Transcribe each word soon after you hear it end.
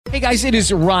Hey guys, it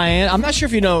is Ryan. I'm not sure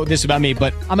if you know this about me,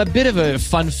 but I'm a bit of a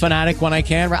fun fanatic when I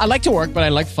can. I like to work, but I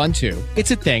like fun too. It's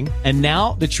a thing. And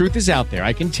now the truth is out there.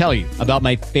 I can tell you about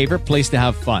my favorite place to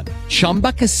have fun.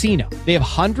 Chumba Casino. They have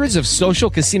hundreds of social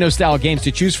casino style games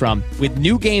to choose from with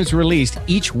new games released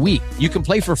each week. You can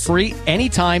play for free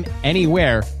anytime,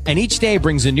 anywhere. And each day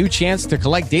brings a new chance to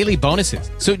collect daily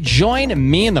bonuses. So join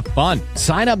me in the fun.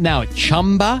 Sign up now at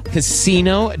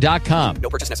ChumbaCasino.com. No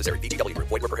purchase necessary. VGW.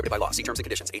 Void where prohibited by law. See terms and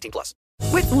conditions. 18+.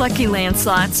 With Lucky Land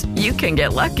Slots, you can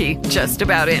get lucky just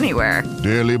about anywhere.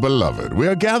 Dearly beloved, we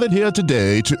are gathered here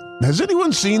today to... Has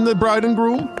anyone seen the bride and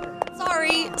groom?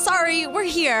 Sorry, we're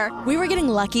here. We were getting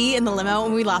lucky in the limo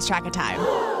and we lost track of time.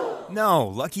 No,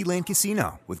 Lucky Land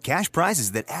Casino, with cash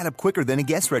prizes that add up quicker than a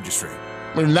guest registry.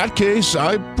 In that case,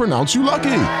 I pronounce you lucky.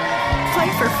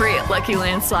 Play for free at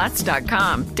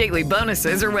LuckyLandSlots.com. Daily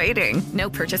bonuses are waiting. No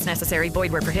purchase necessary.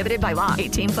 Void where prohibited by law.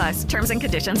 18+. Terms and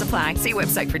conditions apply. See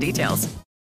website for details.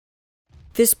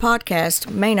 This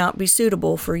podcast may not be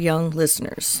suitable for young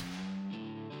listeners.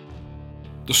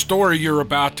 The story you're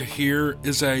about to hear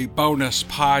is a bonus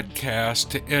podcast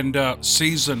to end up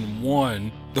Season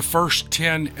 1, the first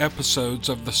 10 episodes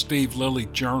of the Steve Lilly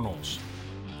Journals.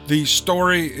 The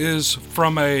story is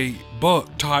from a book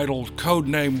titled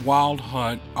Codename Wild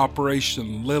Hunt,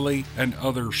 Operation Lilly and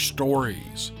Other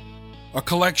Stories, a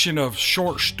collection of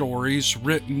short stories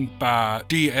written by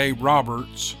D.A.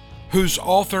 Roberts, whose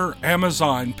author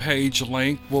Amazon page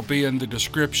link will be in the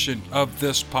description of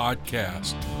this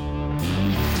podcast.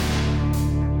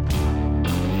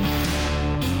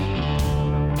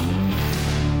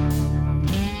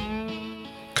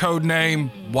 Codename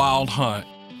Wild Hunt,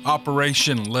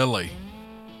 Operation Lilly.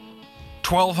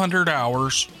 1200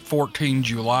 hours, 14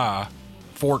 July,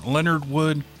 Fort Leonard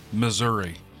Wood,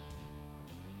 Missouri.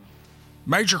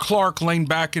 Major Clark leaned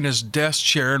back in his desk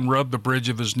chair and rubbed the bridge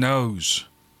of his nose.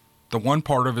 The one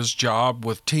part of his job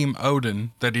with Team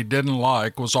Odin that he didn't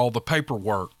like was all the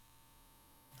paperwork.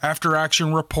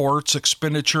 After-action reports,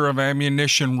 expenditure of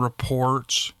ammunition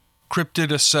reports,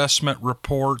 cryptid assessment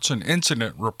reports, and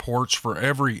incident reports for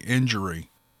every injury.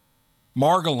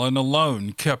 Margolin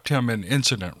alone kept him in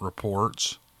incident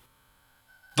reports.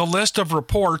 The list of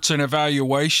reports and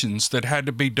evaluations that had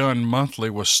to be done monthly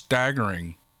was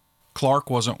staggering. Clark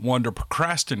wasn't one to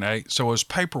procrastinate, so his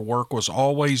paperwork was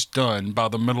always done by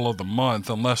the middle of the month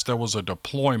unless there was a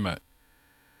deployment.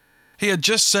 He had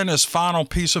just sent his final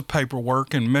piece of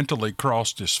paperwork and mentally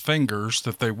crossed his fingers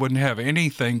that they wouldn't have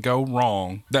anything go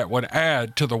wrong that would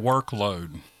add to the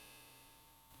workload.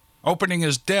 Opening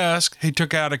his desk, he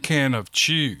took out a can of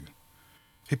chew.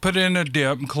 He put in a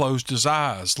dip and closed his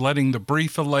eyes, letting the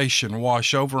brief elation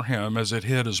wash over him as it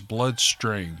hit his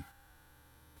bloodstream.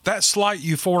 That slight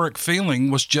euphoric feeling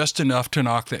was just enough to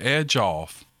knock the edge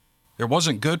off. It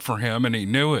wasn't good for him, and he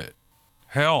knew it.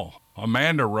 Hell,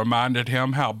 Amanda reminded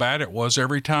him how bad it was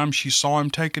every time she saw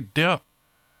him take a dip.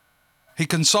 He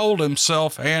consoled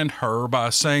himself and her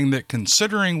by saying that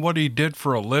considering what he did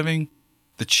for a living,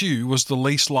 the chew was the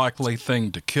least likely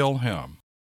thing to kill him.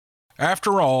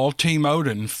 After all, Team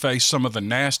Odin faced some of the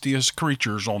nastiest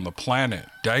creatures on the planet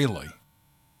daily.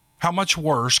 How much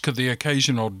worse could the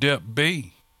occasional dip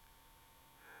be?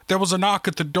 There was a knock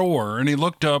at the door, and he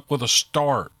looked up with a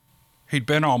start. He'd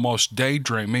been almost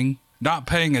daydreaming, not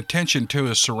paying attention to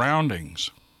his surroundings.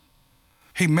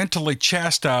 He mentally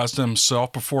chastised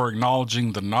himself before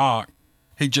acknowledging the knock.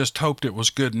 He just hoped it was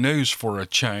good news for a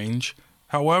change.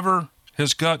 However,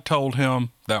 his gut told him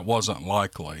that wasn't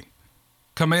likely.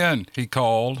 "Come in," he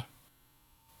called.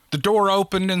 The door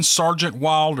opened and Sergeant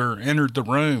Wilder entered the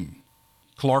room.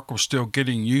 Clark was still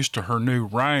getting used to her new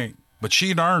rank, but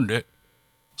she'd earned it.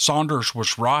 Saunders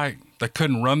was right. They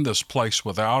couldn't run this place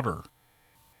without her.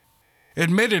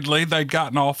 Admittedly, they'd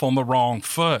gotten off on the wrong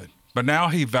foot, but now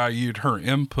he valued her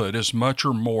input as much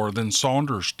or more than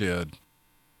Saunders did.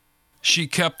 She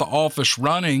kept the office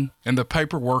running and the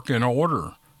paperwork in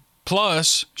order.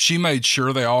 Plus, she made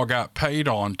sure they all got paid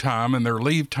on time and their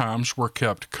leave times were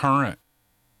kept current.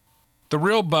 The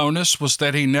real bonus was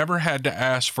that he never had to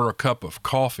ask for a cup of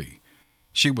coffee.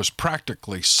 She was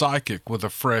practically psychic with a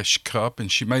fresh cup,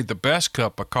 and she made the best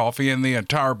cup of coffee in the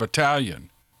entire battalion.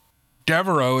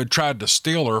 Devereaux had tried to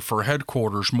steal her for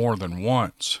headquarters more than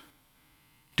once.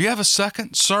 "Do you have a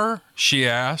second, sir?" she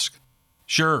asked.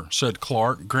 "Sure," said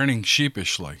Clark, grinning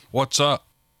sheepishly. "What's up?"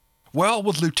 "Well,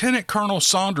 with Lieutenant Colonel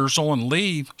Saunders on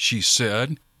leave," she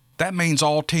said, "that means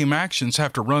all team actions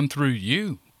have to run through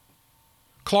you."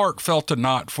 Clark felt a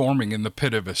knot forming in the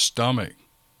pit of his stomach.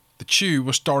 The chew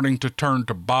was starting to turn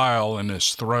to bile in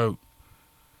his throat.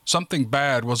 Something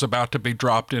bad was about to be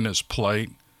dropped in his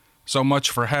plate. So much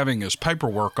for having his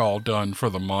paperwork all done for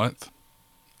the month.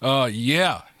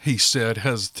 Yeah, he said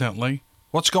hesitantly.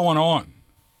 What's going on?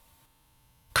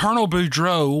 Colonel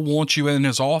Boudreau wants you in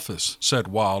his office, said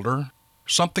Wilder.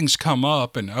 Something's come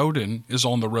up and Odin is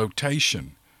on the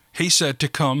rotation. He said to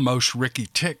come most Ricky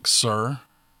ticks, sir.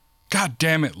 God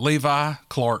damn it, Levi,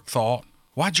 Clark thought.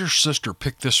 Why'd your sister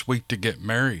pick this week to get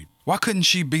married? Why couldn't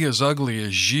she be as ugly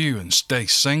as you and stay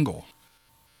single?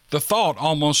 The thought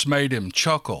almost made him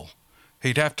chuckle.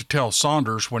 He'd have to tell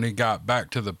Saunders when he got back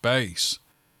to the base.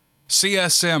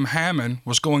 CSM Hammond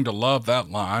was going to love that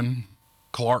line.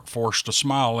 Clark forced a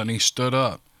smile and he stood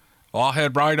up. Well, I'll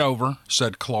head right over,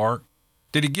 said Clark.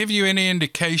 Did he give you any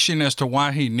indication as to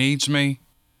why he needs me?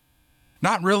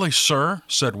 Not really, sir,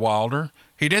 said Wilder.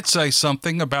 He did say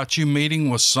something about you meeting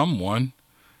with someone.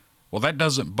 Well, that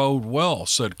doesn't bode well,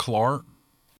 said Clark.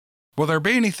 Will there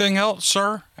be anything else,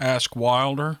 sir? Asked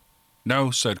Wilder.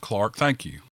 No, said Clark, thank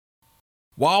you.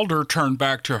 Wilder turned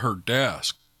back to her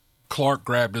desk. Clark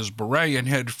grabbed his beret and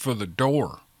headed for the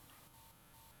door.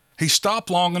 He stopped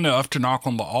long enough to knock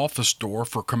on the office door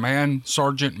for Command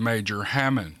Sergeant Major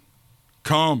Hammond.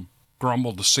 Come,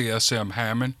 grumbled the CSM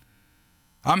Hammond.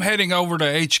 I'm heading over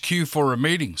to HQ for a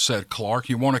meeting, said Clark.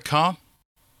 You want to come?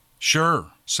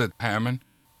 Sure, said Hammond.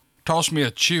 Toss me a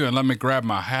chew and let me grab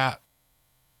my hat.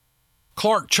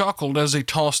 Clark chuckled as he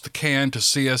tossed the can to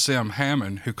CSM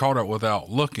Hammond, who caught it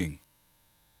without looking.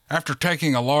 After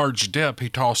taking a large dip, he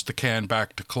tossed the can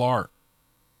back to Clark.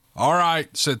 All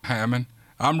right, said Hammond.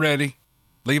 I'm ready.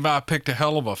 Levi picked a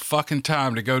hell of a fucking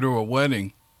time to go to a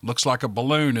wedding. Looks like a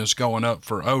balloon is going up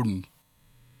for Odin.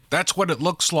 That's what it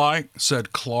looks like,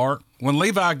 said Clark. When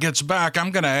Levi gets back,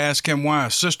 I'm going to ask him why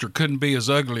his sister couldn't be as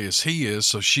ugly as he is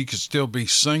so she could still be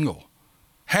single.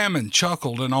 Hammond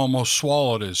chuckled and almost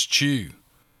swallowed his chew.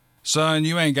 Son,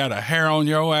 you ain't got a hair on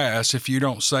your ass if you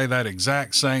don't say that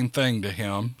exact same thing to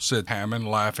him, said Hammond,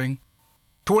 laughing.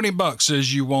 $20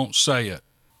 says you won't say it.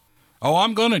 Oh,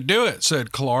 I'm going to do it,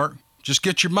 said Clark. Just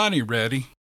get your money ready.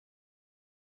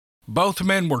 Both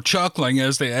men were chuckling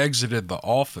as they exited the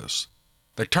office.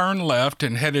 They turned left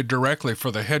and headed directly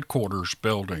for the headquarters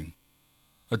building.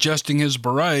 Adjusting his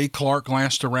beret, Clark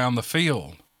glanced around the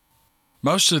field.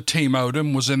 Most of Team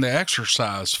Odin was in the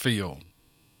exercise field.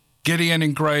 Gideon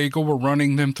and Grey Eagle were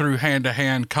running them through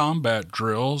hand-to-hand combat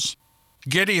drills.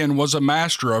 Gideon was a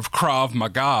master of Krav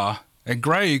Maga, and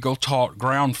Grey Eagle taught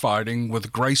ground fighting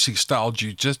with Gracie-style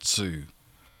jiu-jitsu.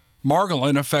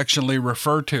 Margolin affectionately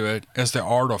referred to it as the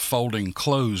art of folding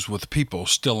clothes with people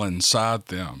still inside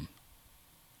them.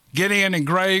 Gideon and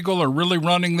Grey Eagle are really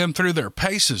running them through their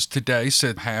paces today,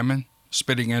 said Hammond,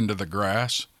 spitting into the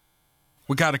grass.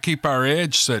 We got to keep our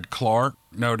edge, said Clark,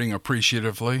 noting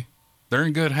appreciatively. They're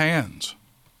in good hands.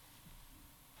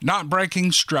 Not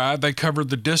breaking stride, they covered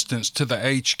the distance to the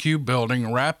HQ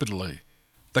building rapidly.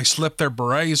 They slipped their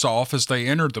berets off as they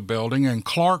entered the building, and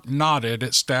Clark nodded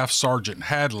at Staff Sergeant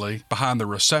Hadley behind the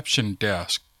reception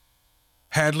desk.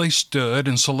 Hadley stood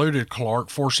and saluted Clark,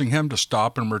 forcing him to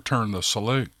stop and return the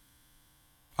salute.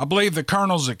 I believe the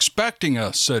Colonel's expecting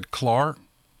us, said Clark.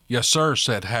 Yes, sir,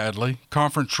 said Hadley.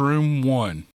 Conference room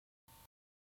 1.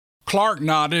 Clark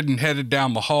nodded and headed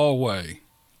down the hallway.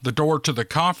 The door to the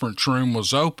conference room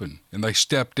was open, and they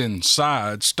stepped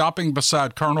inside, stopping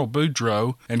beside Colonel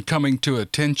Boudreau and coming to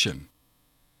attention.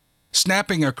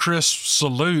 Snapping a crisp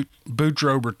salute,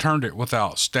 Boudreau returned it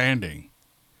without standing.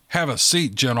 Have a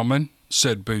seat, gentlemen,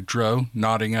 said Boudreau,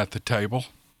 nodding at the table.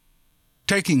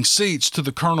 Taking seats to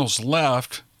the Colonel's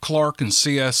left, Clark and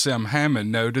CSM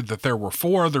Hammond noted that there were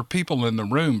 4 other people in the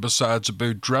room besides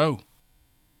Boudreau.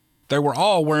 They were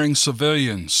all wearing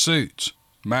civilian suits,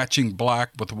 matching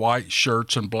black with white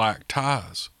shirts and black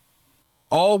ties.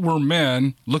 All were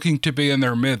men looking to be in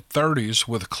their mid-30s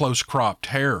with close-cropped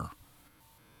hair.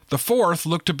 The 4th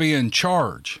looked to be in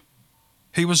charge.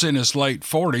 He was in his late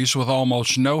 40s with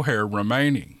almost no hair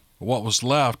remaining. What was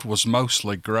left was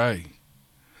mostly gray.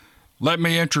 Let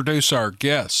me introduce our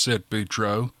guests, said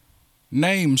Boudreau.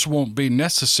 Names won't be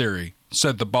necessary,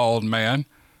 said the bald man.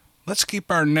 Let's keep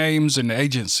our names and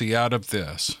agency out of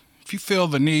this. If you feel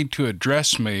the need to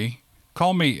address me,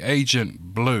 call me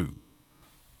Agent Blue.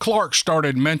 Clark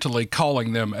started mentally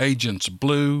calling them Agents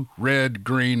Blue, Red,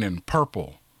 Green, and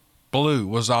Purple. Blue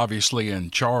was obviously in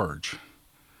charge.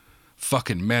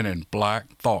 Fucking men in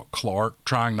black, thought Clark,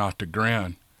 trying not to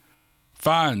grin.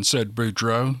 Fine, said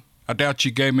Boudreau. I doubt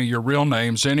you gave me your real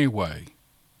names anyway.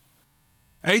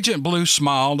 Agent Blue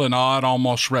smiled an odd,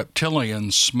 almost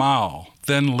reptilian smile,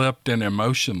 thin-lipped and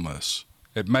emotionless.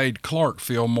 It made Clark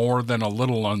feel more than a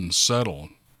little unsettled.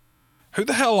 Who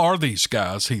the hell are these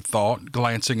guys, he thought,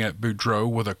 glancing at Boudreau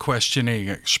with a questioning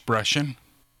expression.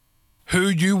 Who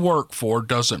you work for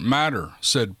doesn't matter,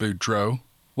 said Boudreaux.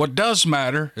 What does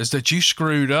matter is that you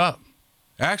screwed up.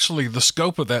 Actually, the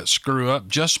scope of that screw-up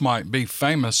just might be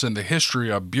famous in the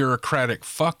history of bureaucratic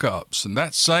fuck-ups, and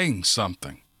that's saying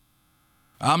something.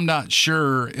 I'm not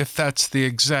sure if that's the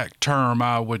exact term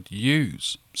I would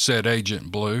use, said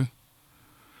Agent Blue.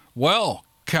 Well,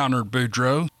 countered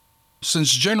Boudreaux,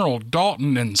 since General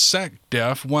Dalton and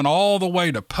SecDef went all the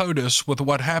way to POTUS with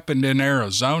what happened in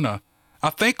Arizona, I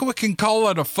think we can call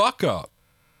it a fuck-up.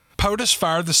 POTUS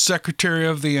fired the Secretary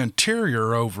of the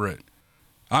Interior over it.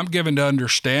 I'm given to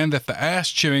understand that the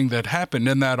ass-chewing that happened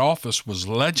in that office was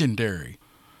legendary.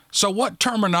 So what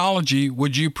terminology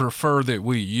would you prefer that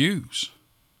we use?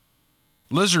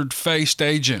 Lizard-faced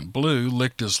Agent Blue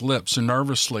licked his lips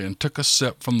nervously and took a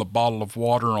sip from the bottle of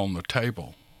water on the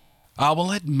table. I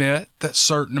will admit that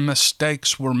certain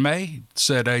mistakes were made,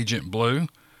 said Agent Blue.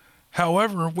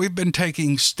 However, we've been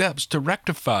taking steps to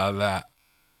rectify that.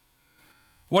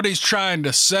 What he's trying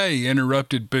to say,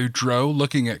 interrupted Boudreaux,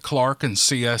 looking at Clark and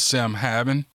CSM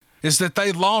Hammond, is that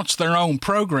they launched their own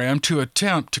program to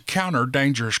attempt to counter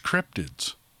dangerous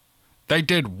cryptids. They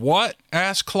did what?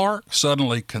 Asked Clark,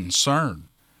 suddenly concerned.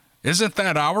 Isn't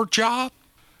that our job?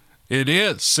 It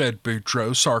is, said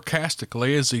Boudreaux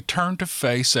sarcastically as he turned to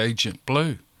face Agent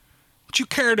Blue. Would you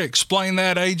care to explain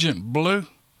that, Agent Blue?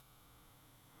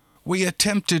 We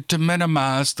attempted to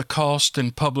minimize the cost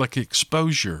and public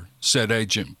exposure, said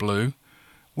Agent Blue.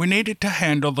 We needed to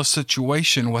handle the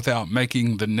situation without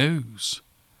making the news.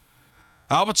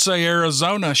 I would say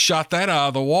Arizona shot that out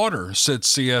of the water, said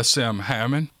CSM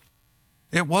Hammond.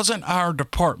 It wasn't our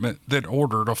department that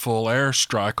ordered a full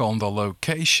airstrike on the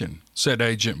location, said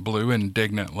Agent Blue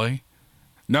indignantly.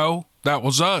 No, that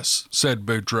was us, said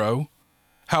Boudreaux.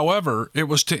 However, it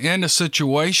was to end a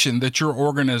situation that your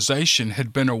organization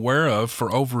had been aware of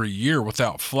for over a year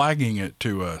without flagging it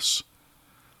to us.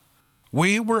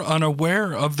 We were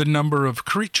unaware of the number of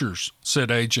creatures,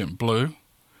 said Agent Blue.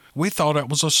 We thought it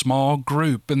was a small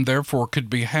group and therefore could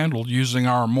be handled using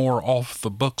our more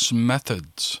off-the-books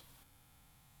methods.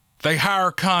 They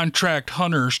hire contract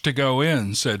hunters to go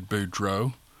in, said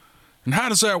Boudreaux. And how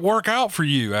does that work out for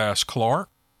you? Asked Clark.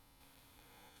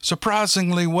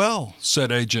 Surprisingly well,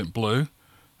 said Agent Blue.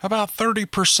 About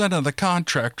 30% of the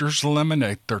contractors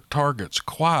eliminate their targets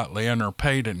quietly and are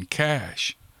paid in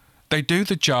cash. They do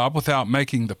the job without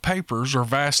making the papers or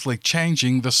vastly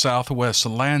changing the Southwest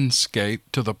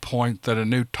landscape to the point that a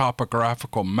new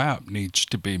topographical map needs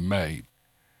to be made.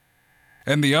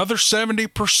 And the other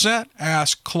 70%?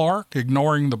 Asked Clark,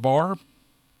 ignoring the barb.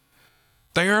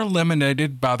 They are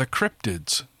eliminated by the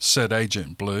cryptids, said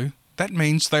Agent Blue. That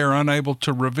means they are unable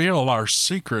to reveal our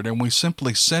secret, and we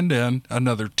simply send in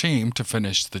another team to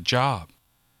finish the job.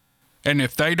 And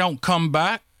if they don't come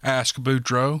back? Asked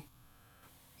Boudreaux.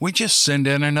 We just send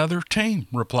in another team,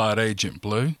 replied Agent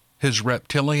Blue, his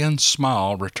reptilian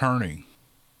smile returning.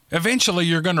 Eventually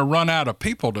you're going to run out of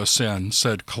people to send,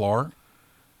 said Clark.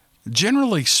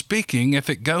 Generally speaking, if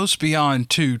it goes beyond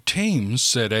 2 teams,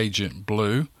 said Agent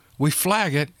Blue, we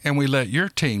flag it and we let your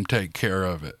team take care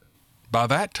of it. By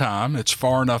that time, it's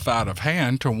far enough out of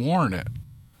hand to warn it.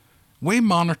 We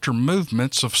monitor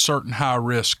movements of certain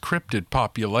high-risk cryptid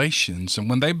populations, and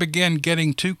when they begin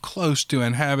getting too close to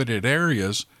inhabited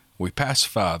areas, we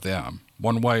pacify them,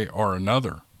 one way or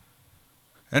another.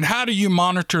 And how do you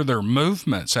monitor their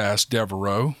movements? Asked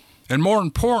Devereaux. And more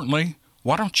importantly,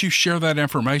 why don't you share that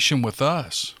information with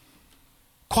us?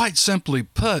 Quite simply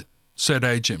put, said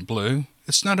Agent Blue,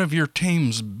 it's none of your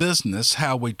team's business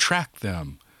how we track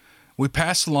them. We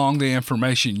pass along the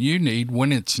information you need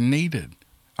when it's needed.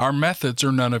 Our methods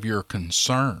are none of your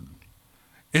concern.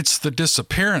 It's the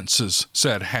disappearances,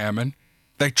 said Hammond.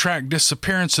 They track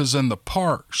disappearances in the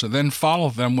parks and then follow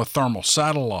them with thermal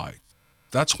satellites.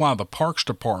 That's why the Parks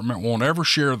Department won't ever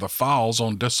share the files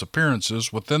on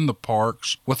disappearances within the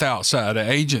parks with outside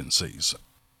agencies.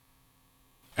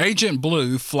 Agent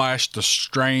Blue flashed a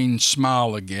strange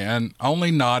smile again,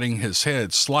 only nodding his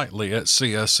head slightly at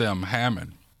CSM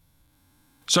Hammond.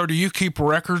 So do you keep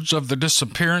records of the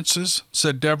disappearances?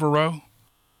 Said Devereaux.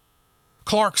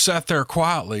 Clark sat there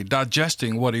quietly,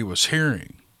 digesting what he was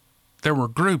hearing. There were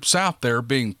groups out there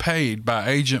being paid by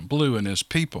Agent Blue and his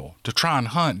people to try and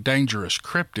hunt dangerous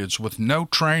cryptids with no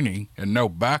training and no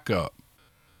backup.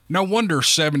 No wonder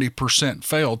 70%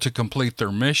 failed to complete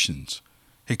their missions.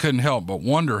 He couldn't help but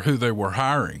wonder who they were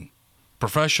hiring.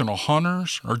 Professional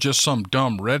hunters or just some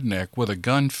dumb redneck with a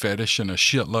gun fetish and a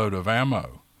shitload of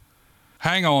ammo?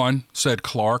 Hang on, said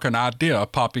Clark, an idea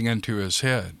popping into his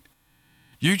head.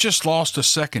 You just lost a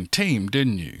second team,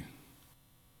 didn't you?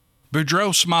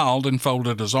 Boudreaux smiled and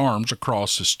folded his arms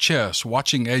across his chest,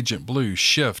 watching Agent Blue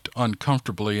shift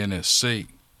uncomfortably in his seat.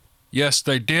 "Yes,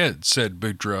 they did," said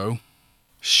Boudreaux.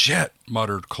 "Shit,"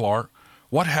 muttered Clark.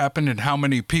 "What happened and how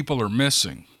many people are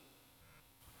missing?"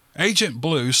 Agent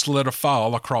Blue slid a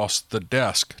file across the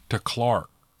desk to Clark.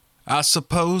 "I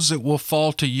suppose it will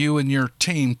fall to you and your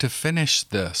team to finish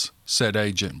this," said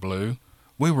Agent Blue.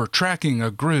 "We were tracking a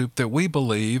group that we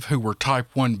believe who were Type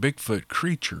 1 Bigfoot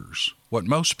creatures, what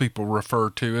most people refer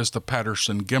to as the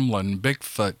Patterson-Gimlin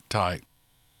Bigfoot type.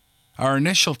 Our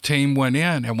initial team went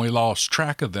in and we lost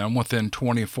track of them within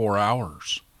 24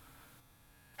 hours.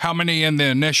 "How many in the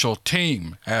initial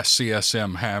team?" asked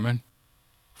CSM Hammond.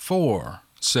 4,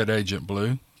 said Agent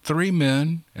Blue. 3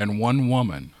 men and 1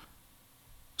 woman.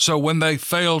 "So when they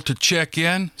failed to check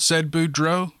in," said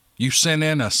Boudreaux, "you sent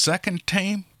in a second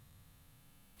team?"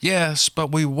 "Yes,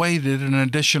 but we waited an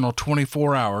additional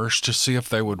 24 hours to see if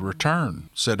they would return,"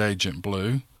 said Agent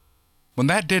Blue. "When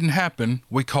that didn't happen,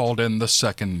 we called in the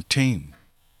second team."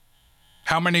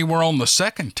 "How many were on the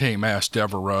second team?" asked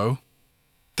Devereaux.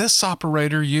 "This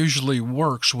operator usually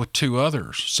works with 2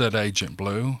 others," said Agent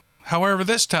Blue. "However,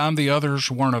 this time the others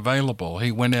weren't available.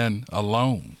 He went in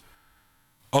alone."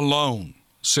 "Alone,"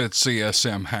 said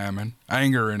CSM Hammond,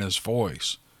 anger in his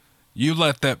voice. "You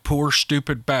let that poor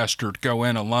stupid bastard go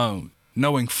in alone,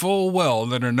 knowing full well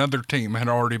that another team had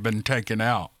already been taken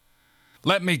out."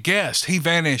 "Let me guess, he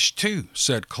vanished too,"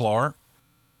 said Clark.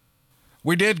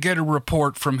 "We did get a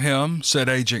report from him," said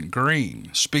Agent Green,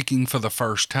 speaking for the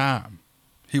first time.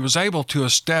 He was able to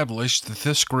establish that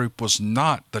this group was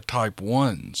not the Type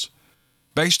 1s.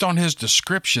 Based on his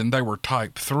description, they were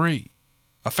Type 3,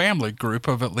 a family group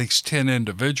of at least 10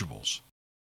 individuals.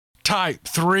 "Type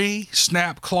 3?"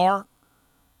 snapped Clark.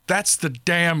 "That's the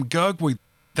damn Gugwe.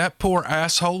 That poor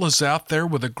asshole is out there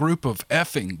with a group of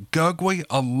effing Gugwe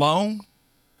alone?"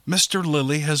 "Mr.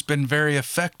 Lilly has been very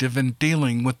effective in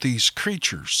dealing with these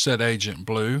creatures," said Agent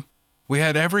Blue. "We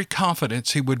had every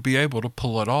confidence he would be able to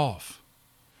pull it off."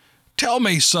 "Tell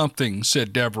me something,"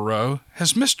 said Devereaux.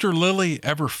 "Has Mr. Lilly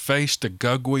ever faced a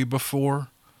Gugwe before?"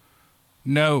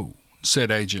 "No," said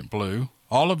Agent Blue.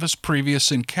 "All of his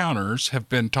previous encounters have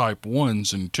been Type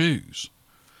 1s and 2s.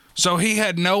 "So he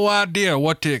had no idea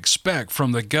what to expect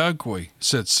from the Gugwe,"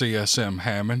 said CSM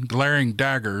Hammond, glaring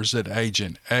daggers at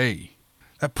Agent A.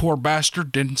 "That poor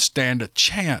bastard didn't stand a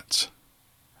chance."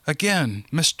 "Again,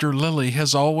 Mr. Lilly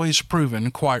has always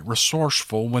proven quite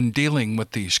resourceful when dealing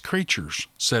with these creatures,"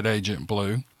 said Agent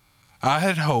Blue. "I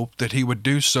had hoped that he would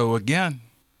do so again."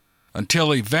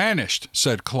 "Until he vanished,"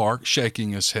 said Clark,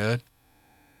 shaking his head.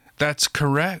 "That's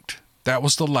correct. That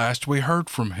was the last we heard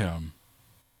from him."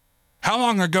 "How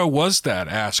long ago was that?"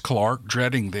 asked Clark,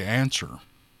 dreading the answer.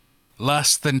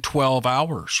 "Less than 12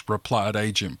 hours, replied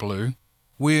Agent Blue.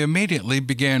 "We immediately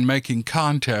began making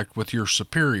contact with your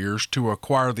superiors to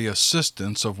acquire the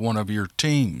assistance of one of your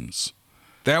teams."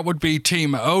 "That would be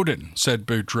Team Odin," said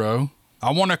Boudreaux.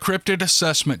 "I want a cryptid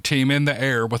assessment team in the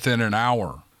air within an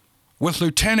hour. With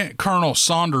Lieutenant Colonel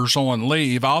Saunders on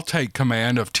leave, I'll take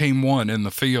command of Team 1 in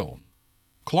the field."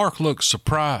 Clark looked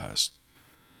surprised.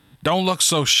 "Don't look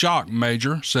so shocked,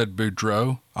 Major," said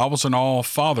Boudreaux. "I was an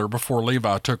all-father before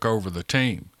Levi took over the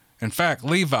team. In fact,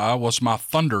 Levi was my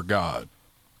thunder god."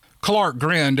 Clark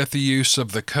grinned at the use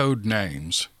of the code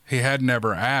names. He had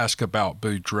never asked about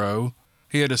Boudreaux.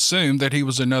 He had assumed that he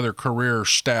was another career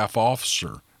staff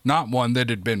officer, not one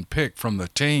that had been picked from the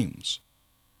teams.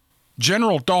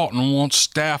 "General Dalton wants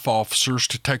staff officers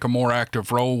to take a more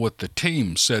active role with the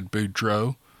team," said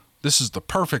Boudreaux. "This is the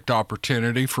perfect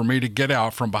opportunity for me to get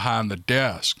out from behind the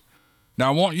desk. Now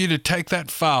I want you to take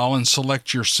that file and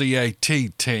select your CAT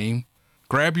team.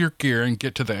 Grab your gear and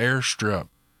get to the airstrip.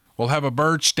 We'll have a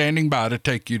bird standing by to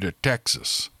take you to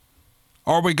Texas."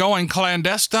 "Are we going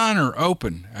clandestine or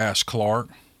open?" asked Clark.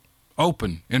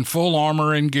 "Open, in full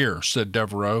armor and gear," said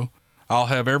Devereaux. "I'll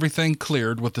have everything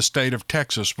cleared with the state of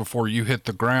Texas before you hit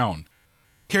the ground.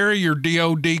 Carry your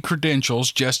DOD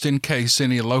credentials just in case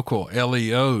any local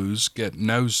LEOs get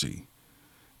nosy.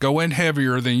 Go in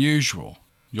heavier than usual.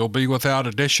 You'll be without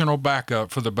additional backup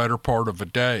for the better part of a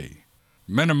day.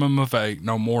 Minimum of 8,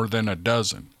 no more than a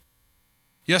dozen."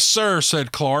 "Yes, sir,"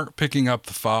 said Clark, picking up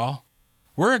the file.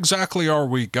 "Where exactly are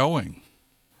we going?"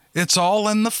 "It's all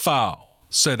in the file,"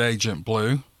 said Agent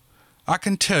Blue. "I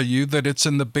can tell you that it's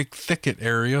in the big thicket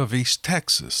area of East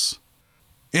Texas.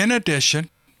 In addition,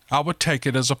 I would take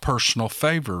it as a personal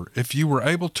favor if you were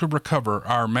able to recover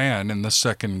our man in the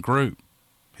second group.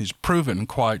 He's proven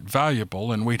quite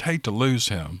valuable, and we'd hate to lose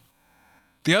him.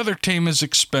 The other team is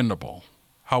expendable.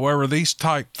 However, these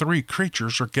Type 3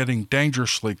 creatures are getting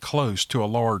dangerously close to a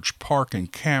large park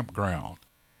and campground.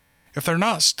 If they're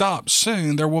not stopped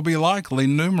soon, there will be likely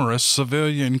numerous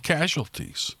civilian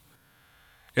casualties.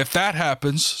 If that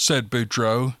happens, said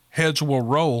Boudreaux, heads will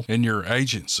roll in your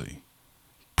agency.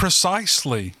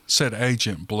 Precisely, said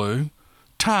Agent Blue.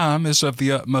 Time is of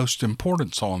the utmost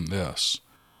importance on this.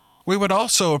 We would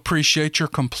also appreciate your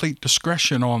complete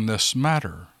discretion on this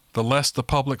matter. The less the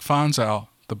public finds out,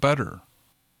 the better.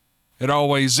 It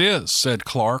always is, said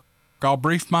Clark. I'll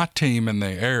brief my team in the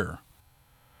air.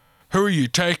 Who are you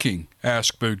taking?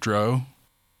 Asked Boudreaux.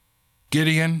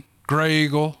 Gideon, Grey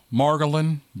Eagle,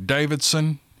 Margolin,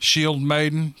 Davidson, Shield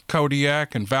Maiden,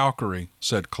 Kodiak, and Valkyrie,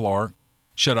 said Clark.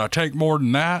 Should I take more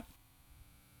than that?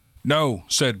 No,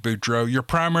 said Boudreaux. Your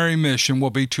primary mission will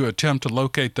be to attempt to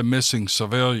locate the missing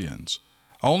civilians.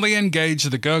 Only engage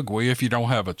the Gugwe if you don't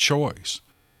have a choice.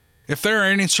 If there are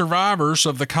any survivors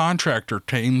of the contractor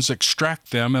teams,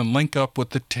 extract them and link up with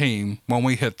the team when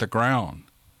we hit the ground.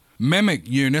 Mimic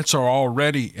units are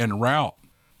already en route.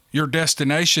 Your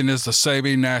destination is the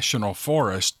Sabine National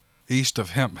Forest, east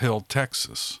of Hemp Hill,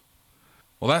 Texas.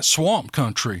 Well, that's swamp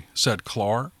country, said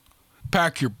Clark.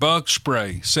 Pack your bug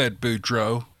spray, said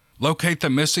Boudreaux. Locate the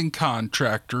missing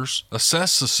contractors,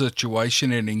 assess the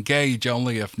situation, and engage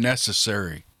only if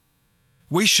necessary.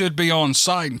 We should be on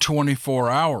site in 24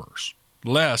 hours.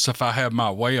 Less if I have my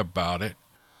way about it.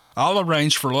 I'll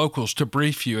arrange for locals to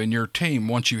brief you and your team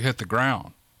once you hit the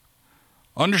ground.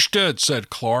 Understood, said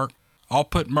Clark. I'll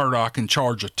put Murdoch in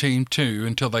charge of Team 2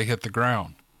 until they hit the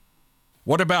ground.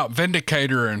 What about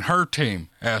Vindicator and her team?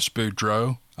 Asked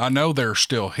Boudreaux. I know they're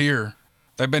still here.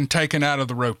 They've been taken out of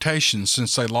the rotation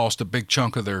since they lost a big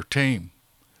chunk of their team.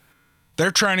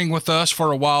 They're training with us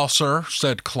for a while, sir,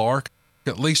 said Clark,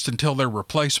 at least until their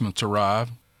replacements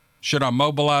arrive. Should I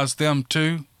mobilize them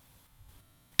too?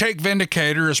 Take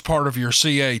Vindicator as part of your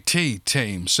CAT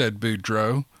team, said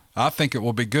Boudreaux. I think it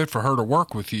will be good for her to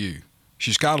work with you.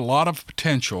 She's got a lot of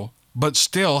potential, but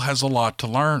still has a lot to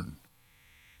learn.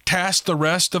 Task the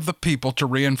rest of the people to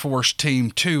reinforce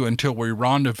Team 2 until we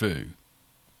rendezvous.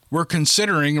 We're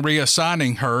considering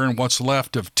reassigning her and what's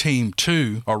left of Team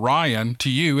 2, Orion, to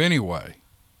you anyway.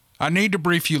 I need to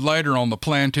brief you later on the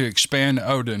plan to expand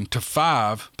Odin to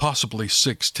 5, possibly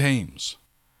 6 teams.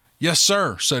 Yes,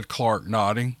 sir, said Clark,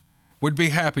 nodding. We'd be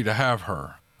happy to have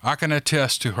her. I can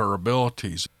attest to her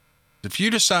abilities. If you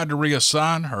decide to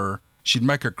reassign her, she'd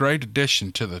make a great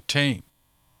addition to the team.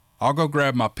 I'll go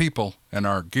grab my people and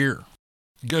our gear.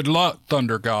 Good luck,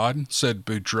 Thunder God, said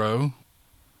Boudreaux.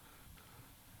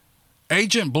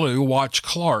 Agent Blue watched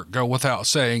Clark go without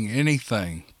saying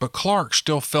anything, but Clark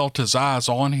still felt his eyes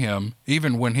on him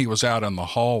even when he was out in the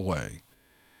hallway.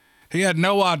 He had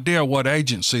no idea what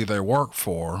agency they worked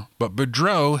for, but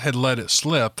Boudreaux had let it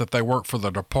slip that they worked for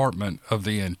the Department of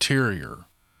the Interior.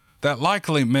 That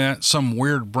likely meant some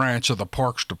weird branch of the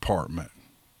Parks Department.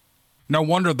 No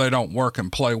wonder they don't work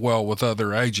and play well with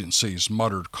other agencies,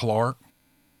 muttered Clark.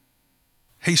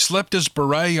 He slipped his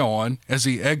beret on as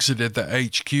he exited the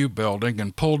HQ building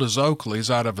and pulled his Oakleys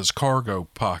out of his cargo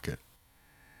pocket.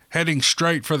 Heading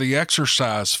straight for the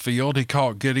exercise field, he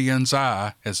caught Gideon's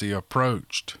eye as he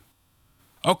approached.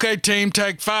 "Okay, team,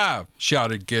 take 5,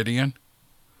 shouted Gideon.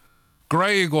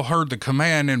 Grey Eagle heard the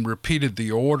command and repeated the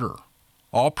order.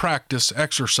 All practice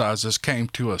exercises came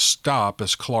to a stop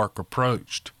as Clark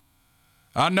approached.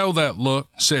 I know that look,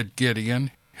 said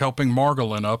Gideon, helping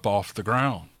Margolin up off the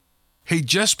ground. He'd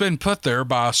just been put there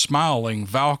by a smiling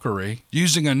Valkyrie,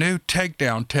 using a new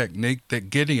takedown technique that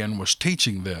Gideon was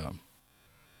teaching them.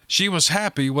 She was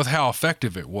happy with how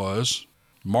effective it was.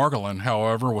 Margolin,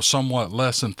 however, was somewhat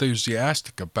less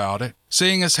enthusiastic about it,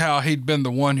 seeing as how he'd been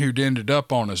the one who'd ended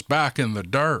up on his back in the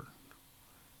dirt.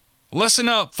 Listen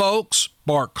up, folks,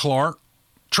 barked Clark.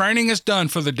 Training is done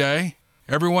for the day.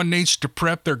 Everyone needs to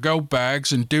prep their go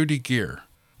bags and duty gear.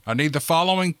 I need the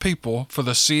following people for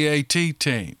the CAT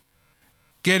team.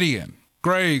 Gideon,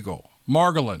 Grey Eagle,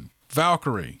 Margolin,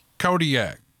 Valkyrie,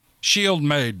 Kodiak, Shield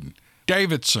Maiden,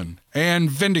 Davidson, and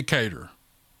Vindicator.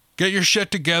 Get your shit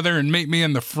together and meet me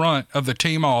in the front of the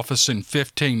team office in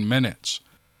 15 minutes.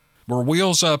 We're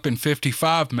wheels up in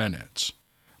 55 minutes.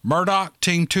 Murdoch,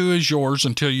 Team 2 is yours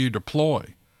until you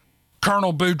deploy.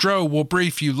 Colonel Boudreaux will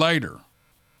brief you later.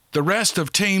 The rest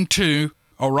of Team 2,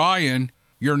 Orion,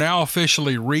 you're now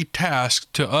officially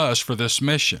retasked to us for this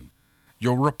mission.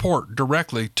 You'll report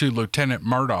directly to Lieutenant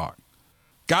Murdoch.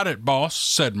 Got it, boss,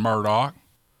 said Murdoch.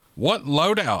 What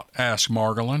loadout? Asked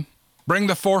Margolin. Bring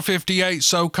the 458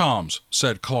 SOCOMs,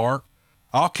 said Clark.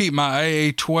 I'll keep my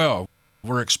AA-12.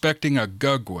 We're expecting a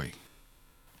Gugwe.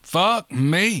 Fuck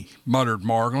me, muttered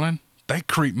Margolin. They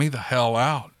creep me the hell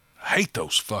out. I hate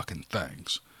those fucking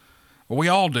things. Well, we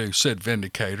all do, said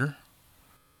Vindicator.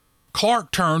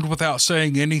 Clark turned without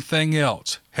saying anything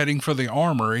else, heading for the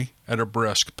armory at a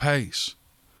brisk pace.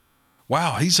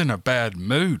 "Wow, he's in a bad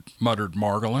mood," muttered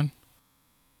Margolin.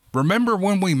 "Remember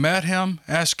when we met him?"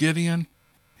 asked Gideon.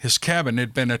 "His cabin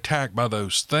had been attacked by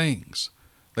those things.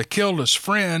 They killed his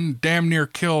friend, damn near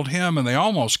killed him, and they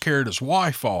almost carried his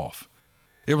wife off.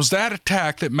 It was that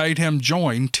attack that made him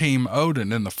join Team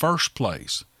Odin in the first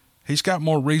place. He's got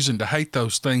more reason to hate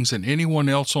those things than anyone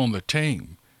else on the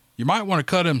team. You might want to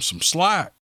cut him some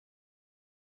slack."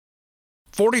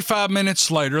 45 minutes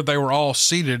later, they were all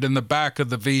seated in the back of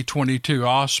the V-22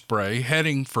 Osprey,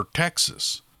 heading for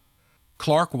Texas.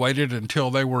 Clark waited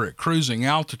until they were at cruising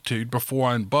altitude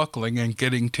before unbuckling and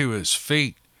getting to his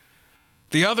feet.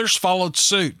 The others followed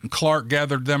suit, and Clark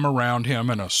gathered them around him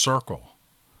in a circle.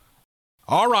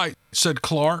 "All right," said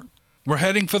Clark. "We're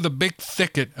heading for the big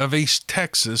thicket of East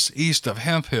Texas, east of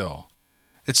Hemphill.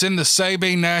 It's in the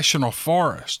Sabine National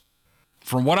Forest.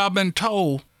 From what I've been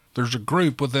told, there's a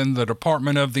group within the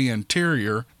Department of the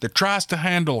Interior that tries to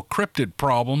handle cryptid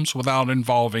problems without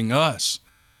involving us.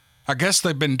 I guess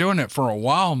they've been doing it for a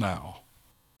while now."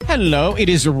 Hello, it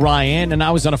is Ryan, and I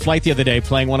was on a flight the other day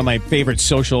playing one of my favorite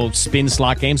social spin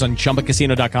slot games on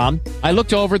ChumbaCasino.com. I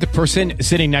looked over at the person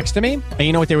sitting next to me, and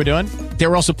you know what they were doing? They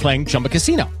were also playing Chumba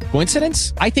Casino.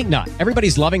 Coincidence? I think not.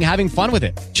 Everybody's loving having fun with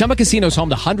it. Chumba Casino is home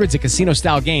to hundreds of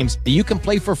casino-style games that you can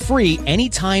play for free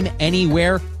anytime,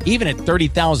 anywhere, even at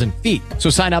 30,000 feet.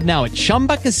 So sign up now at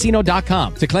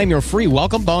ChumbaCasino.com to claim your free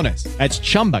welcome bonus. That's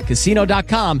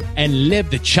ChumbaCasino.com and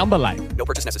live the Chumba life. No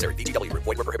purchase necessary. VGW Group.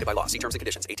 Void where prohibited by law. See terms and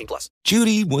conditions. 18+.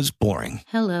 Judy was boring.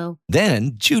 Hello.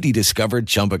 Then Judy discovered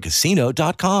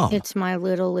ChumbaCasino.com. It's my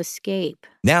little escape.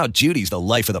 Now Judy's the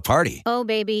life of the party. Oh,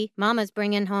 baby, mama's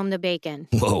bringing home the bacon.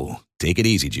 Whoa, take it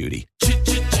easy, Judy.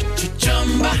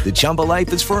 The Chumba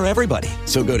life is for everybody.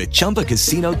 So go to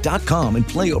ChumbaCasino.com and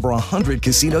play over 100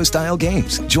 casino-style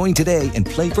games. Join today and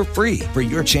play for free for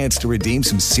your chance to redeem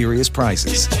some serious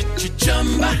prizes.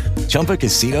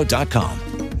 ChumbaCasino.com.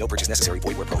 No purchase necessary.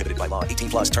 Void where prohibited by law.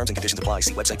 18+. Terms and conditions apply.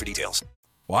 See website for details.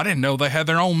 "Well, I didn't know they had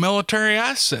their own military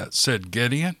assets," said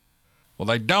Gideon. "Well,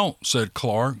 they don't," said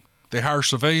Clark. "They hire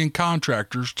civilian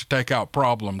contractors to take out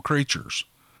problem creatures."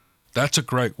 "That's a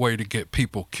great way to get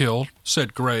people killed,"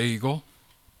 said Gray Eagle.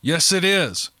 "Yes, it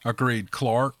is," agreed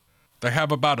Clark. "They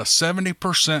have about a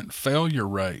 70% failure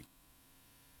rate."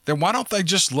 "Then why don't they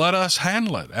just let us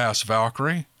handle it?" asked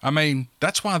Valkyrie. "I mean,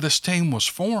 that's why this team was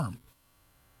formed."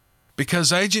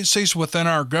 "Because agencies within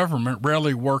our government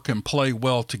rarely work and play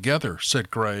well together,"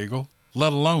 said Gray Eagle,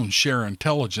 "let alone share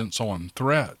intelligence on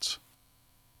threats."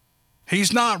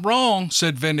 "He's not wrong,"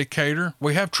 said Vindicator.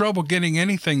 "We have trouble getting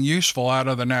anything useful out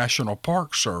of the National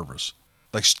Park Service.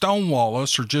 They stonewall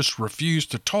us or just refuse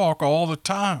to talk all the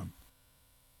time."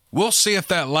 "We'll see if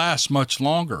that lasts much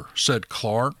longer," said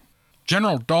Clark.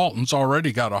 "General Dalton's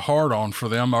already got a hard-on for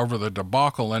them over the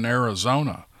debacle in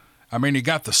Arizona. I mean, he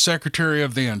got the Secretary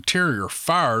of the Interior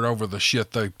fired over the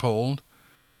shit they pulled.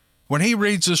 When he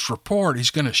reads this report,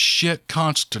 he's going to shit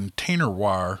Constantina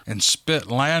wire and spit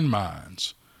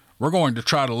landmines. We're going to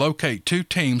try to locate 2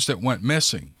 teams that went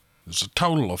missing. There's a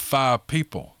total of 5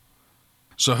 people."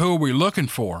 "So who are we looking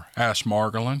for?" asked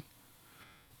Margolin.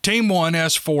 "Team 1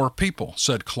 has 4 people,"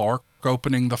 said Clark,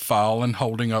 opening the file and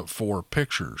holding up 4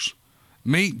 pictures.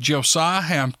 "Meet Josiah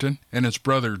Hampton and his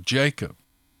brother Jacob.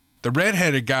 The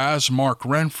red-headed guy is Mark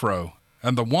Renfro,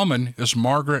 and the woman is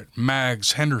Margaret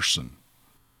Maggs Henderson.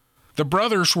 The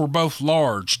brothers were both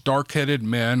large, dark-headed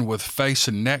men with face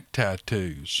and neck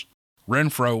tattoos.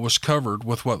 Renfro was covered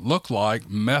with what looked like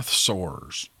meth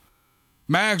sores.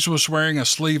 Maggs was wearing a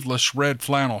sleeveless red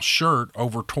flannel shirt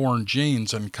over torn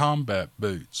jeans and combat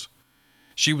boots.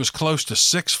 She was close to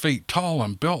 6 feet tall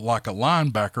and built like a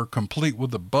linebacker, complete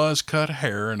with a buzz-cut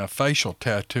hair and a facial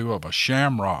tattoo of a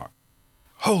shamrock.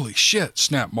 "Holy shit,"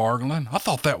 snapped Margolin. "I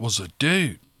thought that was a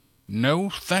dude."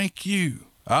 "No, thank you.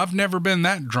 I've never been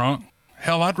that drunk.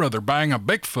 Hell, I'd rather bang a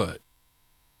Bigfoot."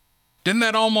 "Didn't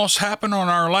that almost happen on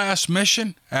our last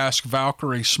mission?" asked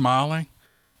Valkyrie, smiling.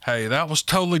 "Hey, that was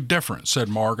totally different," said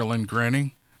Margolin,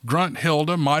 grinning. "Grunt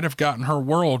Hilda might have gotten her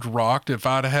world rocked if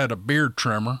I'd had a beard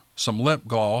trimmer, some lip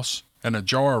gloss, and a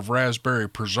jar of raspberry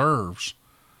preserves."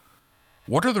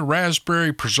 "What are the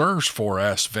raspberry preserves for?"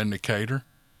 asked Vindicator.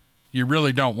 "You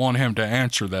really don't want him to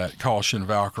answer that," cautioned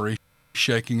Valkyrie,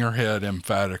 shaking her head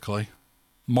emphatically.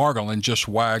 Margolin just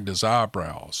wagged his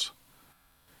eyebrows.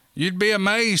 "You'd be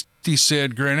amazed," he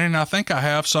said, grinning. "I think I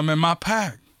have some in my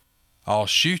pack." "I'll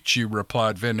shoot you,"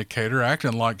 replied Vindicator,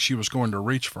 acting like she was going to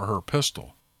reach for her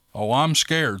pistol. "Oh, I'm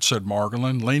scared," said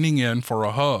Margolin, leaning in for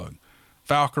a hug.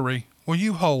 "Valkyrie, will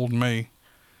you hold me?"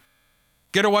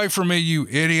 "Get away from me, you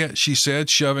idiot," she said,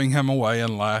 shoving him away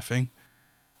and laughing.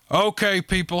 "Okay,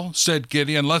 people," said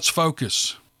Gideon, "let's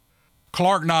focus."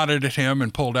 Clark nodded at him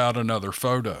and pulled out another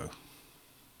photo.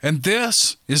 "And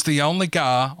this is the only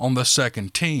guy on the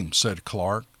second team," said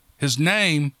Clark. "His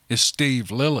name is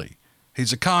Steve Lilly.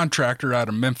 He's a contractor out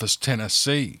of Memphis,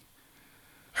 Tennessee."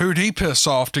 "Who'd he piss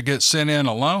off to get sent in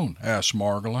alone?" asked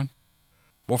Margolin.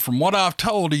 "Well, from what I've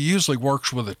told, he usually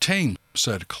works with a team,"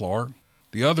 said Clark.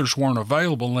 "The others weren't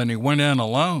available and he went in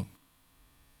alone."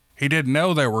 "He didn't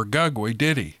know they were Gugwe,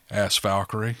 did he?" asked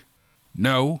Valkyrie.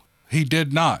 "No, he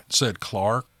did not," said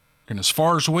Clark. "And as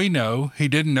far as we know, he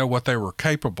didn't know what they were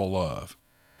capable of.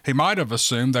 He might have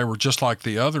assumed they were just like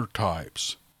the other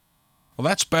types." "Well,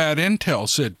 that's bad intel,"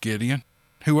 said Gideon.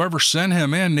 "Whoever sent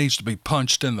him in needs to be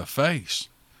punched in the face."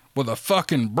 "With a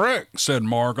fucking brick," said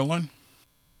Margolin.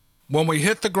 "When we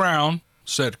hit the ground,"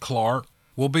 said Clark,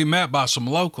 "we'll be met by some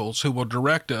locals who will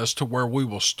direct us to where we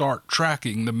will start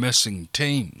tracking the missing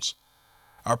teams.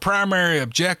 Our primary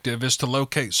objective is to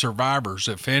locate survivors,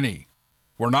 if any.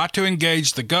 We're not to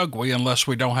engage the Gugwe unless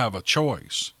we don't have a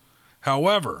choice.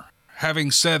 However, having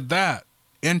said that,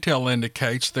 intel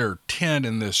indicates there are 10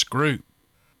 in this group.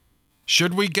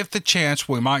 Should we get the chance,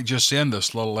 we might just end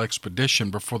this little expedition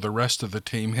before the rest of the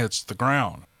team hits the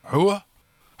ground." "Hooah!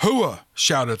 Hooah!"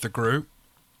 shouted the group.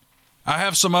 "I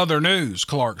have some other news,"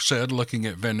 Clark said, looking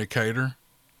at Vindicator.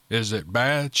 "Is it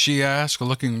bad?" she asked,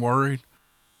 looking worried.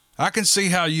 "I can see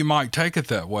how you might take it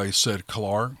that way," said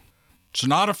Clark. "It's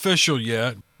not official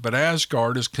yet, but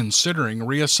Asgard is considering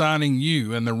reassigning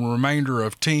you and the remainder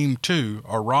of Team 2,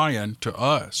 Orion, to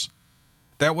us.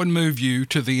 That would move you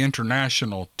to the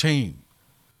international team."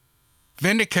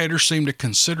 Vindicator seemed to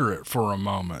consider it for a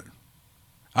moment.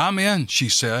 "I'm in," she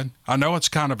said. "I know it's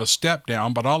kind of a step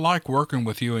down, but I like working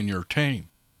with you and your team.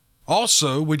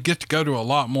 Also, we'd get to go to a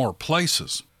lot more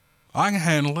places. I can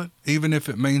handle it, even if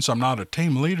it means I'm not a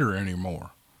team leader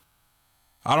anymore."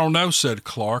 "I don't know," said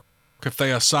Clark. "If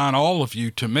they assign all of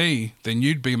you to me, then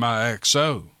you'd be my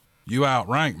XO. You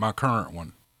outrank my current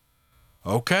one."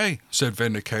 "Okay," said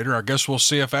Vindicator. "I guess we'll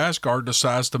see if Asgard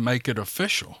decides to make it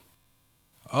official."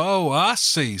 "Oh, I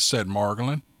see," said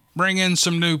Margolin. "Bring in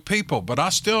some new people, but I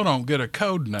still don't get a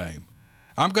code name.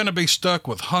 I'm going to be stuck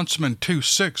with Huntsman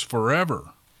 26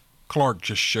 forever." Clark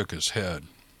just shook his head.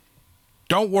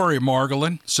 "Don't worry,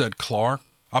 Margolin," said Clark.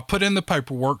 "I put in the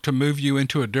paperwork to move you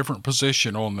into a different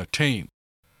position on the team.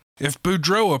 If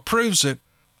Boudreaux approves it,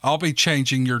 I'll be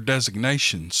changing your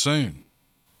designation soon."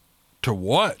 "To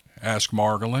what?" asked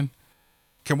Margolin.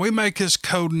 "Can we make his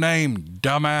code name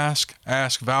Dumbass?"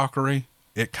 asked Valkyrie.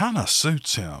 "It kind of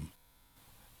suits him."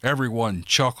 Everyone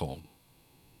chuckled.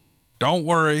 "Don't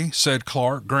worry," said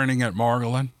Clark, grinning at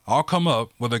Margolin. "I'll come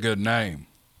up with a good name."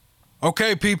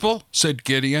 "Okay, people," said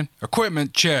Gideon.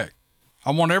 "Equipment check.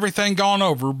 I want everything gone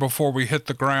over before we hit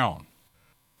the ground."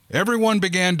 Everyone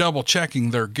began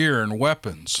double-checking their gear and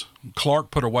weapons.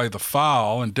 Clark put away the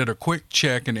file and did a quick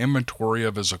check and inventory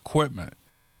of his equipment.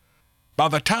 By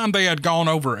the time they had gone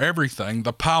over everything,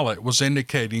 the pilot was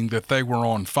indicating that they were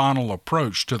on final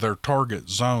approach to their target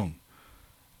zone.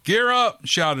 "Gear up,"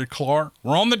 shouted Clark.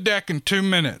 "We're on the deck in 2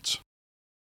 minutes."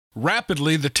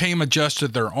 Rapidly, the team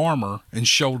adjusted their armor and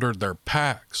shouldered their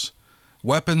packs.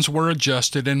 Weapons were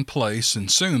adjusted in place, and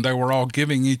soon they were all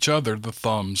giving each other the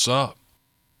thumbs up.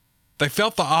 They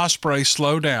felt the Osprey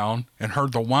slow down and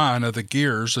heard the whine of the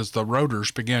gears as the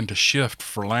rotors began to shift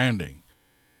for landing.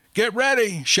 "Get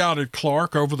ready," shouted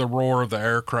Clark over the roar of the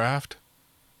aircraft.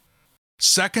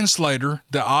 Seconds later,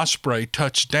 the Osprey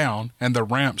touched down and the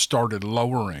ramp started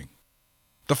lowering.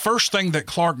 The first thing that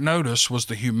Clark noticed was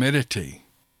the humidity.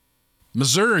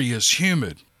 Missouri is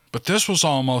humid, but this was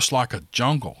almost like a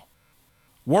jungle.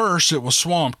 Worse, it was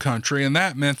swamp country, and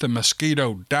that meant the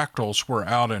mosquito dactyls were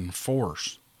out in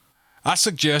force. "I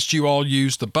suggest you all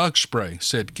use the bug spray,"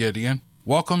 said Gideon.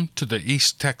 "Welcome to the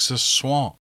East Texas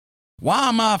swamp." "Why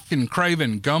am I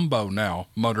craving gumbo now?"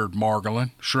 muttered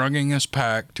Margolin, shrugging his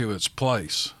pack to its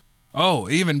place. "Oh,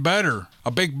 even better, a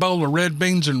big bowl of red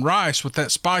beans and rice with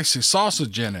that spicy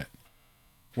sausage in it."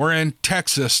 "We're in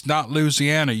Texas, not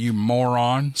Louisiana, you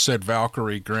moron," said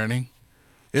Valkyrie, grinning.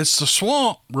 "It's the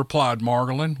swamp," replied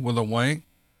Margolin with a wink.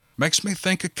 "Makes me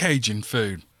think of Cajun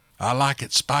food. I like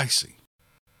it spicy."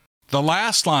 The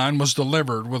last line was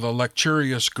delivered with a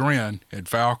luxurious grin at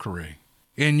Valkyrie.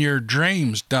 "In your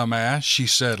dreams, dumbass," she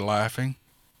said, laughing.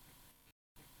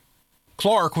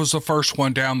 Clark was the first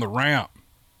one down the ramp.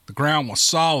 The ground was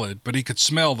solid, but he could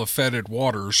smell the fetid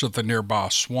waters of the nearby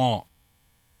swamp.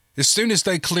 As soon as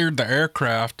they cleared the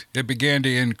aircraft, it began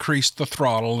to increase the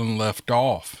throttle and lift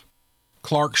off.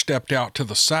 Clark stepped out to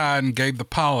the side and gave the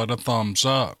pilot a thumbs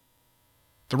up.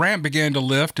 The ramp began to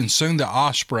lift, and soon the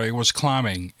Osprey was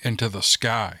climbing into the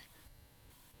sky.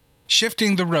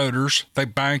 Shifting the rotors, they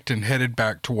banked and headed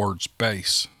back towards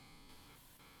base.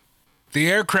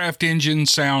 The aircraft engine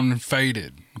sound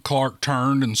faded. Clark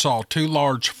turned and saw two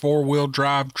large four-wheel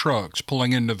drive trucks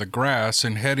pulling into the grass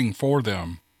and heading for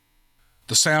them.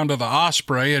 The sound of the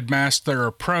Osprey had masked their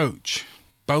approach.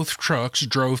 Both trucks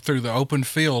drove through the open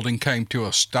field and came to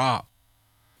a stop.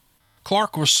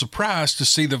 Clark was surprised to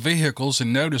see the vehicles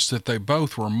and noticed that they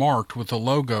both were marked with the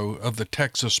logo of the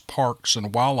Texas Parks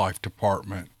and Wildlife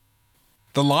Department.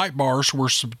 The light bars were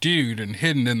subdued and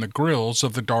hidden in the grills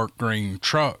of the dark green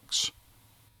trucks.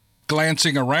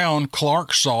 Glancing around,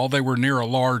 Clark saw they were near a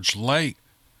large lake.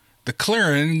 The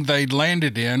clearing they'd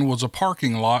landed in was a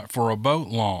parking lot for a boat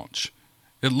launch.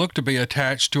 It looked to be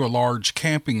attached to a large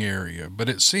camping area, but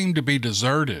it seemed to be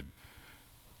deserted.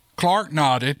 Clark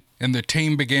nodded, and the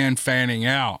team began fanning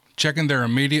out, checking their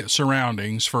immediate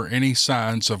surroundings for any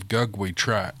signs of gugwe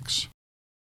tracks.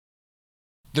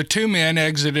 The two men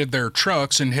exited their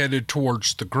trucks and headed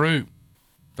towards the group.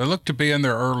 They looked to be in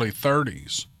their early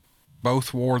 30s.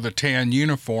 Both wore the tan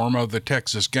uniform of the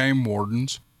Texas Game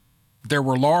Wardens. There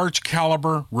were large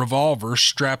caliber revolvers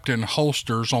strapped in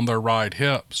holsters on their right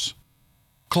hips.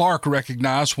 Clark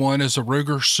recognized one as a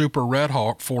Ruger Super Red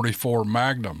Hawk .44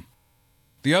 Magnum.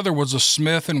 The other was a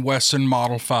Smith & Wesson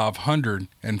Model 500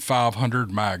 and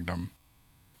 500 Magnum.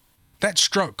 That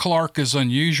struck Clark as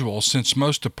unusual since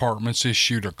most departments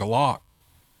issued a Glock.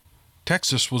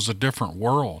 Texas was a different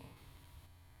world.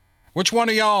 "Which one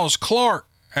of y'all's Clark?"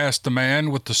 asked the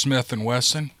man with the Smith &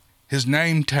 Wesson. His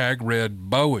name tag read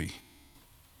Bowie.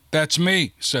 "That's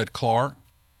me," said Clark.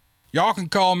 "Y'all can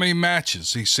call me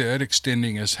Matches," he said,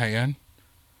 extending his hand.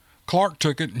 Clark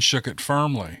took it and shook it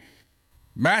firmly.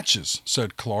 "Matches,"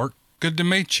 said Clark. "Good to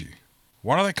meet you.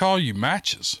 Why do they call you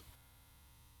Matches?"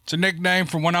 "It's a nickname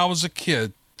from when I was a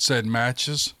kid," said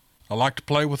Matches. "I like to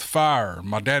play with fire.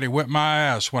 My daddy whipped my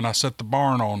ass when I set the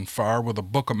barn on fire with a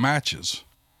book of matches.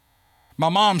 My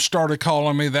mom started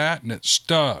calling me that, and it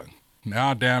stuck. Now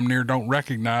I damn near don't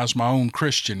recognize my own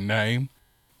Christian name.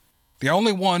 The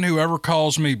only one who ever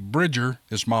calls me Bridger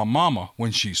is my mama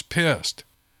when she's pissed.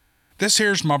 This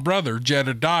here's my brother,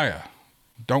 Jedediah.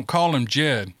 Don't call him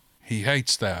Jed. He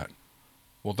hates that."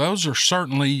 "Well, those are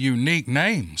certainly unique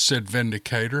names," said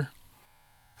Vindicator.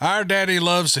 "Our daddy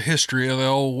loves the history of the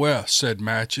Old West," said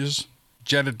Matches.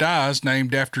 "Jedediah's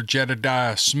named after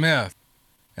Jedediah Smith,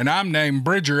 and I'm named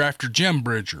Bridger after Jim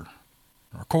Bridger.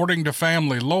 According to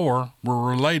family lore, we're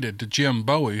related to Jim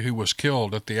Bowie, who was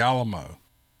killed at the Alamo."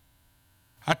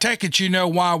 "I take it you know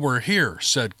why we're here,"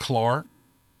 said Clark.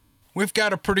 "We've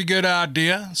got a pretty good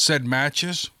idea," said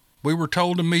Matches. "We were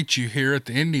told to meet you here at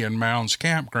the Indian Mounds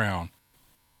campground.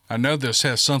 I know this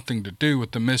has something to do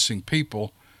with the missing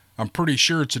people. I'm pretty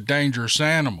sure it's a dangerous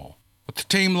animal. With a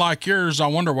team like yours, I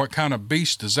wonder what kind of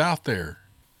beast is out there.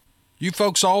 You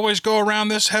folks always go around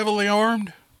this heavily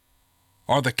armed?"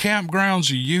 "Are the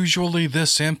campgrounds usually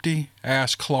this empty?"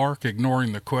 asked Clark,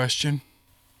 ignoring the question.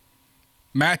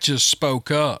 Matches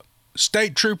spoke up.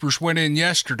 "State troopers went in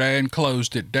yesterday and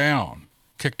closed it down.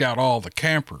 Kicked out all the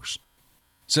campers.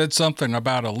 Said something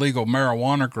about illegal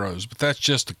marijuana grows, but that's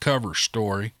just a cover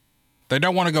story. They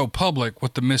don't want to go public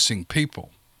with the missing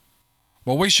people."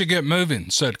 "Well, we should get moving,"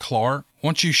 said Clark.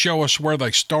 "Once you show us where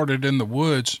they started in the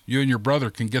woods, you and your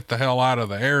brother can get the hell out of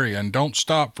the area and don't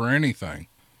stop for anything."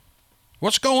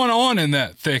 "What's going on in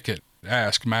that thicket?"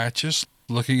 asked Matches,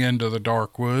 looking into the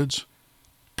dark woods.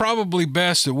 "Probably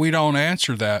best that we don't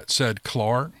answer that," said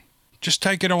Clark. "Just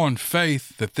take it on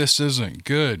faith that this isn't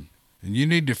good, and you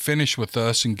need to finish with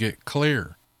us and get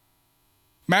clear."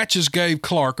 Matches gave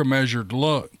Clark a measured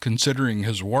look, considering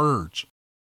his words.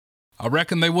 "I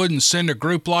reckon they wouldn't send a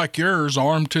group like yours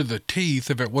armed to the teeth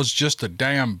if it was just a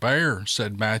damn bear,"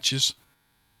 said Matches.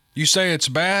 "You say it's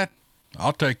bad?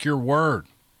 I'll take your word.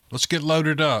 Let's get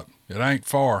loaded up. It ain't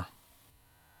far."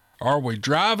 "Are we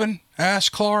driving?"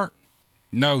 asked Clark.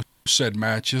 "No," said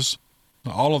Matches.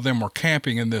 "All of them were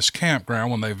camping in this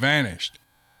campground when they vanished.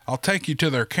 I'll take you to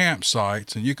their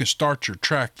campsites, and you can start your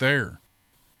track there.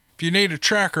 If you need a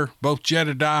tracker, both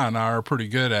Jedediah and I are pretty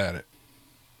good at it."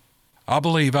 "I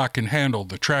believe I can handle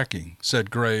the tracking,"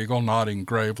 said Gray Eagle, nodding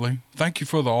gravely. "Thank you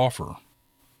for the offer."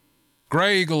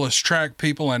 "Gray Eagle has tracked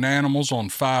people and animals on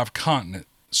 5 continents,"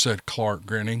 said Clark,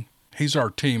 grinning. "He's our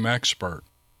team expert."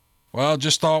 "Well,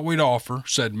 just thought we'd offer,"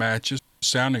 said Matches,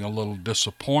 sounding a little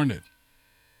disappointed.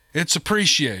 "It's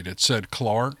appreciated," said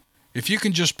Clark. "If you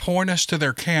can just point us to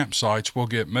their campsites, we'll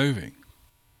get moving."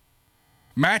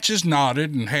 Matches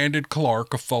nodded and handed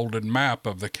Clark a folded map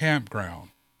of the campground.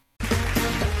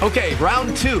 Okay,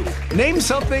 round two. Name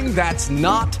something that's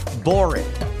not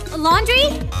boring. A laundry?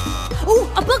 Ooh,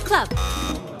 a book club.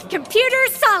 Computer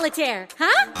solitaire,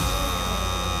 huh?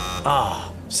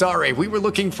 Ah, sorry, we were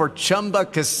looking for Chumba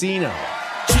Casino.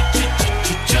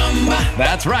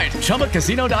 That's right.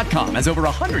 ChumbaCasino.com has over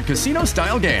 100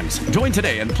 casino-style games. Join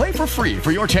today and play for free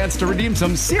for your chance to redeem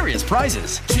some serious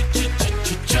prizes.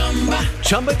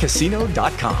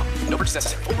 ChumbaCasino.com. No purchase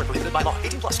necessary. Void where prohibited by law.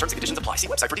 18 plus terms and conditions apply. See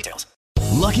website for details.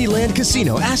 Lucky Land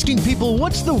Casino, asking people,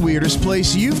 what's the weirdest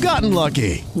place you've gotten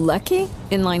lucky? Lucky?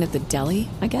 In line at the deli,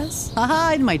 I guess?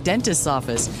 Aha, in my dentist's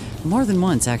office. More than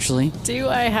once, actually. Do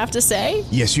I have to say?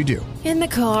 Yes, you do. In the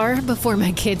car before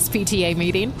my kids' PTA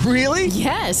meeting. Really?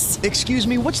 Yes. Excuse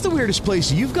me, what's the weirdest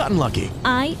place you've gotten lucky?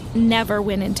 I never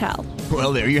win and tell.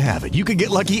 Well, there you have it. You can get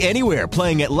lucky anywhere,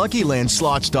 playing at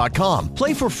LuckyLandSlots.com.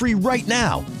 Play for free right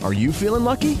now. Are you feeling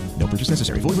lucky? No purchase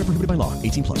necessary. Void where prohibited by law.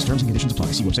 18 plus. Terms and conditions apply.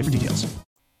 See website for details.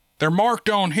 They're marked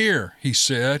on here, he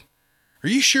said. Are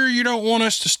you sure you don't want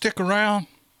us to stick around?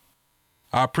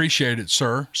 I appreciate it,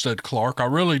 sir, said Clark. I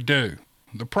really do.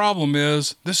 The problem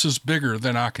is, this is bigger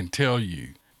than I can tell you.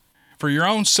 For your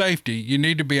own safety, you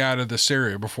need to be out of this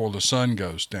area before the sun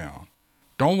goes down.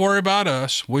 Don't worry about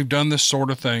us. We've done this sort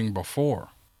of thing before.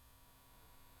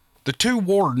 The two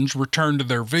wardens returned to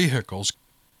their vehicles,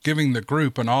 giving the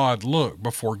group an odd look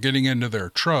before getting into their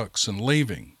trucks and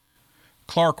leaving.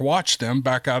 Clark watched them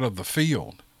back out of the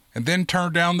field, and then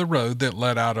turned down the road that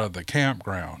led out of the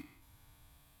campground.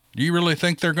 Do you really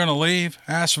think they're going to leave?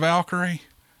 Asked Valkyrie.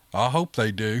 I hope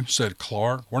they do, said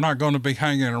Clark. We're not going to be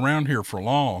hanging around here for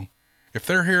long. If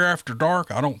they're here after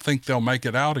dark, I don't think they'll make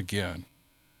it out again.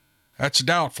 That's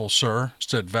doubtful, sir,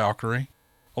 said Valkyrie.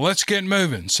 Well, let's get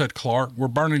moving, said Clark. We're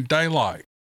burning daylight.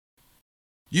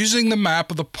 Using the map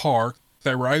of the park,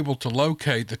 they were able to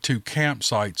locate the two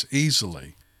campsites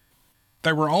easily.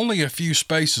 They were only a few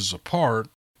spaces apart.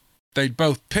 They'd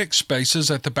both picked spaces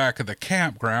at the back of the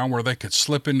campground where they could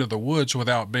slip into the woods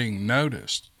without being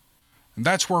noticed. And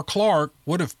that's where Clark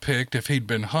would have picked if he'd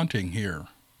been hunting here.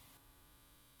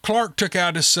 Clark took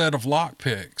out his set of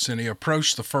lockpicks and he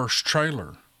approached the first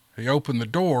trailer. He opened the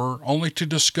door only to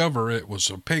discover it was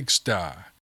a pigsty.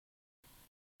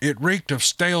 It reeked of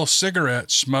stale cigarette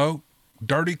smoke,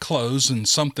 dirty clothes, and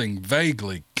something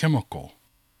vaguely chemical.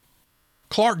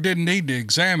 Clark didn't need to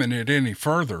examine it any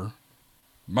further.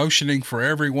 Motioning for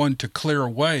everyone to clear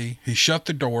away, he shut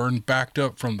the door and backed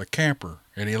up from the camper,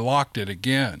 and he locked it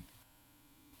again.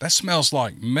 That smells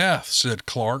like meth, said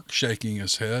Clark, shaking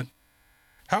his head.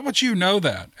 How would you know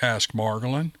that? Asked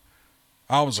Margolin.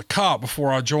 I was a cop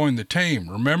before I joined the team,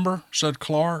 remember? Said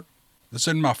Clark. It's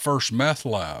in my first meth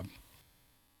lab.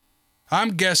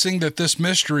 I'm guessing that this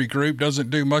mystery group doesn't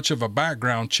do much of a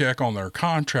background check on their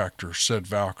contractors, said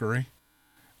Valkyrie.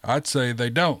 I'd say they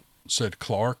don't, said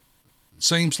Clark. It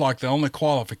seems like the only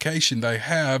qualification they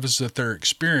have is that they're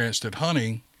experienced at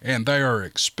hunting and they are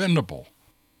expendable.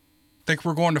 Think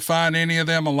we're going to find any of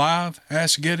them alive?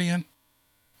 Asked Gideon.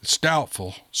 It's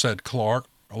doubtful, said Clark.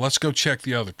 Well, let's go check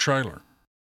the other trailer.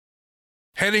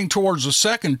 Heading towards the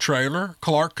second trailer,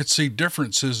 Clark could see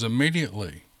differences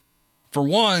immediately. For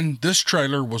one, this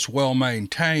trailer was well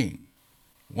maintained.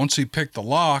 Once he picked the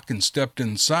lock and stepped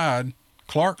inside,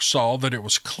 Clark saw that it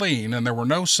was clean and there were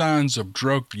no signs of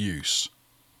drug use.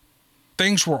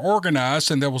 Things were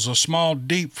organized and there was a small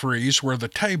deep freeze where the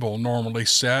table normally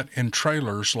sat in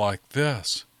trailers like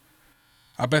this.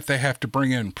 I bet they have to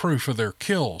bring in proof of their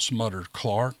kills, muttered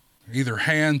Clark. Either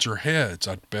hands or heads,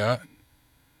 I'd bet.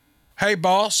 Hey,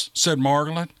 boss, said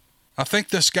Margolin. I think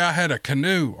this guy had a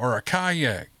canoe or a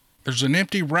kayak. There's an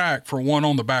empty rack for one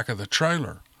on the back of the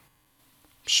trailer.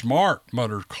 Smart,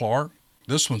 muttered Clark.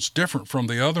 This one's different from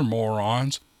the other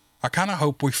morons. I kind of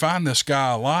hope we find this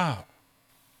guy alive.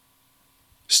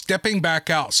 Stepping back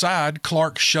outside,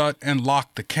 Clark shut and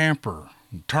locked the camper.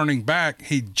 Turning back,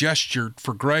 he gestured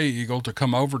for Gray Eagle to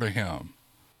come over to him.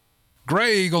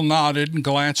 Gray Eagle nodded and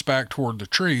glanced back toward the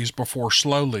trees before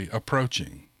slowly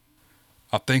approaching.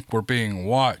 I think we're being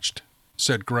watched,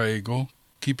 said Gray Eagle,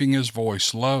 keeping his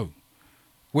voice low.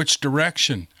 Which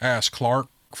direction? Asked Clark,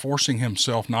 forcing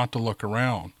himself not to look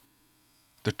around.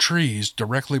 The trees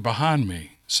directly behind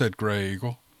me, said Gray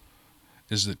Eagle.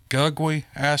 Is it Gugwe?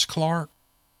 Asked Clark.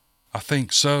 I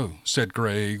think so, said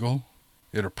Gray Eagle.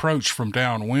 It approached from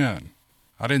downwind.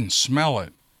 I didn't smell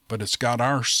it, but it's got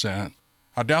our scent.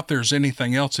 I doubt there's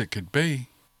anything else it could be.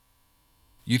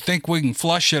 You think we can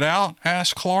flush it out?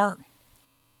 Asked Clark.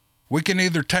 We can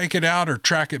either take it out or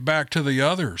track it back to the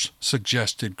others,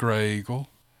 suggested Gray Eagle.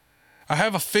 I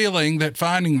have a feeling that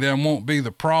finding them won't be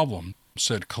the problem,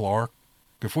 said Clark.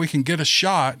 If we can get a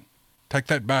shot, take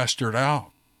that bastard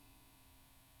out.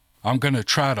 I'm going to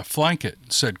try to flank it,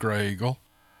 said Gray Eagle.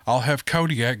 I'll have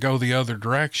Kodiak go the other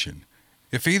direction.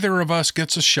 If either of us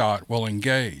gets a shot, we'll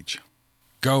engage.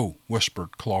 Go,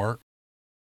 whispered Clark.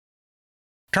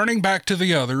 Turning back to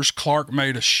the others, Clark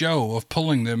made a show of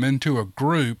pulling them into a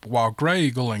group while Gray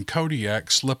Eagle and Kodiak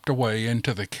slipped away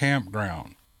into the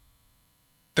campground.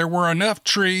 There were enough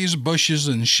trees, bushes,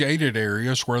 and shaded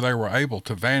areas where they were able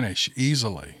to vanish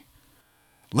easily.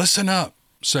 Listen up,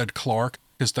 said Clark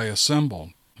as they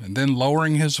assembled, and then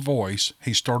lowering his voice,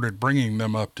 he started bringing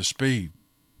them up to speed.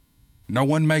 No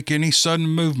one make any sudden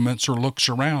movements or looks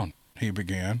around, he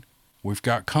began. We've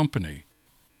got company.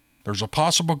 There's a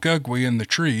possible gugwe in the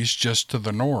trees just to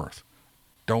the north.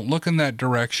 Don't look in that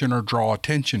direction or draw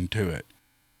attention to it.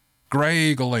 Gray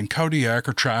Eagle and Kodiak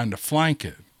are trying to flank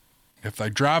it. If they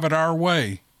drive it our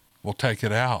way, we'll take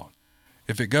it out.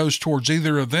 If it goes towards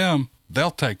either of them,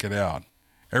 they'll take it out.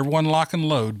 Everyone lock and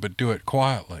load, but do it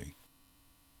quietly.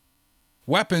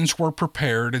 Weapons were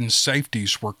prepared and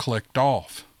safeties were clicked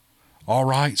off. All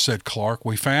right, said Clark,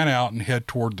 we fan out and head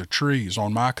toward the trees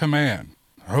on my command.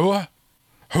 Hooah?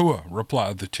 Hooah,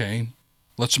 replied the team.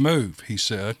 Let's move, he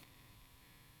said.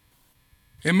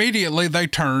 Immediately they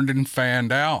turned and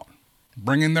fanned out,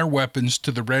 bringing their weapons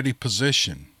to the ready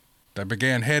position. They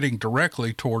began heading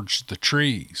directly towards the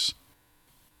trees.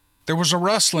 There was a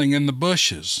rustling in the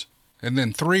bushes, and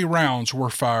then 3 rounds were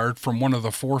fired from one of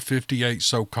the 458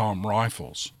 SOCOM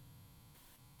rifles.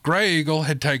 Gray Eagle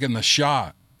had taken the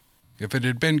shot. If it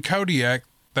had been Kodiak,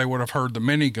 they would have heard the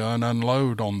minigun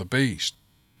unload on the beast.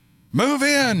 Move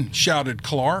in, shouted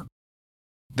Clark.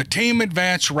 The team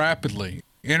advanced rapidly,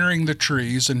 entering the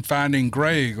trees and finding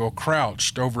Gray Eagle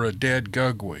crouched over a dead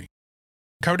gugwe.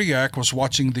 Kodiak was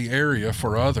watching the area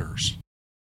for others.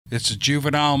 It's a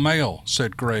juvenile male,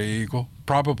 said Gray Eagle,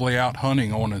 probably out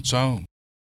hunting on its own.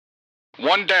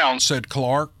 One down, said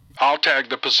Clark. I'll tag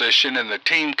the position and the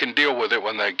team can deal with it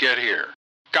when they get here.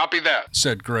 Copy that,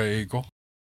 said Gray Eagle.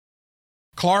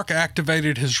 Clark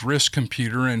activated his wrist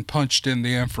computer and punched in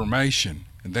the information,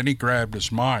 and then he grabbed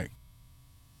his mic.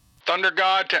 Thunder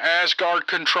God to Asgard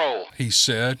Control, he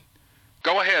said.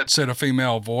 Go ahead, said a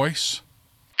female voice.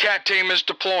 Cat team is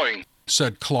deploying,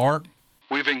 said Clark.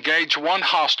 We've engaged one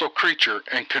hostile creature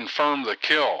and confirmed the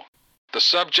kill. The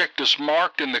subject is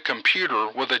marked in the computer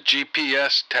with a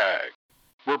GPS tag.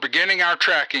 We're beginning our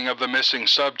tracking of the missing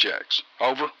subjects.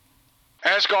 Over.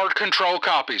 Asgard Control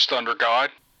copies, Thunder God,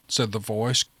 said the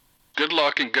voice. Good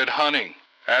luck and good hunting.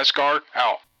 Asgard,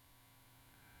 out.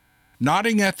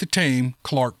 Nodding at the team,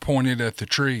 Clark pointed at the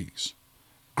trees.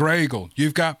 Gray Eagle,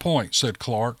 you've got point, said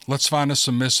Clark. Let's find us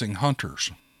some missing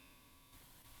hunters.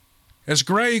 As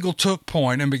Gray Eagle took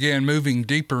point and began moving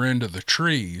deeper into the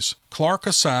trees, Clark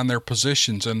assigned their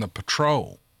positions in the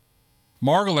patrol.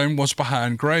 Margolin was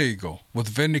behind Gray Eagle, with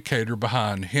Vindicator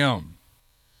behind him.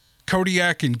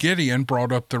 Kodiak and Gideon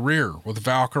brought up the rear, with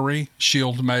Valkyrie,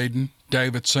 Shield Maiden,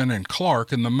 Davidson, and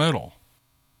Clark in the middle.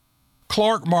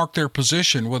 Clark marked their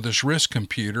position with his wrist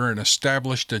computer and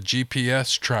established a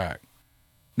GPS track.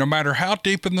 No matter how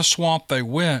deep in the swamp they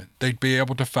went, they'd be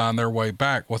able to find their way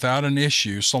back without an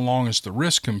issue so long as the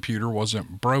wrist computer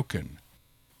wasn't broken.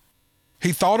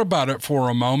 He thought about it for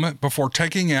a moment before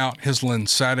taking out his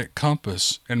lensatic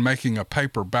compass and making a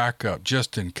paper backup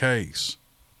just in case.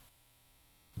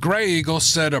 Gray Eagle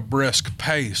set a brisk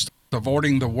pace,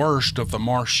 avoiding the worst of the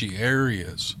marshy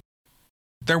areas.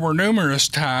 There were numerous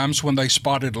times when they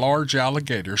spotted large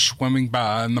alligators swimming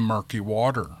by in the murky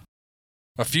water.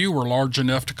 A few were large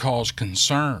enough to cause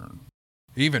concern.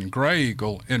 Even Gray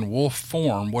Eagle, in wolf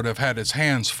form, would have had his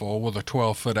hands full with a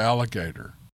 12-foot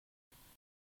alligator.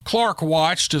 Clark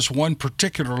watched as one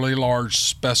particularly large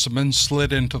specimen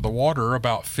slid into the water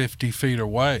about 50 feet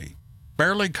away,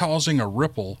 barely causing a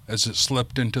ripple as it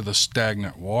slipped into the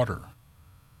stagnant water.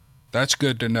 That's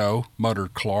good to know,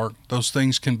 muttered Clark. Those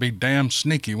things can be damn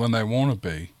sneaky when they want to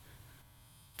be.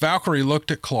 Valkyrie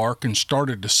looked at Clark and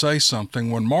started to say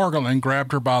something when Margolin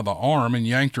grabbed her by the arm and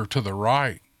yanked her to the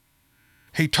right.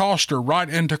 He tossed her right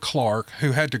into Clark,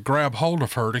 who had to grab hold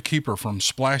of her to keep her from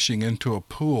splashing into a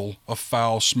pool of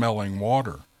foul-smelling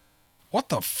water. What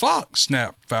the fuck?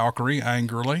 Snapped Valkyrie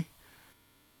angrily.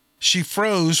 She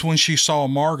froze when she saw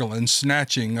Margolin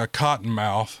snatching a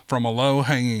cottonmouth from a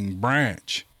low-hanging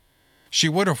branch. She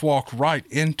would have walked right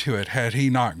into it had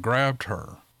he not grabbed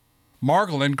her.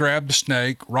 Margolin grabbed the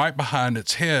snake right behind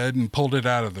its head and pulled it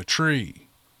out of the tree.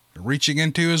 Reaching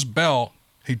into his belt,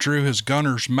 he drew his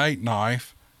gunner's mate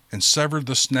knife and severed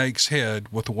the snake's head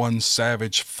with one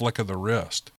savage flick of the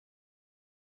wrist.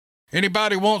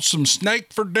 "Anybody want some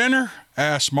snake for dinner?"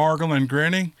 asked Margolin,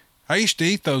 grinning. "I used to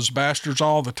eat those bastards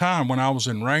all the time when I was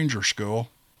in ranger school.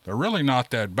 They're really not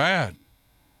that bad.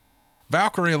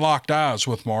 Valkyrie locked eyes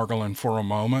with Margolin for a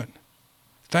moment.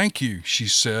 Thank you, she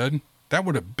said. That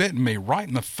would have bitten me right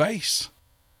in the face.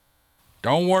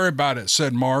 Don't worry about it,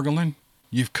 said Margolin.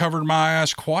 You've covered my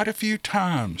ass quite a few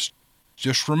times.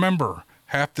 Just remember,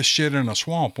 half the shit in a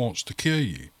swamp wants to kill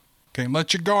you. Can't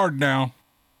let your guard down.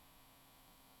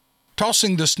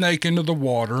 Tossing the snake into the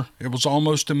water, it was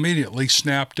almost immediately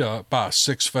snapped up by a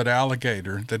 6-foot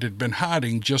alligator that had been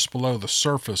hiding just below the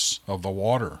surface of the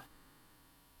water.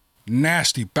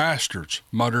 Nasty bastards,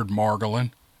 muttered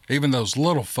Margolin. Even those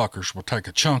little fuckers will take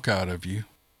a chunk out of you.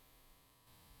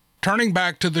 Turning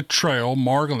back to the trail,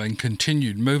 Margolin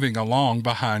continued moving along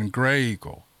behind Grey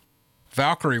Eagle.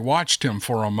 Valkyrie watched him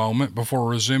for a moment before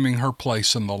resuming her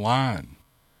place in the line.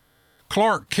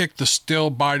 Clark kicked the still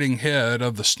biting head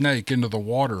of the snake into the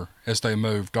water as they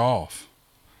moved off.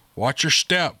 Watch your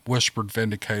step, whispered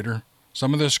Vindicator.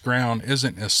 Some of this ground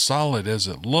isn't as solid as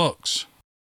it looks.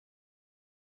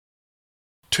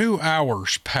 2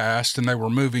 hours passed and they were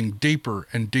moving deeper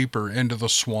and deeper into the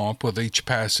swamp with each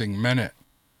passing minute.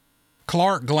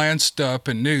 Clark glanced up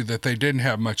and knew that they didn't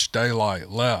have much daylight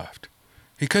left.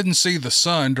 He couldn't see the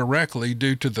sun directly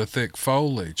due to the thick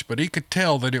foliage, but he could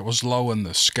tell that it was low in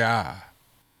the sky.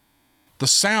 The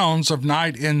sounds of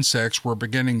night insects were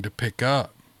beginning to pick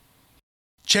up.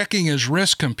 Checking his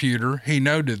wrist computer, he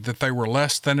noted that they were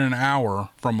less than an hour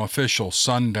from official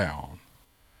sundown.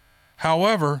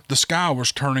 However, the sky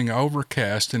was turning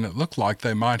overcast and it looked like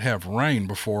they might have rain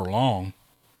before long.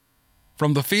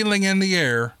 From the feeling in the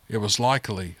air, it was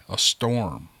likely a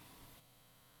storm.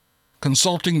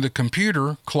 Consulting the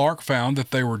computer, Clark found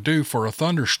that they were due for a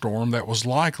thunderstorm that was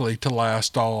likely to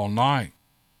last all night.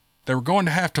 They were going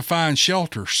to have to find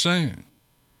shelter soon.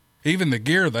 Even the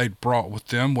gear they'd brought with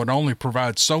them would only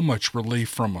provide so much relief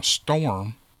from a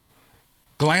storm.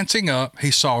 Glancing up,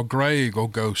 he saw Grey Eagle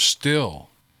go still.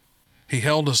 He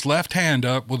held his left hand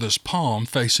up with his palm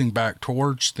facing back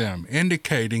towards them,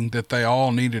 indicating that they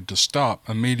all needed to stop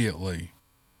immediately.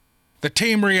 The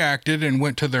team reacted and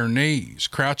went to their knees,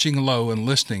 crouching low and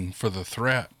listening for the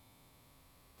threat.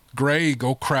 Grey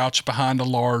Eagle crouched behind a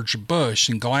large bush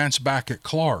and glanced back at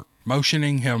Clark,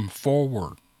 motioning him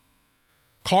forward.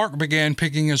 Clark began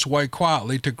picking his way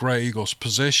quietly to Grey Eagle's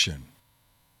position.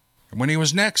 And when he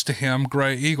was next to him,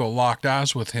 Grey Eagle locked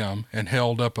eyes with him and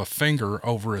held up a finger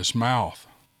over his mouth.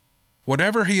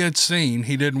 Whatever he had seen,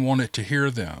 he didn't want it to hear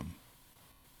them.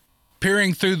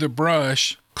 Peering through the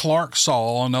brush, Clark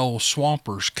saw an old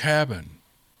swamper's cabin.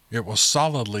 It was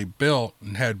solidly built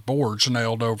and had boards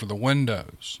nailed over the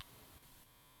windows.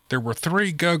 There were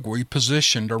 3 gugwi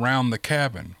positioned around the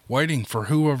cabin, waiting for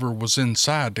whoever was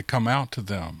inside to come out to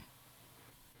them.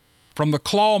 From the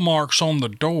claw marks on the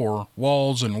door,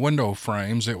 walls, and window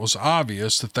frames, it was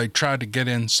obvious that they tried to get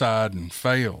inside and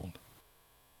failed.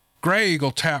 Grey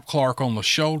Eagle tapped Clark on the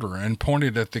shoulder and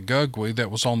pointed at the gugwi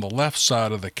that was on the left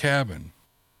side of the cabin.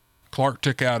 Clark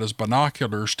took out his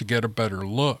binoculars to get a better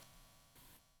look.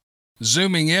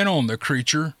 Zooming in on the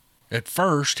creature, at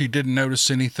first he didn't notice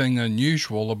anything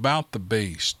unusual about the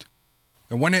beast.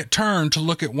 And when it turned to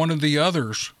look at one of the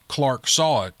others, Clark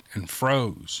saw it and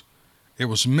froze. It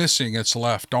was missing its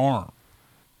left arm.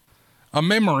 A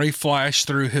memory flashed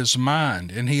through his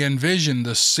mind, and he envisioned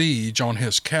the siege on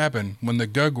his cabin when the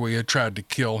gugwi had tried to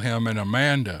kill him and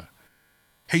Amanda.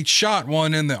 He'd shot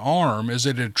one in the arm as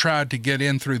it had tried to get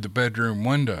in through the bedroom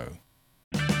window.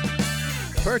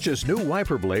 Purchase new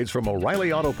wiper blades from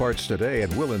O'Reilly Auto Parts today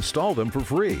and we'll install them for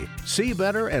free. See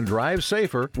better and drive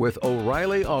safer with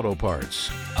O'Reilly Auto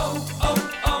Parts.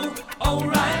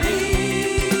 O'Reilly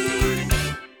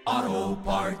Auto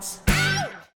Parts.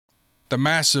 The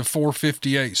massive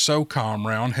 .458 SOCOM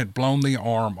round had blown the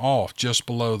arm off just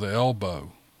below the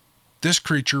elbow. This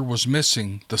creature was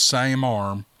missing the same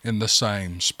arm in the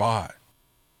same spot.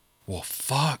 Well,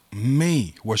 fuck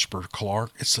me, whispered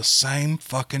Clark. It's the same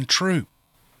fucking troop.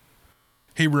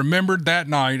 He remembered that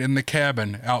night in the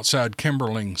cabin outside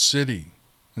Kimberling City,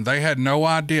 and they had no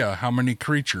idea how many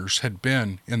creatures had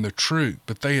been in the troop,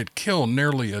 but they had killed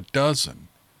nearly a dozen.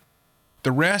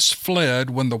 The rest fled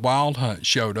when the wild hunt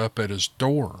showed up at his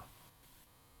door.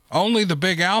 Only the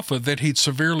big alpha that he'd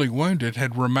severely wounded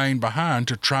had remained behind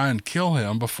to try and kill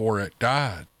him before it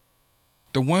died.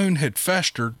 The wound had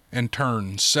festered and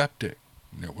turned septic,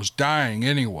 and it was dying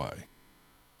anyway.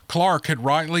 Clark had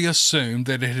rightly assumed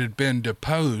that it had been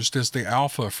deposed as the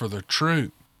alpha for the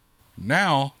troop.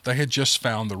 Now they had just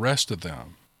found the rest of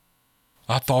them.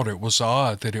 I thought it was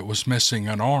odd that it was missing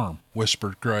an arm,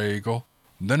 whispered Grey Eagle.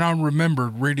 Then I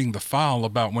remembered reading the file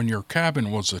about when your cabin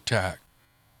was attacked.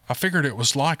 I figured it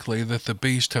was likely that the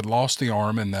beast had lost the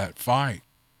arm in that fight.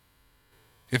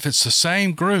 If it's the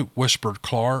same group, whispered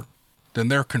Clark, then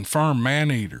they're confirmed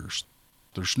man-eaters.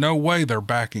 There's no way they're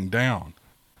backing down.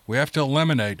 We have to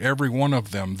eliminate every one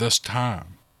of them this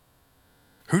time.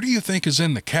 Who do you think is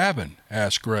in the cabin?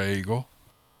 Asked Gray Eagle.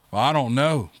 Well, I don't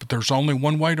know, but there's only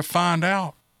one way to find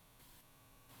out.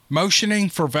 Motioning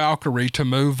for Valkyrie to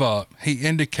move up, he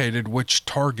indicated which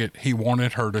target he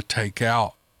wanted her to take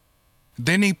out.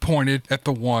 Then he pointed at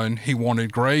the one he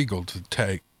wanted Gray Eagle to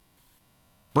take.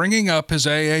 Bringing up his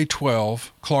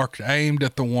AA-12, Clark aimed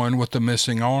at the one with the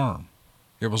missing arm.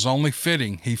 It was only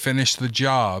fitting he finished the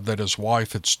job that his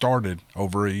wife had started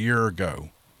over a year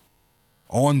ago.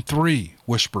 On 3,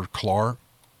 whispered Clark.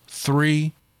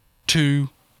 3, 2,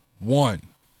 1.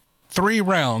 3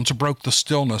 rounds broke the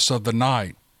stillness of the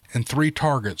night, and 3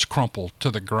 targets crumpled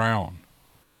to the ground.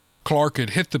 Clark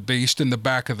had hit the beast in the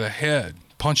back of the head,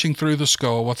 punching through the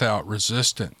skull without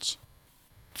resistance.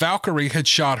 Valkyrie had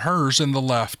shot hers in the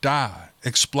left eye,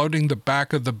 exploding the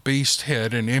back of the beast's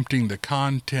head and emptying the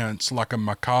contents like a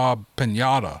macabre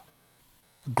piñata.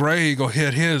 Gray Eagle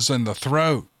hit his in the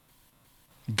throat.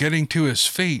 Getting to his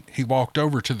feet, he walked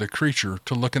over to the creature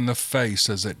to look in the face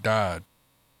as it died.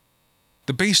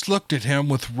 The beast looked at him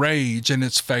with rage in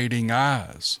its fading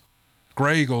eyes.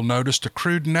 Gray Eagle noticed a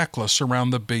crude necklace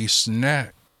around the beast's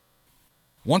neck.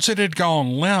 Once it had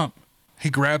gone limp, he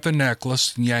grabbed the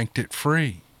necklace and yanked it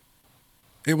free.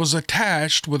 It was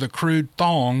attached with a crude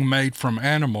thong made from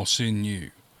animal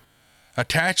sinew.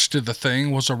 Attached to the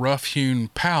thing was a rough-hewn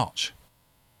pouch.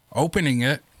 Opening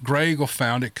it, Gray Eagle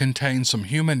found it contained some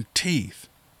human teeth,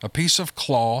 a piece of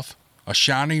cloth, a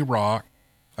shiny rock,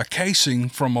 a casing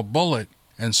from a bullet,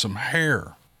 and some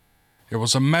hair. It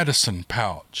was a medicine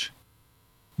pouch.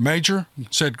 "Major,"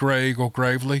 said Gray Eagle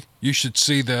gravely, "you should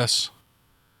see this."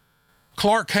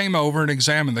 Clark came over and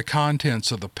examined the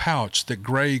contents of the pouch that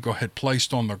Gray Eagle had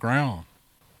placed on the ground.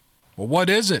 "Well, what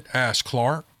is it?" asked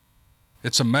Clark.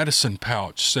 "It's a medicine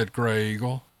pouch," said Gray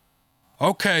Eagle.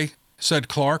 "Okay," said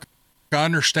Clark. "I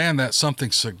understand that's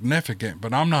something significant,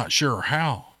 but I'm not sure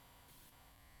how."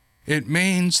 "It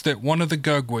means that one of the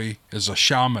Gugwi is a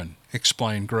shaman,"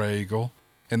 explained Gray Eagle,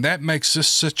 "and that makes this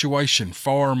situation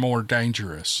far more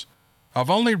dangerous. I've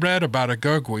only read about a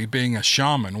Gugwi being a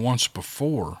shaman once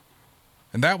before,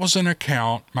 and that was an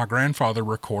account my grandfather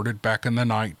recorded back in the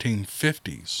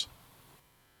 1950s.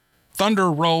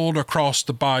 Thunder rolled across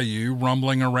the bayou,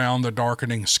 rumbling around the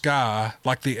darkening sky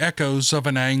like the echoes of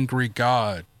an angry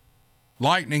god.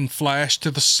 Lightning flashed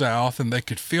to the south, and they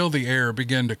could feel the air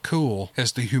begin to cool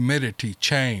as the humidity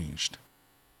changed.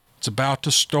 "It's about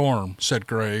to storm," said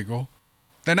Gray Eagle.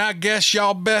 "Then I guess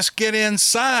y'all best get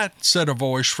inside," said a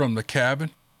voice from the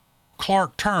cabin.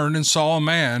 Clark turned and saw a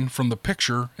man from the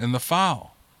picture in the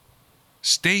file.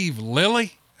 "Steve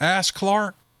Lilly?" asked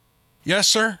Clark. "Yes,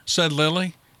 sir," said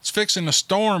Lilly. "It's fixing to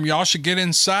storm. Y'all should get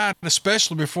inside,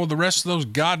 especially before the rest of those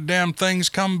goddamn things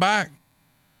come back."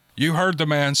 "You heard the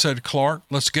man," said Clark.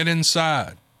 "Let's get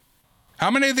inside."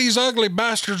 "How many of these ugly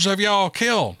bastards have y'all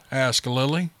killed?" asked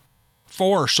Lilly.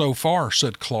 "4 so far,"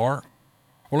 said Clark.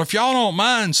 "Well, if y'all don't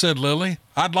mind," said Lilly,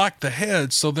 "I'd like the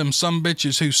heads so them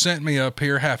sumbitches who sent me up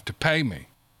here have to pay me."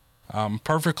 "I'm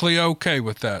perfectly okay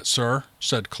with that, sir,"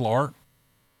 said Clark.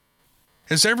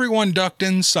 As everyone ducked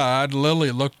inside,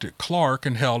 Lilly looked at Clark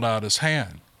and held out his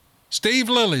hand. "Steve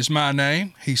Lilly's my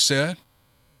name," he said.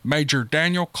 "Major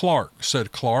Daniel Clark,"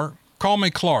 said Clark. "Call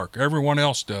me Clark. Everyone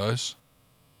else does."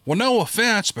 "Well, no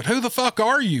offense, but who the fuck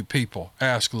are you people?"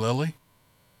 asked Lilly.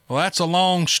 "Well, that's a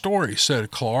long story,"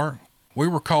 said Clark. "We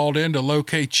were called in to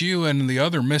locate you and the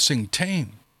other missing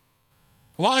team."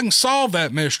 "Well, I can solve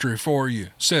that mystery for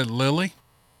you," said Lilly.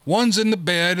 "One's in the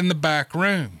bed in the back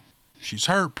room. She's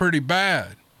hurt pretty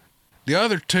bad. The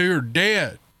other 2 are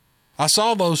dead. I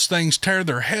saw those things tear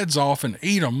their heads off and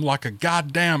eat 'em like a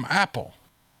goddamn apple."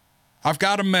 "I've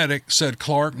got a medic," said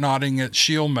Clark, nodding at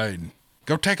Shield Maiden.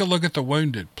 "Go take a look at the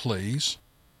wounded, please."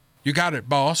 "You got it,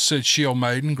 boss," said Shield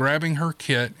Maiden, grabbing her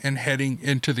kit and heading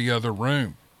into the other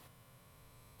room.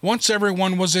 Once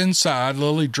everyone was inside,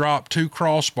 Lilly dropped 2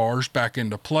 crossbars back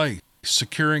into place,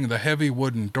 securing the heavy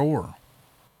wooden door.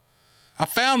 "I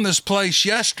found this place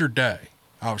yesterday.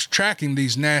 I was tracking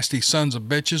these nasty sons of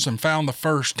bitches and found the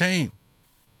first team.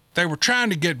 They were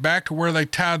trying to get back to where they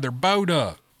tied their boat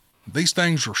up. These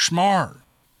things were smart.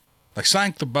 They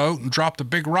sank the boat and dropped a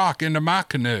big rock into my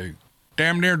canoe.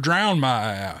 Damn near drowned my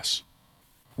ass.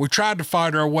 We tried to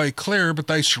fight our way clear, but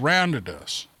they surrounded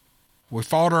us. We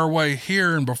fought our way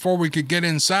here, and before we could get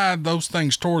inside, those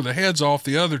things tore the heads off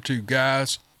the other 2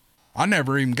 guys. I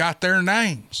never even got their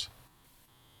names.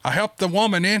 I helped the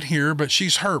woman in here, but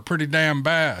she's hurt pretty damn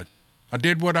bad. I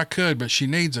did what I could, but she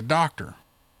needs a doctor."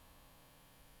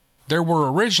 There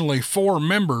were originally 4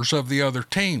 members of the other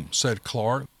team, said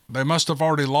Clark. They must have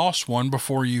already lost one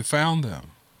before you found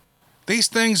them. These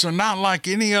things are not like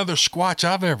any other squatch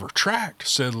I've ever tracked,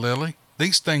 said Lilly.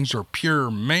 These things are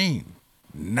pure mean.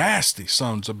 Nasty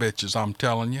sons of bitches, I'm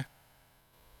telling you.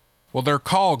 Well, they're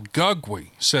called gugwe,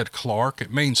 said Clark.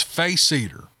 It means face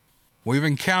eater. We've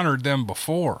encountered them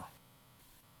before.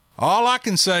 All I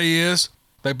can say is,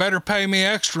 they better pay me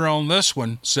extra on this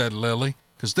one, said Lilly,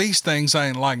 'cause these things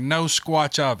ain't like no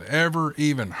squatch I've ever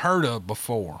even heard of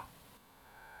before.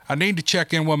 I need to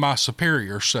check in with my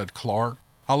superiors, said Clark.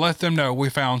 I'll let them know we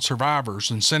found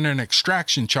survivors and send an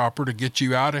extraction chopper to get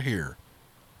you out of here.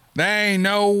 There ain't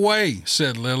no way,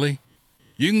 said Lilly.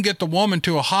 You can get the woman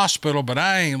to a hospital, but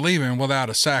I ain't leaving without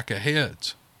a sack of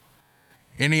heads.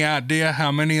 Any idea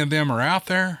how many of them are out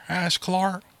there? Asked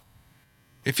Clark.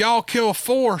 If y'all kill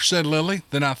 4, said Lilly,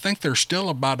 then I think there's still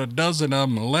about a dozen of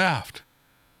them left.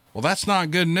 Well, that's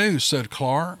not good news, said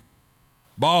Clark.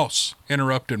 Boss,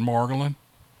 interrupted Margolin.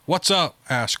 What's up?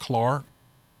 Asked Clark.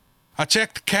 I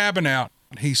checked the cabin out,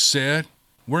 he said.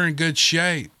 We're in good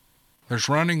shape. There's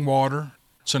running water.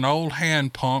 It's an old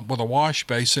hand pump with a wash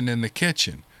basin in the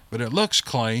kitchen, but it looks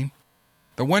clean.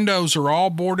 The windows are all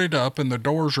boarded up and the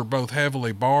doors are both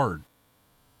heavily barred.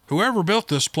 Whoever built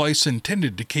this place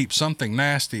intended to keep something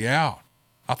nasty out.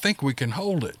 I think we can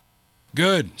hold it.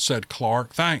 Good, said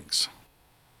Clark. Thanks.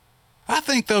 I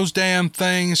think those damn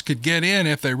things could get in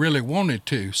if they really wanted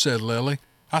to, said Lilly.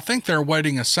 I think they're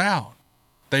waiting us out.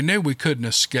 They knew we couldn't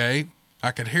escape.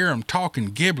 I could hear 'em talking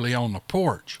gibbly on the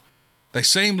porch. They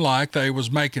seemed like they was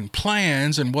making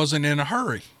plans and wasn't in a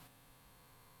hurry.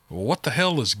 Well, what the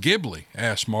hell is gibbly?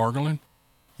 Asked Margolin.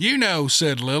 You know,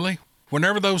 said Lilly.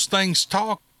 Whenever those things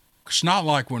talk, it's not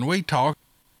like when we talk.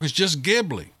 It's just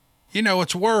gibbly. You know,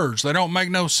 it's words. They don't make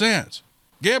no sense.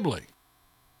 Gibbly.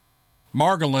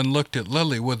 Margolin looked at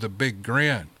Lilly with a big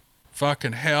grin.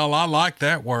 Fucking hell, I like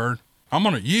that word. I'm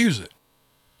going to use it.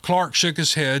 Clark shook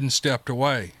his head and stepped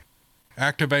away.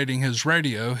 Activating his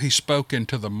radio, he spoke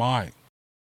into the mic.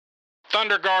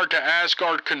 Thunderguard to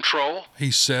Asgard Control,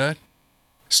 he said.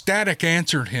 Static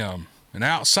answered him, and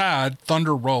outside,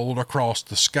 thunder rolled across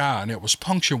the sky, and it was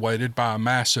punctuated by a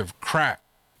massive crack.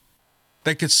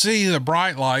 They could see the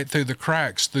bright light through the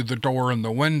cracks through the door and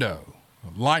the window.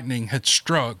 Lightning had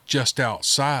struck just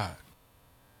outside.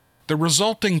 The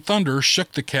resulting thunder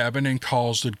shook the cabin and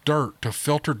caused the dirt to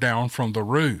filter down from the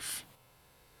roof.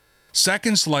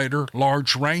 Seconds later,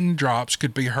 large raindrops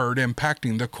could be heard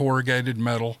impacting the corrugated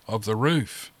metal of the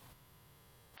roof.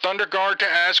 Thunderguard to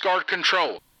Asgard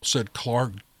Control, said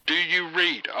Clark. Do you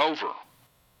read? Over.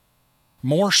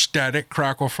 More static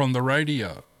crackled from the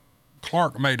radio.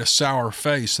 Clark made a sour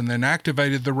face and then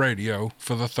activated the radio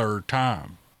for the 3rd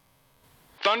time.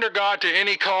 Thunderguard to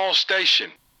any call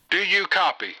station. Do you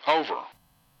copy? Over.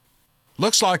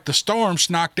 Looks like the storm's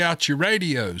knocked out your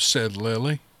radios, said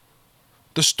Lilly.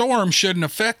 The storm shouldn't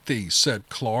affect these, said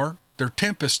Clark. They're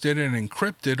tempested and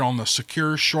encrypted on the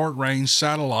secure short-range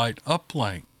satellite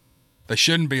uplink. They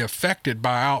shouldn't be affected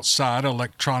by outside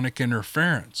electronic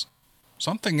interference.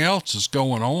 Something else is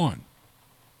going on.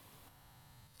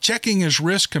 Checking his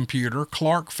wrist computer,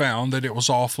 Clark found that it was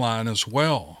offline as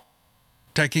well.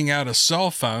 Taking out his cell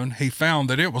phone, he found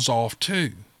that it was off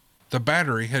too. The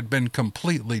battery had been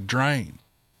completely drained.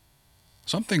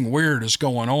 Something weird is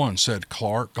going on, said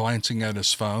Clark, glancing at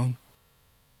his phone.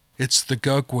 It's the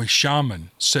Gugwe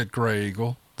shaman, said Gray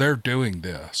Eagle. They're doing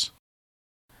this.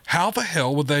 How the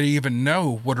hell would they even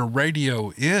know what a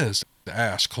radio is?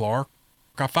 Asked Clark.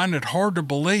 I find it hard to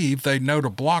believe they'd know to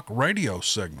block radio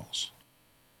signals.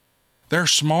 They're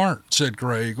smart, said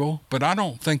Gray Eagle, but I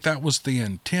don't think that was the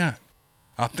intent.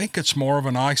 I think it's more of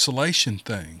an isolation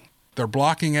thing. They're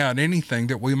blocking out anything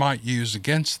that we might use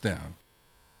against them.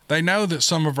 They know that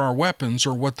some of our weapons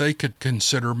are what they could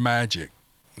consider magic,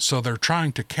 so they're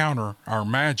trying to counter our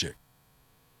magic.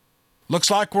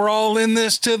 Looks like we're all in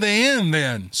this to the end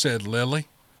then, said Lilly.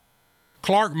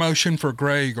 Clark motioned for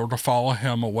Gray Eagle to follow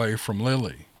him away from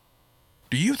Lilly.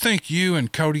 Do you think you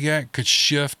and Kodiak could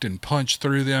shift and punch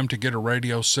through them to get a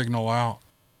radio signal out?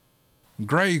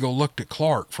 Gray Eagle looked at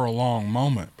Clark for a long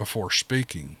moment before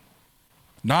speaking.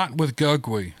 Not with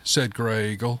Gugwe, said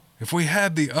Gray Eagle. If we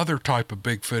had the other type of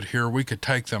Bigfoot here, we could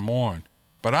take them on.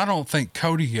 But I don't think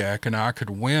Kodiak and I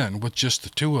could win with just the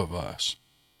 2 of us.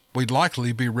 We'd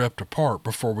likely be ripped apart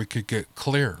before we could get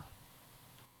clear.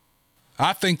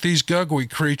 I think these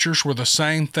Gugwe creatures were the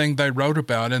same thing they wrote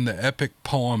about in the epic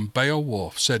poem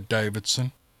Beowulf, said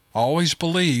Davidson. I always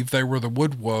believed they were the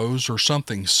Woodwoes or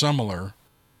something similar.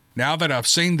 Now that I've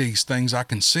seen these things, I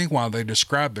can see why they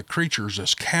describe the creatures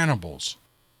as cannibals.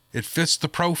 It fits the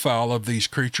profile of these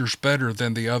creatures better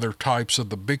than the other types of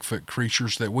the Bigfoot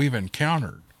creatures that we've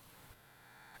encountered.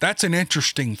 That's an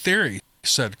interesting theory,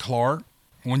 said Clark,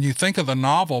 when you think of the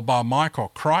novel by Michael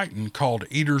Crichton called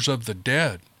Eaters of the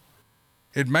Dead.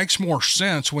 It makes more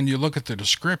sense when you look at the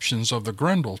descriptions of the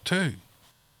Grendel, too.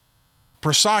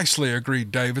 Precisely,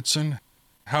 agreed Davidson.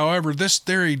 However, this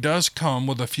theory does come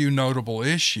with a few notable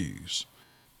issues.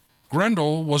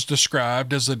 Grendel was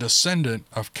described as a descendant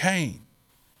of Cain.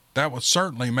 That would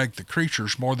certainly make the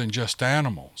creatures more than just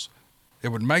animals. It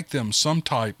would make them some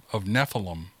type of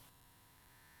Nephilim.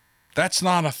 That's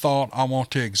not a thought I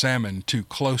want to examine too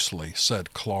closely,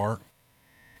 said Clark.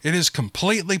 It is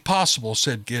completely possible,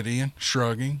 said Gideon,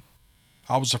 shrugging.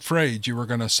 I was afraid you were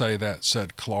going to say that,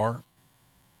 said Clark.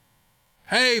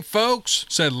 Hey, folks,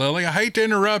 said Lilly. I hate to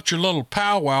interrupt your little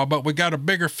powwow, but we got a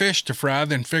bigger fish to fry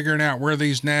than figuring out where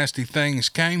these nasty things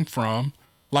came from.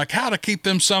 Like how to keep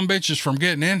them sumbitches from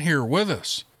getting in here with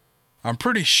us. I'm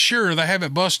pretty sure they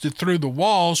haven't busted through the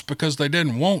walls because they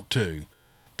didn't want to.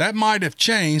 That might have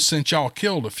changed since y'all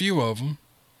killed a few of them.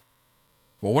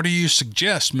 Well, what do you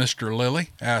suggest, Mr. Lilly?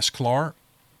 Asked Clark.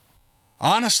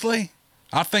 Honestly,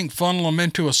 I think funnel them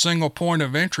into a single point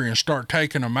of entry and start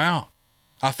taking them out.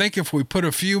 I think if we put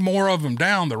a few more of them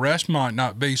down, the rest might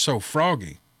not be so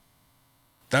froggy.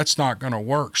 That's not going to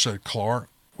work, said Clark.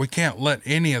 We can't let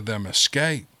any of them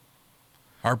escape.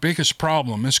 Our biggest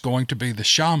problem is going to be the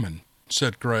shaman,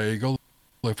 said Grey Eagle.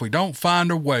 If we don't find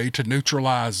a way to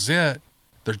neutralize it,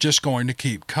 they're just going to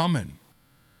keep coming.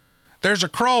 There's a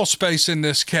crawl space in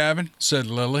this cabin, said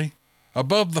Lilly.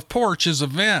 Above the porch is a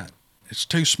vent. It's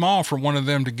too small for one of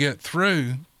them to get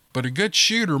through, but a good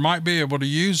shooter might be able to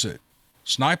use it.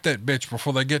 Snipe that bitch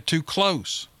before they get too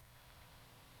close.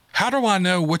 How do I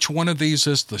know which one of these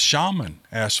is the shaman?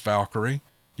 Asked Valkyrie.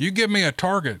 You give me a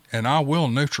target and I will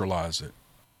neutralize it.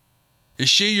 Is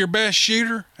she your best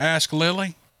shooter? Asked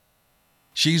Lilly.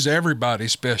 She's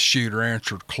everybody's best shooter,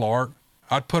 answered Clark.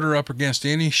 I'd put her up against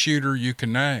any shooter you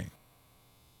can name.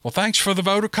 Well, thanks for the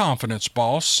vote of confidence,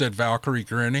 boss, said Valkyrie,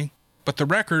 grinning. But the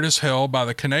record is held by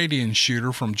the Canadian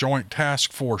shooter from Joint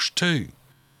Task Force 2.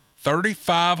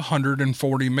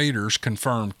 3,540 meters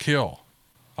confirmed kill.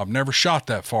 I've never shot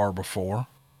that far before.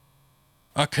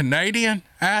 A Canadian?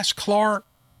 Asked Clark.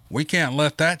 We can't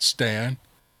let that stand.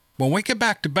 When we get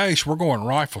back to base, we're going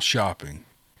rifle shopping.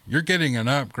 You're getting an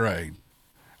upgrade.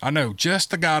 I know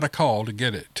just the guy to call to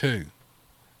get it, too.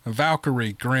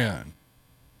 Valkyrie grinned.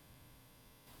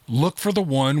 Look for the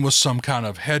one with some kind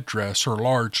of headdress or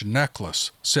large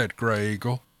necklace, said Grey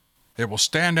Eagle. It will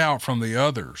stand out from the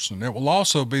others, and it will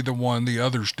also be the one the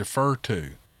others defer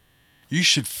to. You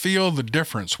should feel the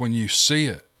difference when you see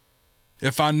it.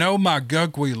 If I know my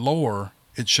Gugwe lore,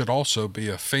 it should also be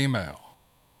a female.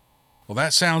 Well,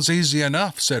 that sounds easy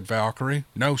enough, said Valkyrie.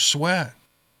 No sweat.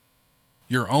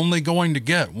 You're only going to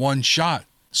get one shot,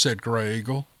 said Grey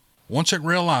Eagle. Once it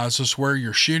realizes where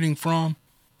you're shooting from,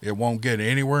 it won't get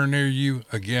anywhere near you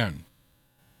again.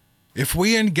 If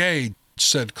we engage,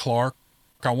 said Clark,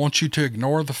 I want you to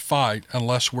ignore the fight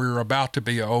unless we're about to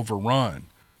be overrun.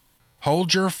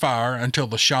 Hold your fire until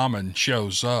the shaman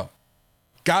shows up.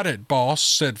 Got it, boss,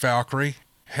 said Valkyrie,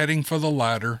 heading for the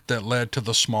ladder that led to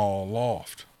the small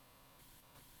loft.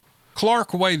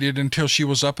 Clark waited until she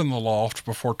was up in the loft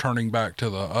before turning back to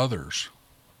the others.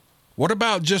 What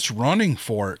about just running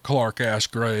for it? Clark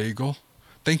asked Grey Eagle.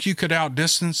 Think you could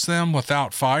outdistance them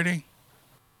without fighting?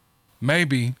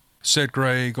 Maybe, said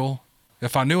Grey Eagle,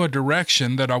 if I knew a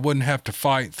direction that I wouldn't have to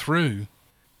fight through.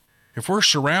 If we're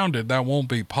surrounded, that won't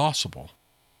be possible.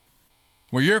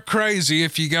 Well, you're crazy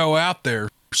if you go out there,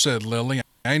 said Lilly.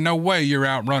 Ain't no way you're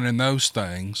outrunning those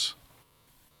things.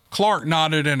 Clark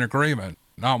nodded in agreement,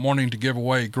 not wanting to give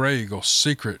away Grey Eagle's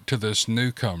secret to this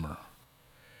newcomer.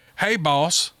 Hey,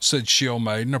 boss, said Shield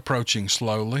Maiden, approaching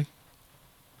slowly.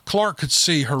 Clark could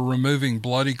see her removing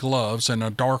bloody gloves and a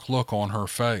dark look on her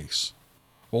face.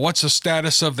 Well, what's the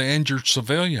status of the injured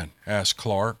civilian? Asked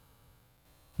Clark.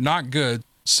 Not good,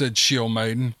 said Shield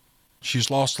Maiden.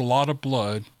 She's lost a lot of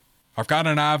blood. I've got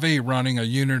an IV running a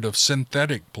unit of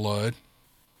synthetic blood.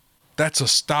 That's a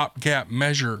stopgap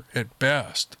measure at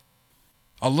best.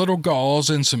 A little gauze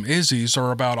and some izzies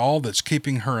are about all that's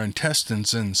keeping her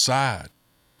intestines inside.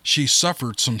 She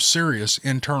suffered some serious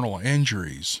internal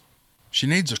injuries. She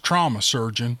needs a trauma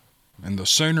surgeon, and the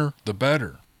sooner the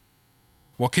better.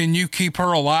 Well, can you keep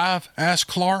her alive? Asked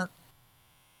Clark.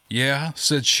 Yeah,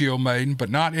 said Shield Maiden, but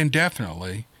not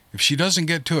indefinitely. If she doesn't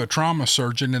get to a trauma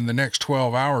surgeon in the next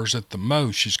 12 hours at the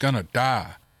most, she's going to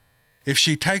die. If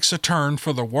she takes a turn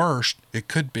for the worst, it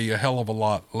could be a hell of a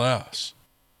lot less.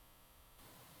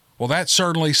 Well, that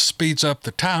certainly speeds up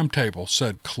the timetable,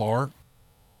 said Clark.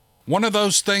 One of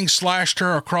those things slashed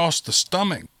her across the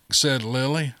stomach, said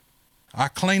Lilly. I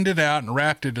cleaned it out and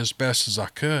wrapped it as best as I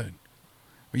could.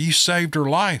 Well, you saved her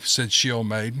life, said Shield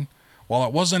Maiden. While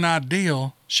it wasn't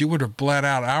ideal, she would have bled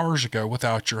out hours ago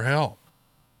without your help.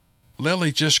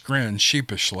 Lilly just grinned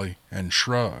sheepishly and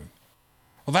shrugged.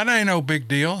 Well, that ain't no big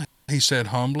deal, he said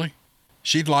humbly.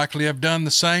 She'd likely have done the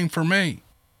same for me.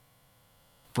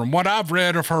 From what I've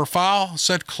read of her file,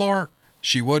 said Clark,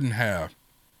 she wouldn't have.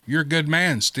 You're a good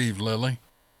man, Steve Lilly.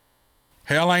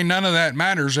 Hell, ain't none of that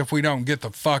matters if we don't get the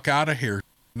fuck out of here.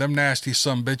 Them nasty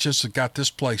sumbitches have got this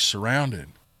place surrounded.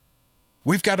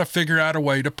 We've got to figure out a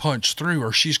way to punch through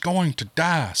or she's going to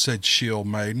die, said Shield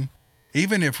Maiden.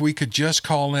 Even if we could just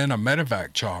call in a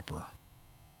medevac chopper.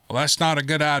 Well, that's not a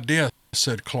good idea,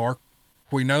 said Clark.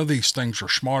 We know these things are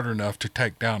smart enough to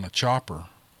take down a chopper.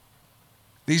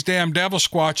 These damn devil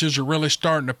squatches are really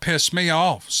starting to piss me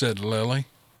off, said Lilly.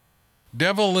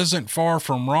 Devil isn't far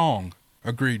from wrong,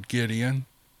 agreed Gideon.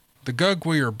 The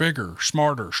Gugwe are bigger,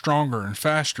 smarter, stronger, and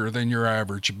faster than your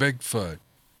average Bigfoot,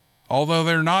 although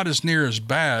they're not as near as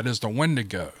bad as the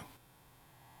Wendigo.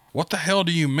 What the hell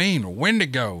do you mean,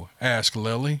 Wendigo? Asked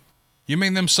Lilly. You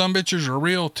mean them sumbitches are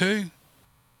real too?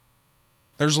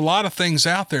 There's a lot of things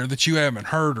out there that you haven't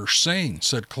heard or seen,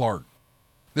 said Clark.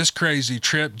 This crazy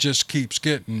trip just keeps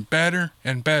getting better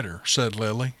and better, said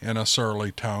Lilly in a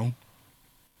surly tone.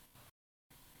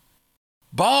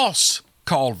 Boss,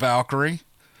 called Valkyrie.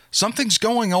 Something's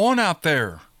going on out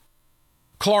there.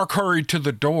 Clark hurried to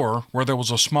the door where there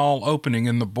was a small opening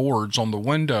in the boards on the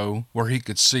window where he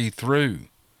could see through.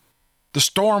 The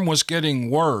storm was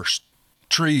getting worse,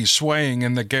 trees swaying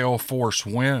in the gale-force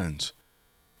winds.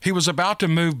 He was about to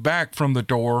move back from the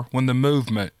door when the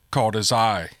movement caught his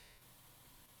eye.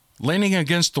 Leaning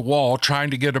against the wall,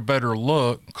 trying to get a better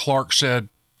look, Clark said,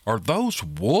 Are those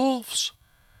wolves?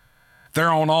 They're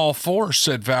on all fours,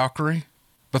 said Valkyrie,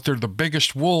 but they're the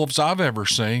biggest wolves I've ever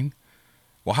seen.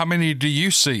 Well, how many do you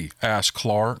see? Asked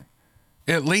Clark.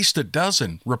 At least a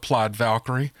dozen, replied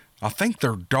Valkyrie. I think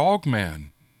they're dogmen.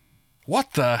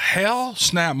 What the hell?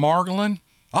 Snapped Margolin.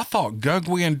 I thought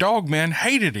Gugwe and dogmen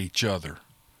hated each other.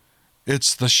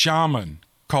 It's the shaman,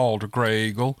 called Grey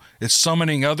Eagle. It's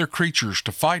summoning other creatures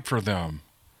to fight for them.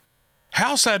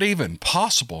 How's that even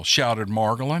possible? Shouted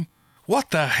Margolin.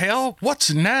 What the hell?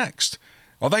 What's next?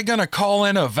 Are they going to call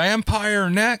in a vampire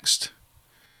next?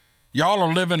 Y'all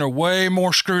are living a way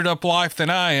more screwed up life than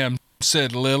I am,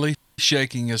 said Lilly,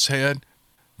 shaking his head.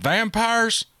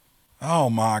 Vampires? Oh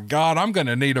my God, I'm going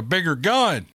to need a bigger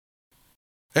gun.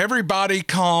 Everybody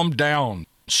calm down,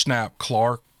 snapped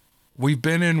Clark. We've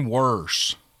been in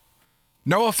worse.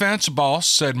 No offense, boss,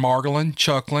 said Margolin,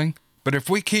 chuckling, but if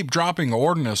we keep dropping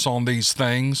ordnance on these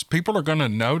things, people are going to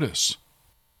notice.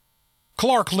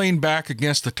 Clark leaned back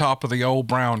against the top of the old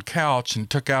brown couch and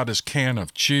took out his can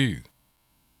of chew.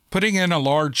 Putting in a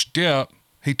large dip,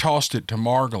 he tossed it to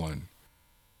Margolin.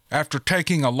 After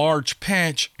taking a large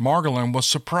pinch, Margolin was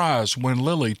surprised when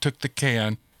Lilly took the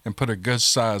can and put a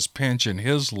good-sized pinch in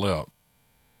his lip.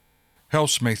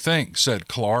 Helps me think, said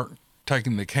Clark,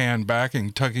 taking the can back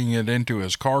and tucking it into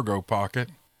his cargo pocket.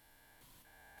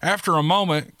 After a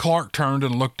moment, Clark turned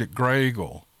and looked at Grey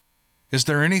Eagle. Is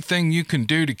there anything you can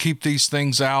do to keep these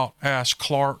things out? Asked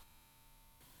Clark.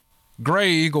 Grey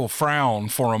Eagle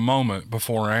frowned for a moment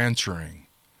before answering.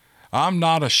 I'm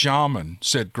not a shaman,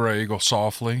 said Grey Eagle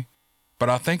softly, but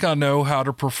I think I know how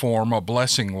to perform a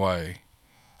blessing way.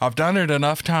 I've done it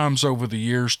enough times over the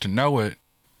years to know it,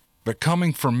 but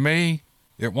coming from me,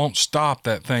 it won't stop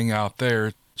that thing out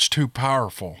there. It's too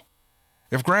powerful.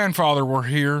 If Grandfather were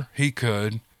here, he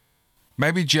could.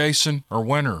 Maybe Jason or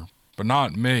Winter, but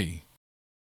not me.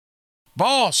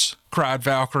 Boss, cried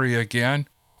Valkyrie again.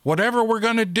 Whatever we're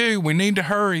going to do, we need to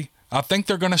hurry. I think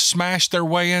they're going to smash their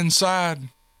way inside.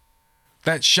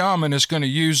 That shaman is going to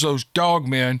use those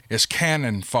dogmen as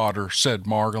cannon fodder, said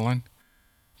Margolin.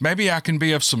 Maybe I can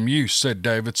be of some use, said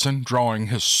Davidson, drawing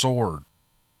his sword.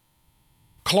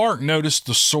 Clark noticed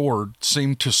the sword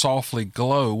seemed to softly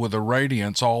glow with a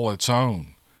radiance all its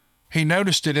own. He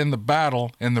noticed it in the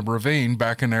battle in the ravine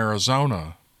back in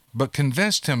Arizona, but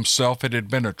convinced himself it had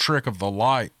been a trick of the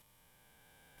light.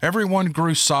 Everyone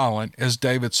grew silent as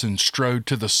Davidson strode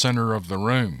to the center of the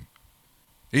room.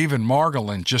 Even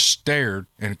Margolin just stared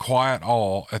in quiet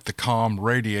awe at the calm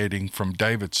radiating from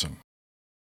Davidson.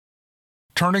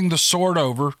 Turning the sword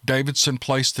over, Davidson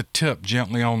placed the tip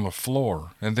gently on the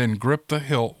floor and then gripped the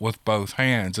hilt with both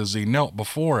hands as he knelt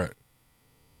before it.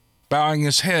 Bowing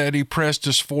his head, he pressed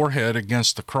his forehead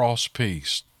against the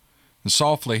crosspiece, and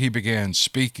softly he began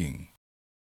speaking.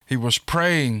 He was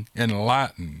praying in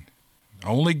Latin,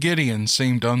 Only Gideon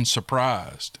seemed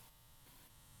unsurprised.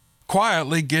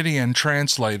 Quietly, Gideon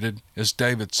translated as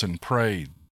Davidson prayed.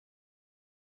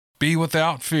 Be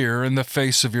without fear in the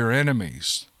face of your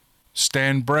enemies.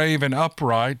 Stand brave and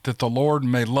upright that the Lord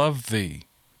may love thee.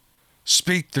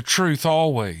 Speak the truth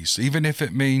always, even if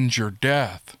it means your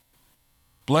death.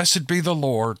 Blessed be the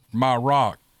Lord, my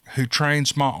rock, who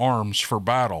trains my arms for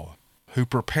battle, who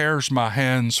prepares my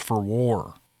hands for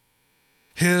war.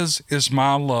 His is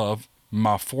my love,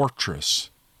 my fortress.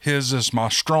 His is my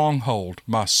stronghold,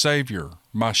 my Savior,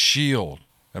 my shield,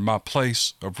 and my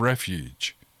place of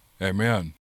refuge.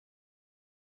 Amen.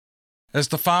 As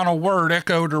the final word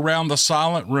echoed around the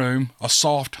silent room, a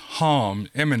soft hum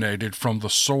emanated from the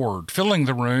sword, filling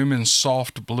the room in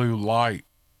soft blue light.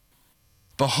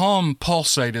 The hum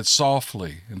pulsated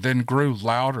softly and then grew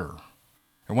louder.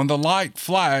 And when the light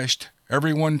flashed,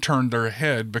 everyone turned their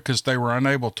head because they were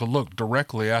unable to look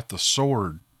directly at the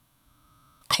sword.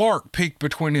 Clark peeked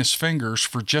between his fingers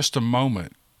for just a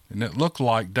moment, and it looked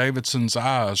like Davidson's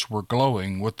eyes were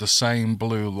glowing with the same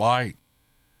blue light.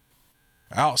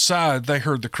 Outside, they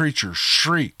heard the creatures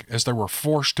shriek as they were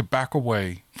forced to back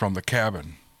away from the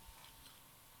cabin.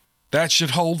 That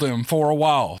should hold them for a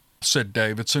while, said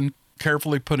Davidson,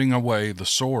 carefully putting away the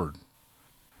sword.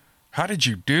 How did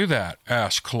you do that?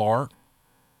 Asked Clark.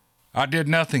 I did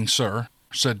nothing, sir,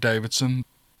 said Davidson.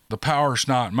 The power's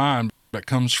not mine, but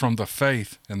comes from the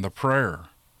faith and the prayer.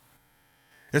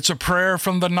 It's a prayer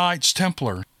from the Knights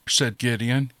Templar, said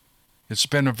Gideon. It's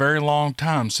been a very long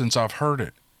time since I've heard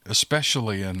it,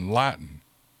 especially in Latin.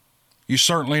 You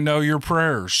certainly know your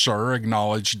prayers, sir,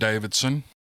 acknowledged Davidson.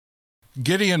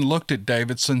 Gideon looked at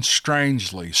Davidson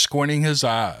strangely, squinting his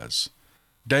eyes.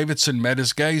 Davidson met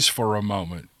his gaze for a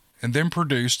moment, and then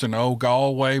produced an old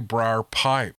Galway briar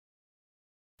pipe.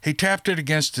 He tapped it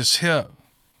against his hip,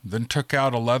 then took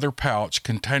out a leather pouch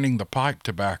containing the pipe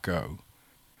tobacco.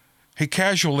 He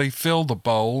casually filled the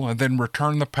bowl and then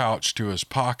returned the pouch to his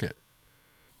pocket.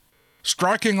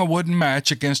 Striking a wooden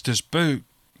match against his boot,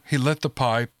 he lit the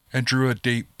pipe and drew a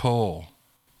deep pull.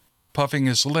 Puffing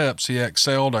his lips, he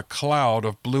exhaled a cloud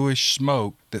of bluish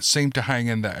smoke that seemed to hang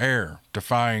in the air,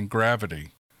 defying gravity.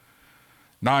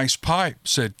 Nice pipe,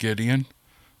 said Gideon.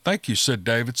 Thank you, said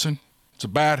Davidson. It's a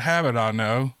bad habit, I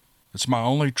know. It's my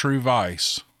only true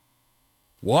vice.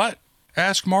 What?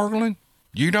 Asked Margolin.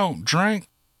 You don't drink?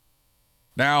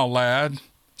 Now, lad,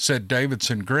 said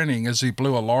Davidson, grinning as he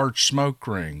blew a large smoke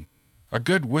ring. A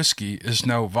good whiskey is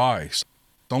no vice.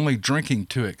 Only drinking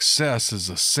to excess is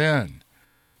a sin.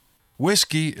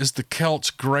 Whiskey is the Celt's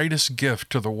greatest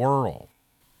gift to the world.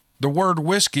 The word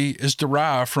whiskey is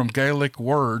derived from Gaelic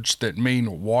words that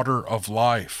mean water of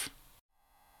life.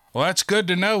 Well, that's good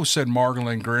to know, said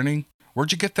Margolin, grinning.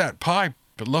 Where'd you get that pipe?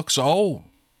 It looks old.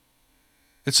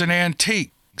 It's an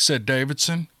antique, said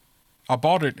Davidson. I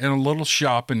bought it in a little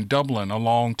shop in Dublin a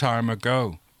long time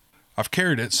ago. I've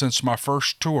carried it since my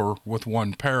first tour with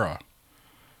one para.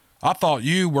 I thought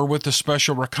you were with the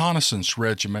Special Reconnaissance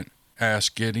Regiment,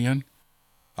 asked Gideon.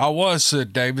 I was,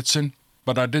 said Davidson,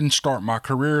 but I didn't start my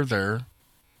career there.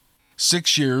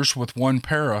 6 years with one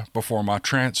para before my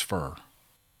transfer.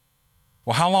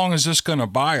 Well, how long is this going to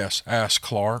buy us? Asked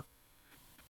Clark.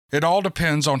 It all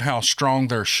depends on how strong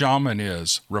their shaman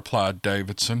is, replied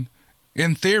Davidson.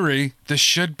 In theory, this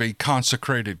should be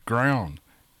consecrated ground.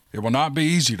 It will not be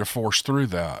easy to force through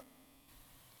that.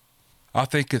 I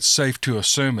think it's safe to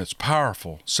assume it's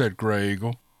powerful, said Grey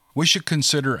Eagle. We should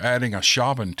consider adding a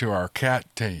shaman to our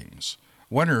cat teams.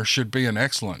 Winter should be an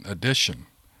excellent addition.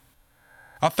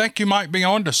 I think you might be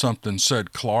onto something,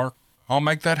 said Clark. I'll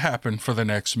make that happen for the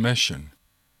next mission.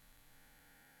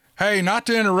 Hey, not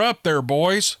to interrupt there,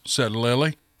 boys, said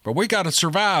Lilly, but we got to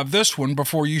survive this one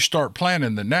before you start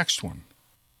planning the next one.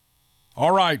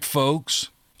 All right, folks,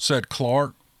 said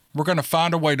Clark. We're going to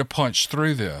find a way to punch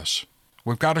through this.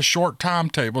 We've got a short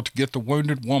timetable to get the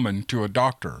wounded woman to a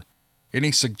doctor.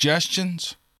 Any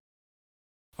suggestions?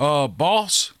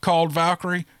 Boss, called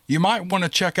Valkyrie, you might want to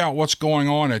check out what's going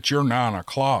on at your 9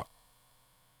 o'clock.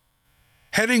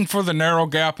 Heading for the narrow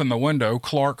gap in the window,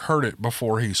 Clark heard it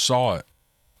before he saw it.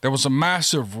 There was a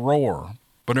massive roar,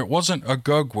 but it wasn't a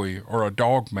gugwee or a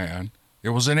dogman. It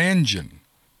was an engine.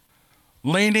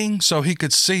 Leaning so he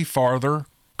could see farther,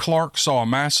 Clark saw a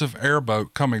massive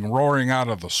airboat coming roaring out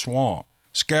of the swamp,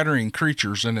 scattering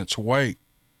creatures in its wake.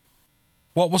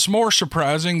 What was more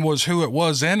surprising was who it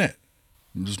was in it.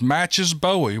 Matches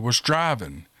Bowie was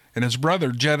driving, and his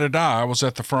brother Jedediah was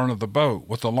at the front of the boat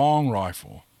with a long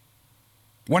rifle.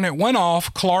 When it went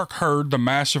off, Clark heard the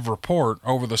massive report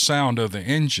over the sound of the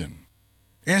engine.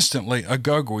 Instantly, a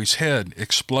gugwee's head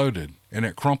exploded, and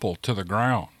it crumpled to the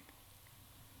ground.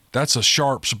 "That's a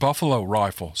Sharp's buffalo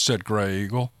rifle," said Gray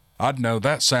Eagle. "I'd know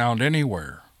that sound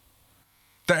anywhere."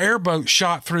 The airboat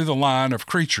shot through the line of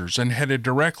creatures and headed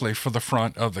directly for the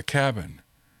front of the cabin.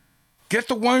 "Get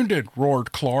the wounded,"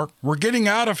 roared Clark. "We're getting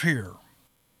out of here."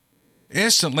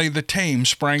 Instantly, the team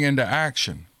sprang into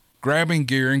action, grabbing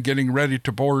gear and getting ready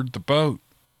to board the boat.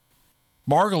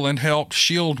 Margolin helped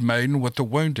Shield Maiden with the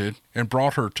wounded and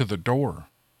brought her to the door.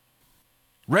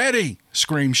 "Ready!"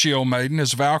 screamed Shield Maiden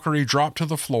as Valkyrie dropped to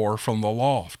the floor from the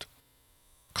loft.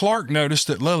 Clark noticed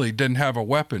that Lilly didn't have a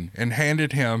weapon and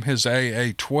handed him his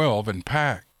AA-12 and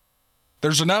pack.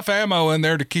 "There's enough ammo in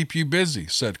there to keep you busy,"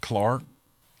 said Clark.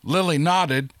 Lilly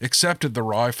nodded, accepted the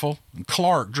rifle, and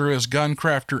Clark drew his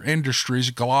Guncrafter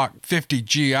Industries Glock 50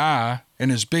 GI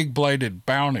and his big-bladed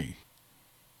Bounty.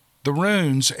 The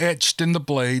runes etched in the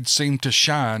blade seemed to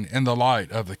shine in the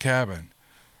light of the cabin.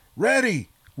 "Ready!"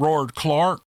 roared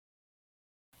Clark.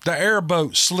 The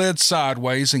airboat slid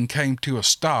sideways and came to a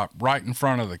stop right in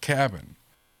front of the cabin.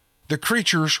 The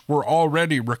creatures were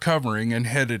already recovering and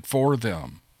headed for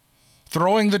them.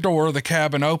 Throwing the door of the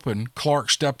cabin open, Clark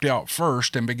stepped out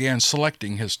first and began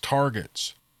selecting his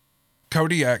targets.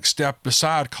 Kodiak stepped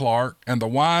beside Clark, and the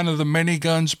whine of the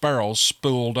minigun's barrels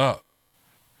spooled up.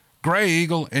 Gray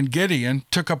Eagle and Gideon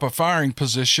took up a firing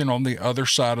position on the other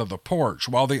side of the porch,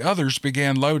 while the others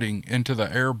began loading into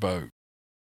the airboat.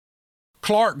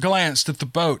 Clark glanced at the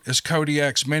boat as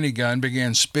Kodiak's minigun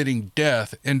began spitting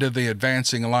death into the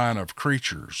advancing line of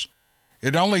creatures.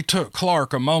 It only took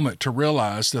Clark a moment to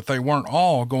realize that they weren't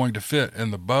all going to fit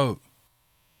in the boat.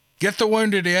 "Get the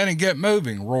wounded in and get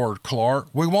moving," roared Clark.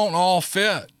 "We won't all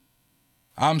fit."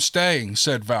 "I'm staying,"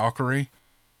 said Valkyrie.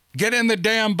 "Get in the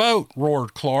damn boat,"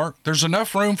 roared Clark. "There's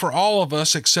enough room for all of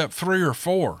us except 3 or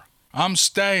 4. I'm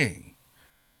staying."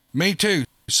 "Me too,"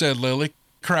 said Lilly,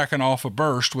 cracking off a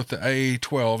burst with the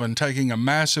AA-12 and taking a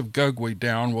massive gugwe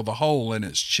down with a hole in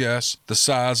its chest the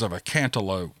size of a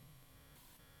cantaloupe.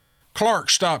 Clark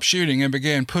stopped shooting and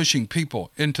began pushing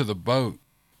people into the boat.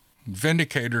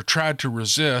 Vindicator tried to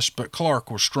resist, but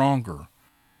Clark was stronger.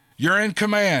 "You're in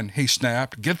command," he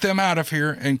snapped. "Get them out of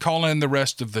here and call in the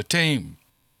rest of the team."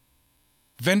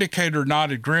 Vindicator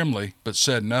nodded grimly, but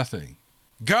said nothing.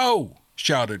 "Go!"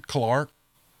 shouted Clark.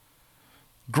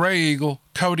 Gray Eagle,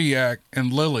 Kodiak,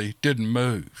 and Lilly didn't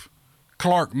move.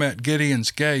 Clark met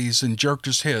Gideon's gaze and jerked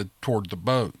his head toward the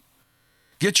boat.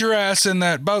 "Get your ass in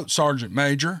that boat, Sergeant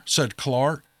Major," said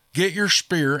Clark. "Get your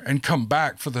spear and come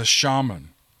back for the shaman."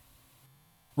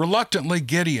 Reluctantly,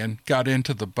 Gideon got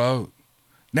into the boat.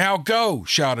 "Now go!"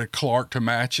 shouted Clark to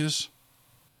Matches.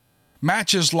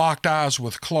 Matches locked eyes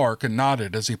with Clark and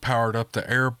nodded as he powered up the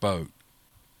airboat.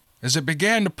 As it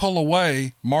began to pull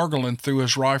away, Margolin threw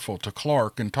his rifle to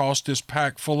Clark and tossed his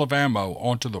pack full of ammo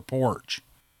onto the porch.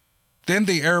 Then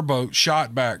the airboat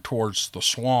shot back towards the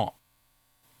swamp.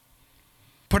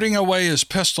 Putting away his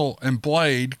pistol and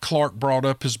blade, Clark brought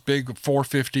up his big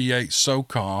 .458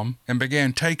 SOCOM and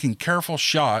began taking careful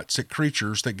shots at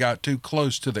creatures that got too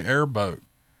close to the airboat.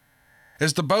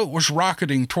 As the boat was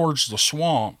rocketing towards the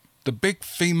swamp, the big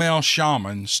female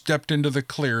shaman stepped into the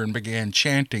clear and began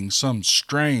chanting some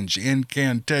strange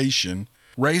incantation,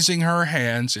 raising her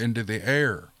hands into the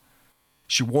air.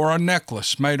 She wore a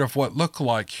necklace made of what looked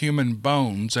like human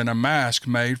bones and a mask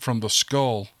made from the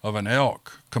skull of an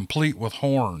elk, complete with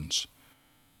horns.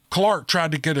 Clark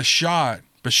tried to get a shot,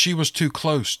 but she was too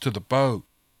close to the boat.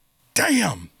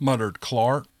 "Damn!" muttered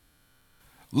Clark.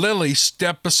 Lilly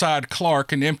stepped beside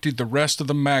Clark and emptied the rest of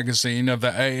the magazine of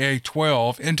the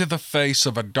AA-12 into the face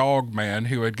of a dog man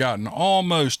who had gotten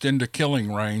almost into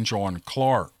killing range on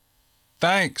Clark.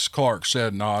 "Thanks," Clark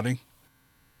said, nodding.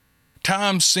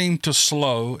 Time seemed to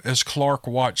slow as Clark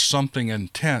watched something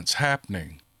intense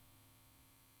happening.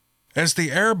 As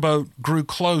the airboat grew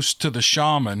close to the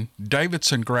shaman,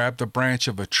 Davidson grabbed the branch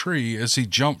of a tree as he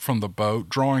jumped from the boat,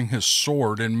 drawing his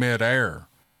sword in midair.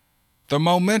 The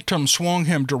momentum swung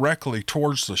him directly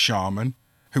towards the shaman,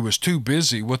 who was too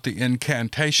busy with the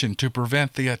incantation to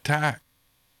prevent the attack.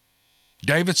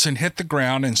 Davidson hit the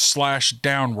ground and slashed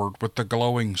downward with the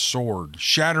glowing sword,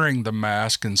 shattering the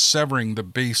mask and severing the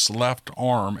beast's left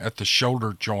arm at the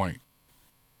shoulder joint.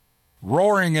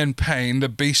 Roaring in pain, the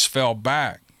beast fell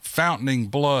back, fountaining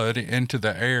blood into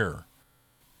the air.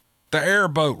 The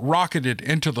airboat rocketed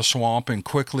into the swamp and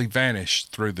quickly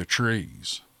vanished through the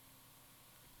trees.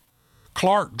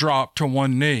 Clark dropped to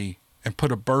one knee and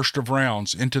put a burst of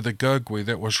rounds into the gugwe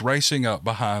that was racing up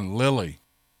behind Lilly.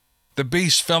 The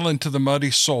beast fell into the muddy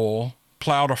soil,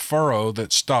 plowed a furrow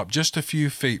that stopped just a few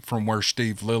feet from where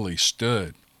Steve Lilly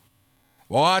stood.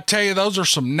 "Well, I tell you, those are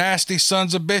some nasty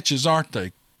sons of bitches, aren't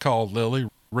they?" called Lilly,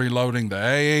 reloading the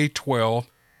AA-12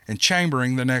 and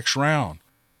chambering the next round.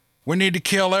 We need to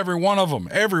kill every one of them,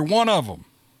 every one of them.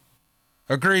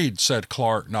 Agreed, said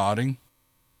Clark, nodding.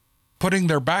 Putting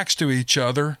their backs to each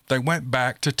other, they went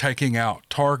back to taking out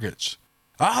targets.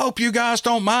 I hope you guys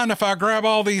don't mind if I grab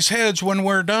all these heads when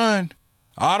we're done.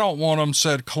 I don't want them,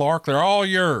 said Clark. They're all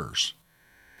yours.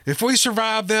 If we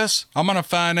survive this, I'm going to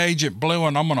find Agent Blue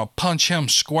and I'm going to punch him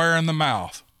square in the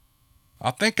mouth. I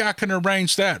think I can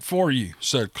arrange that for you,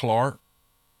 said Clark.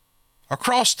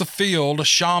 Across the field, a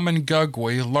shaman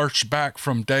Gugwe lurched back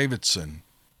from Davidson.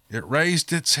 It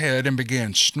raised its head and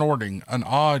began snorting an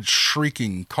odd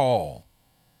shrieking call.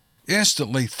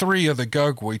 Instantly, 3 of the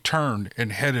Gugwe turned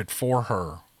and headed for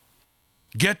her.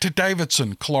 Get to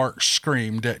Davidson, Clark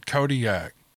screamed at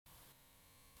Kodiak.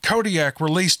 Kodiak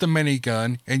released the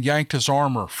minigun and yanked his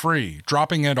armor free,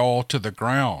 dropping it all to the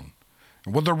ground.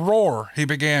 With a roar, he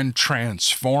began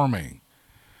transforming.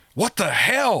 What the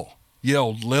hell?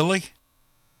 Yelled Lilly.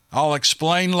 I'll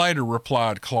explain later,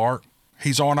 replied Clark.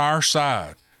 He's on our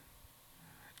side.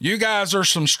 You guys are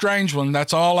some strange ones,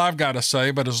 that's all I've got to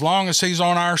say, but as long as he's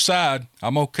on our side,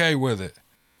 I'm okay with it.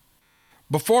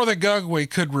 Before the Gugwe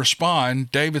could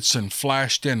respond, Davidson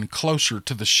flashed in closer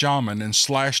to the shaman and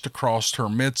slashed across her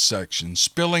midsection,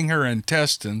 spilling her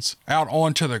intestines out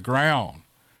onto the ground.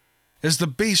 As the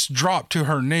beast dropped to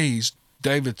her knees,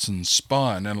 Davidson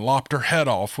spun and lopped her head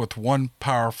off with one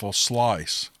powerful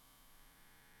slice.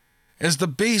 As the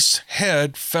beast's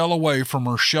head fell away from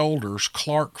her shoulders,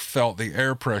 Clark felt the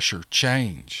air pressure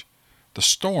change. The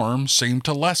storm seemed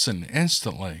to lessen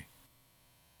instantly.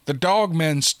 The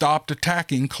dogmen stopped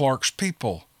attacking Clark's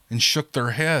people and shook their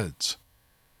heads.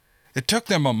 It took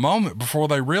them a moment before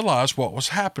they realized what was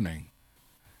happening.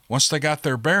 Once they got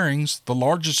their bearings, the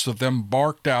largest of them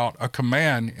barked out a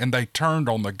command and they turned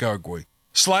on the Gugwe,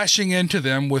 slashing into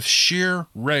them with sheer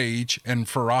rage and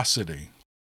ferocity.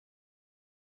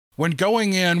 When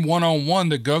going in one-on-one,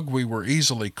 the Gugwe were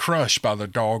easily crushed by the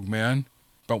dogmen,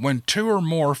 but when 2 or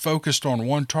more focused on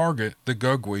one target, the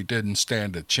Gugwe didn't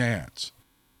stand a chance.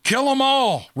 Kill 'em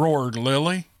all, roared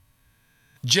Lilly.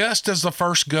 Just as the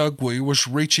first Gugwe was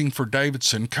reaching for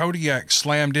Davidson, Kodiak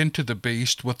slammed into the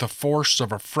beast with the force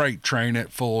of a freight train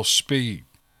at full speed.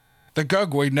 The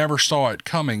Gugwe never saw it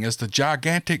coming as the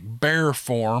gigantic bear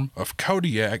form of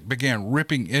Kodiak began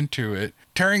ripping into it,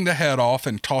 tearing the head off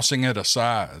and tossing it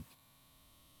aside.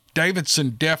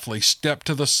 Davidson deftly stepped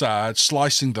to the side,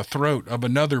 slicing the throat of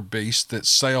another beast that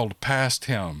sailed past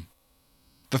him.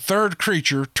 The third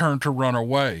creature turned to run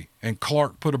away, and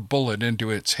Clark put a bullet into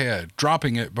its head,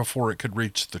 dropping it before it could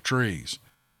reach the trees.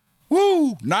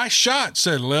 Woo! Nice shot,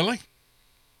 said Lilly.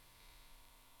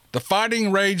 The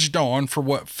fighting raged on for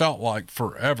what felt like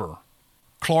forever.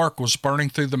 Clark was burning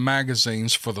through the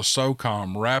magazines for the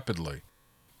SOCOM rapidly.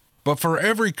 But for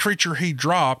every creature he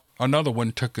dropped, another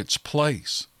one took its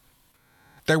place.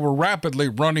 They were rapidly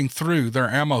running through their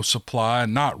ammo supply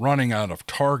and not running out of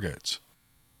targets.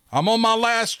 I'm on my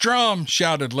last drum,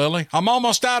 shouted Lilly. I'm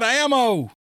almost out of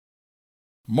ammo.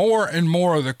 More and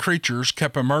more of the creatures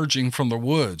kept emerging from the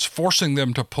woods, forcing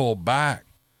them to pull back.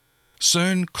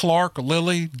 Soon, Clark,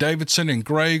 Lilly, Davidson, and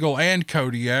Grey Eagle and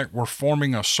Kodiak were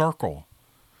forming a circle.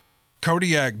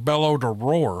 Kodiak bellowed a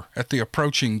roar at the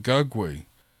approaching Gugwe.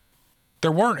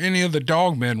 There weren't any of the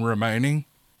dogmen remaining.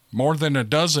 More than a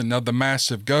dozen of the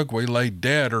massive Gugwe lay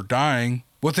dead or dying,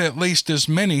 with at least as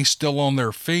many still on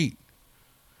their feet.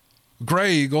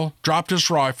 Grey Eagle dropped his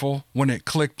rifle when it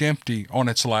clicked empty on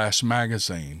its last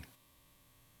magazine.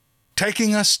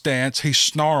 Taking a stance, he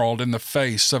snarled in the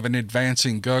face of an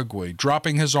advancing Gugwe,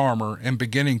 dropping his armor and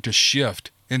beginning to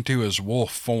shift into his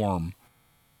wolf form.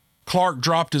 Clark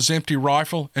dropped his empty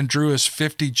rifle and drew his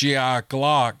 50 GI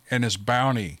Glock and his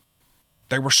bounty.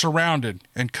 They were surrounded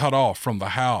and cut off from the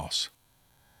house.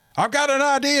 I've got an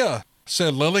idea,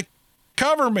 said Lilly.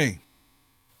 Cover me.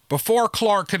 Before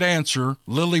Clark could answer,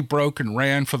 Lilly broke and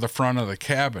ran for the front of the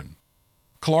cabin.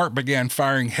 Clark began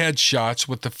firing headshots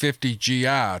with the 50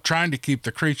 GI, trying to keep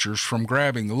the creatures from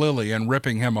grabbing Lilly and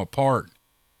ripping him apart.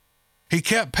 He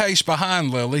kept pace behind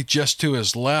Lilly just to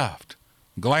his left.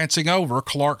 Glancing over,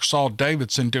 Clark saw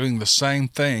Davidson doing the same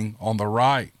thing on the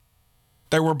right.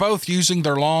 They were both using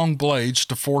their long blades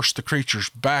to force the creatures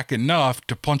back enough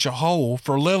to punch a hole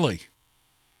for Lilly.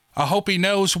 I hope he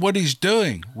knows what he's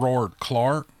doing, roared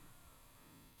Clark.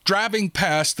 Driving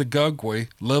past the Gugwe,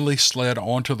 Lilly slid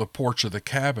onto the porch of the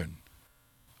cabin.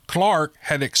 Clark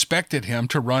had expected him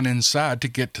to run inside to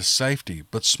get to safety,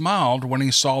 but smiled when he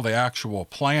saw the actual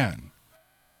plan.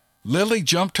 Lilly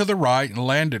jumped to the right and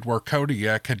landed where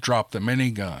Kodiak had dropped the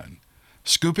minigun.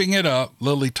 Scooping it up,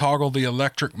 Lilly toggled the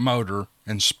electric motor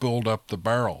and spooled up the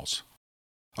barrels.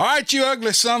 All right, you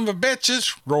ugly son of a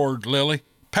bitches, roared Lilly.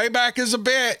 Payback is a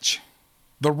bitch.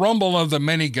 The rumble of the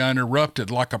minigun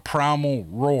erupted like a primal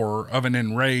roar of an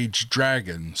enraged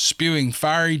dragon, spewing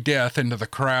fiery death into the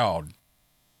crowd.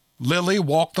 Lilly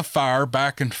walked the fire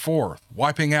back and forth,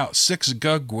 wiping out 6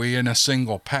 Gugwi in a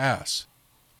single pass.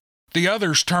 The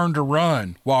others turned to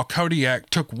run, while Kodiak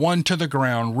took one to the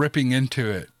ground, ripping into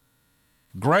it.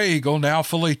 Grey Eagle, now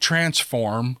fully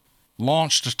transformed,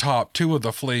 launched atop 2 of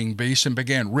the fleeing beasts and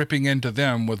began ripping into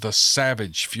them with a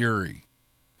savage fury.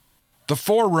 The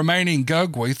 4 remaining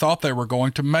Gugwi thought they were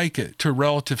going to make it to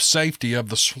relative safety of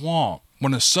the swamp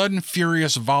when a sudden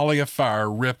furious volley of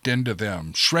fire ripped into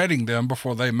them, shredding them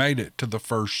before they made it to the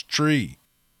first tree.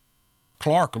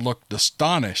 Clark looked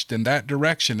astonished in that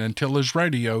direction until his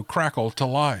radio crackled to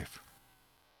life.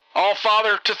 All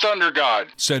Father to Thunder God,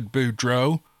 said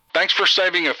Boudreaux. Thanks for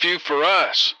saving a few for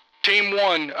us. Team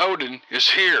 1, Odin,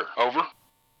 is here, over.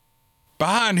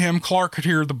 Behind him, Clark could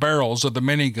hear the barrels of the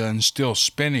minigun still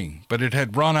spinning, but it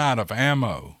had run out of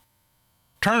ammo.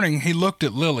 Turning, he looked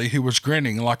at Lilly, who was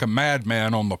grinning like a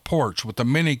madman on the porch with the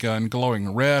minigun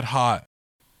glowing red hot.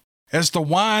 As the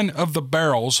whine of the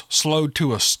barrels slowed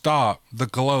to a stop, the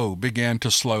glow began to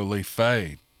slowly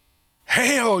fade.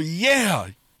 Hell yeah,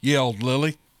 yelled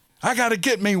Lilly. I gotta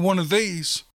get me one of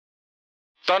these.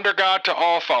 Thunder God to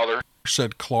All Father,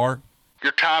 said Clark.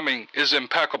 Your timing is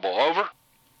impeccable, over.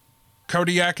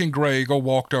 Kodiak and Grey Eagle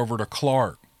walked over to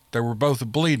Clark. They were both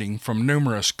bleeding from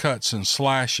numerous cuts and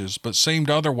slashes, but seemed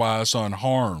otherwise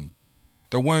unharmed.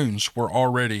 The wounds were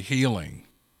already healing.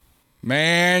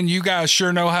 Man, you guys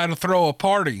sure know how to throw a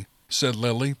party, said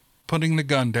Lilly, putting the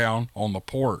gun down on the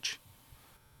porch.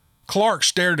 Clark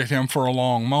stared at him for a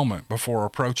long moment before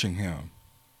approaching him.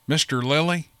 Mr.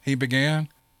 Lilly, he began.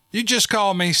 You just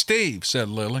call me Steve, said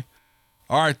Lilly.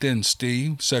 All right then,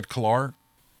 Steve, said Clark.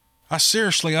 I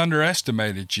seriously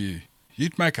underestimated you.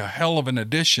 You'd make a hell of an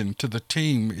addition to the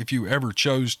team if you ever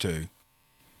chose to.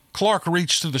 Clark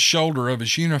reached to the shoulder of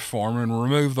his uniform and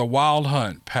removed the Wild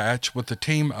Hunt patch with the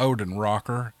Team Odin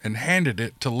rocker and handed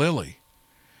it to Lilly.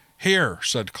 Here,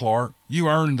 said Clark, you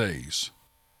earned these.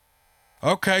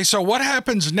 Okay, so what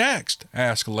happens next?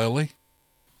 Asked Lilly.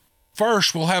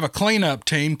 First, we'll have a cleanup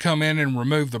team come in and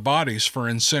remove the bodies for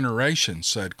incineration,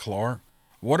 said Clark.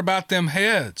 What about them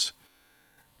heads?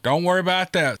 Don't worry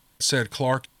about that, said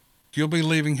Clark. You'll be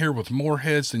leaving here with more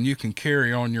heads than you can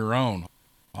carry on your own.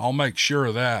 I'll make sure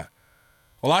of that.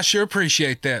 Well, I sure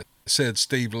appreciate that, said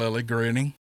Steve Lilly,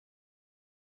 grinning.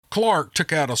 Clark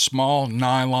took out a small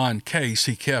nylon case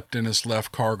he kept in his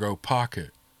left cargo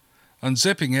pocket.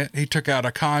 Unzipping it, he took out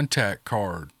a contact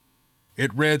card.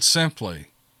 It read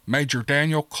simply, Major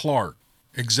Daniel Clark,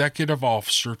 Executive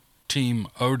Officer, Team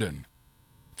Odin,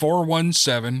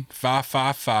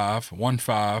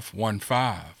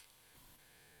 417-555-1515.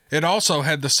 It also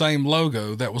had the same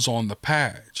logo that was on the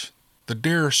patch, the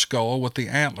deer skull with the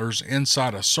antlers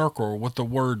inside a circle with the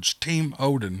words Team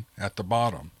Odin at the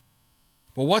bottom.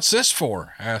 Well, what's this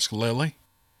for? Asked Lilly.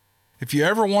 If you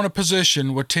ever want a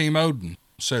position with Team Odin,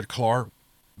 said Clark,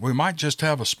 we might just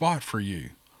have a spot for you.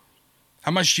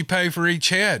 How much do you pay for each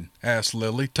head? Asked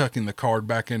Lilly, tucking the card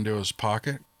back into his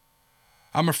pocket.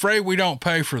 I'm afraid we don't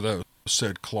pay for those,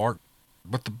 said Clark,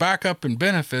 but the backup and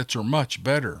benefits are much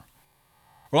better.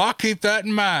 Well, I'll keep that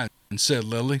in mind, said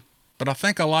Lilly, but I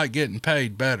think I like getting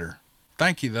paid better.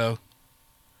 Thank you, though.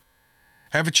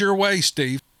 Have it your way,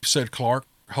 Steve, said Clark,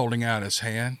 holding out his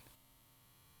hand.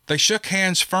 They shook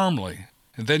hands firmly,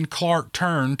 and then Clark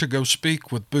turned to go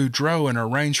speak with Boudreaux and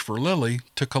arrange for Lilly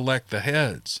to collect the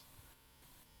heads.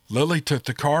 Lilly took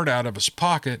the card out of his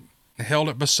pocket and held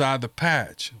it beside the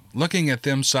patch, looking at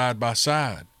them side by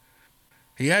side.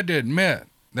 He had to admit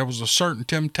there was a certain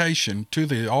temptation to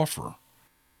the offer.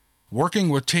 Working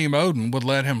with Team Odin would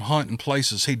let him hunt in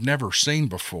places he'd never seen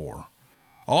before.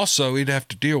 Also, he'd have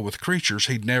to deal with creatures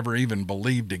he'd never even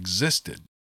believed existed.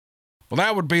 Well,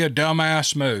 that would be a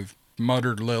dumbass move,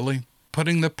 muttered Lilly,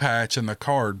 putting the patch and the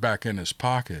card back in his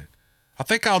pocket. I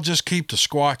think I'll just keep the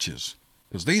squatches,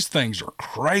 because these things are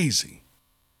crazy.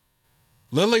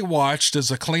 Lilly watched as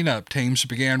the cleanup teams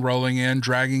began rolling in,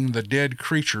 dragging the dead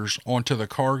creatures onto the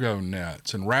cargo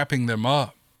nets and wrapping them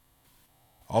up.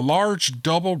 A large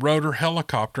double-rotor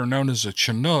helicopter known as a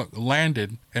Chinook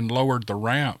landed and lowered the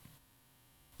ramp.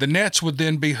 The nets would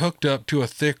then be hooked up to a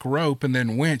thick rope and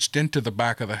then winched into the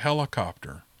back of the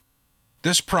helicopter.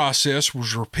 This process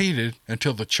was repeated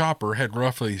until the chopper had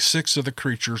roughly 6 of the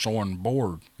creatures on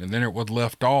board, and then it would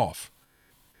lift off.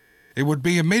 It would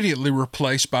be immediately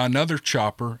replaced by another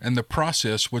chopper, and the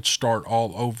process would start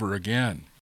all over again.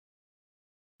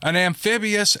 An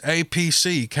amphibious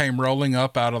APC came rolling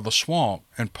up out of the swamp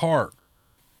and parked.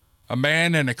 A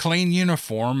man in a clean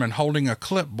uniform and holding a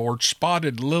clipboard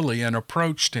spotted Lilly and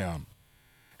approached him.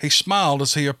 He smiled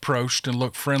as he approached and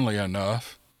looked friendly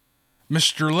enough.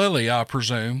 "Mr. Lilly, I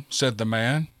presume," said the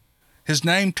man. His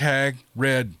name tag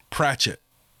read Pratchett.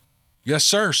 "Yes,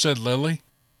 sir," said Lilly.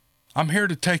 "I'm here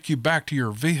to take you back to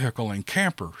your vehicle and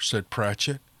camper," said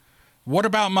Pratchett. "What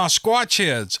about my squatch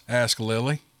heads?" asked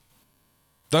Lilly.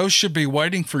 "Those should be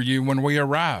waiting for you when we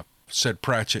arrive," said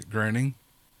Pratchett, grinning.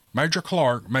 Major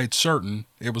Clark made certain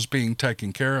it was being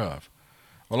taken care of.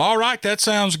 "Well, all right, that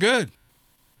sounds good."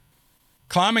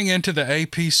 Climbing into the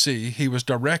APC, he was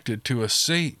directed to a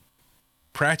seat.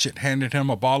 Pratchett handed him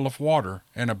a bottle of water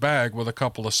and a bag with a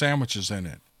couple of sandwiches in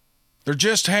it. "They're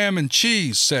just ham and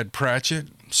cheese," said Pratchett.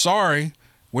 "Sorry,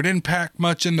 we didn't pack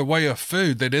much in the way of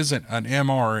food that isn't an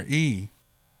MRE.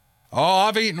 "Oh,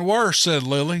 I've eaten worse," said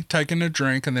Lilly, taking a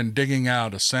drink and then digging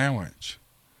out a sandwich.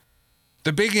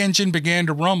 The big engine began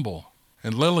to rumble,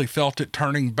 and Lilly felt it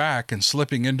turning back and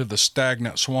slipping into the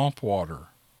stagnant swamp water.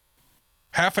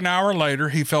 Half an hour later,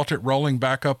 he felt it rolling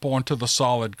back up onto the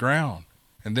solid ground,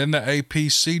 and then the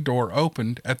APC door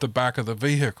opened at the back of the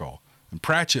vehicle, and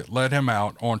Pratchett led him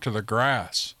out onto the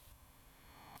grass.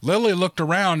 Lilly looked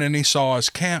around and he saw his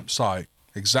campsite,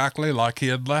 exactly like he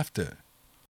had left it.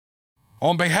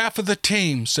 "On behalf of the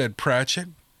team," said Pratchett,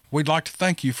 "we'd like to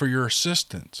thank you for your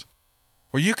assistance."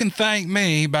 "Well, you can thank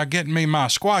me by getting me my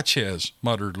squatch heads,"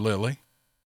 muttered Lilly.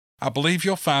 "I believe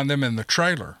you'll find them in the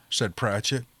trailer," said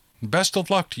Pratchett. "Best of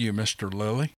luck to you, Mr.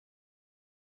 Lilly."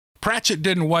 Pratchett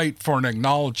didn't wait for an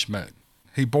acknowledgement.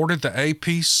 He boarded the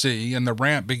APC and the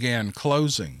ramp began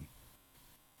closing.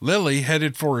 Lilly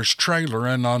headed for his trailer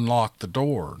and unlocked the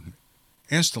door.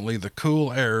 Instantly, the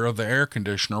cool air of the air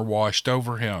conditioner washed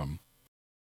over him.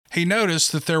 He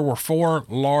noticed that there were 4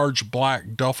 large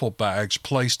black duffel bags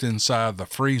placed inside the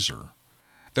freezer.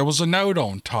 There was a note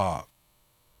on top.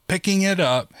 Picking it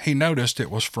up, he noticed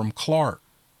it was from Clark.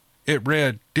 It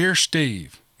read, "Dear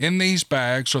Steve, in these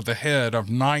bags are the head of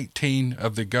 19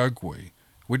 of the Gugwe.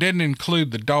 We didn't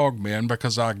include the dogmen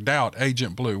because I doubt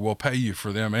Agent Blue will pay you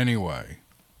for them anyway.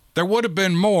 There would have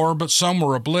been more, but some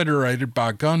were obliterated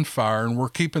by gunfire and we're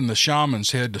keeping the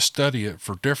shaman's head to study it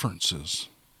for differences.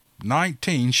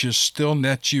 19 should still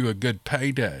net you a good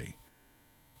payday.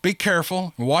 Be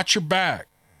careful and watch your back.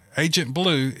 Agent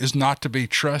Blue is not to be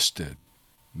trusted.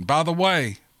 And by the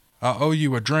way, I owe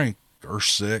you a drink or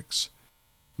 6.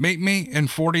 Meet me in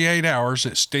 48 hours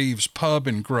at Steve's Pub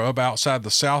and Grub outside the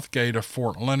south gate of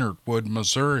Fort Leonard Wood,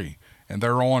 Missouri, and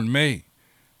they're on me.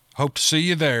 Hope to see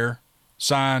you there.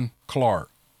 Signed,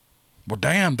 Clark." "Well,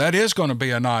 damn, that is going to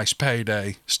be a nice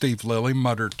payday," Steve Lilly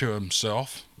muttered to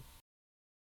himself.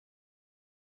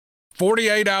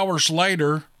 48 hours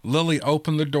later, Lilly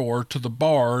opened the door to the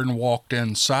bar and walked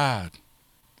inside.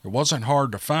 It wasn't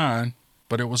hard to find,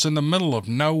 but it was in the middle of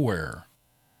nowhere.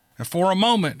 And for a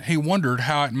moment, he wondered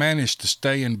how it managed to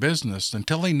stay in business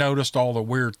until he noticed all the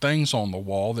weird things on the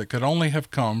wall that could only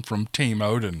have come from Team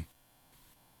Odin.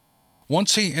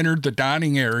 Once he entered the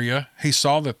dining area, he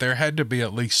saw that there had to be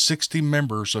at least 60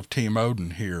 members of Team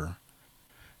Odin here.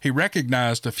 He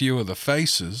recognized a few of the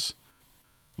faces.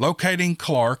 Locating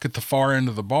Clark at the far end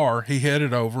of the bar, he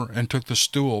headed over and took the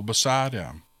stool beside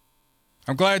him.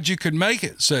 "I'm glad you could make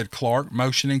it," said Clark,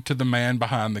 motioning to the man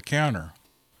behind the counter.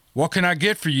 "What can I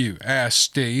get for you?" asked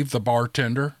Steve, the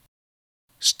bartender.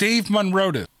 "Steve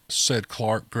Monrodis," said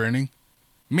Clark, grinning.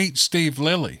 "Meet Steve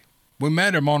Lilly. We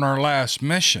met him on our last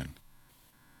mission."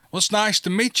 "Well, it's nice to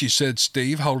meet you," said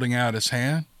Steve, holding out his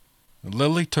hand.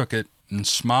 Lilly took it and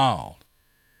smiled.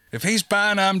 "If he's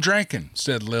buying, I'm drinking,"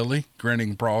 said Lilly,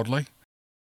 grinning broadly.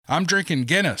 "I'm drinking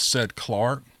Guinness," said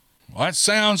Clark. "Well, that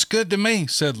sounds good to me,"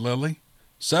 said Lilly.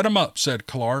 "Set 'em up," said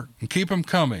Clark, "and keep 'em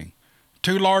coming.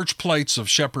 2 large plates of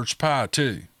shepherd's pie,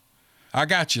 too." "I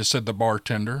got you," said the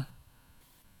bartender.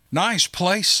 "Nice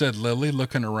place," said Lilly,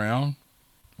 looking around.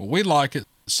 "Well, we like it,"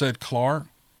 said Clark.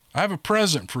 "I have a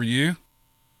present for you."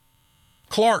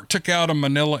 Clark took out a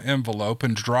manila envelope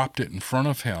and dropped it in front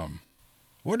of him.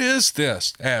 "What is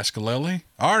this?" asked Lilly.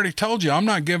 "I already told you I'm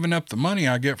not giving up the money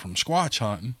I get from squatch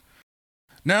hunting."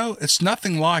 "No, it's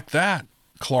nothing like that,"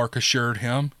 Clark assured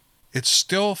him. "It's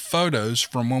still photos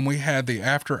from when we had the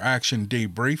after-action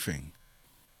debriefing.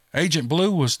 Agent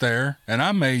Blue was there, and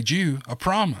I made you a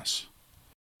promise."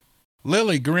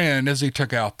 Lilly grinned as he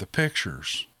took out the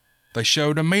pictures. They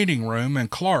showed a meeting room, and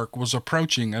Clark was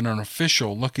approaching an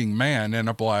official-looking man in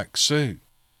a black suit.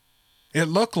 It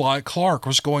looked like Clark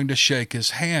was going to shake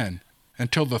his hand,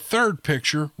 until the third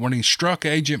picture when he struck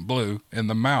Agent Blue in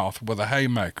the mouth with a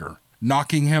haymaker,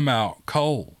 knocking him out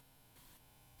cold.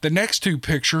 The next 2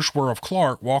 pictures were of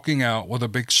Clark walking out with a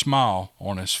big smile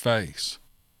on his face.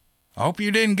 I hope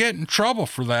you didn't get in trouble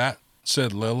for that,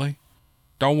 said Lilly.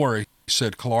 Don't worry,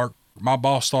 said Clark. My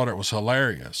boss thought it was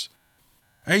hilarious.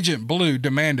 Agent Blue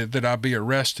demanded that I be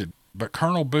arrested, but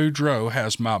Colonel Boudreaux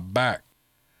has my back.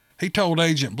 He told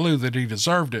Agent Blue that he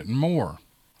deserved it and more.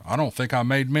 I don't think I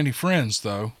made many friends,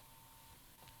 though.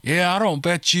 Yeah, I don't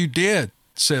bet you did,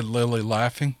 said Lilly,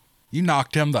 laughing. You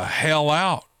knocked him the hell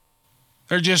out.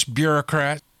 They're just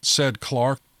bureaucrats, said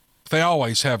Clark. They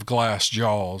always have glass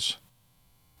jaws.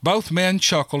 Both men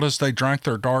chuckled as they drank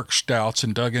their dark stouts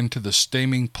and dug into the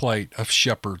steaming plate of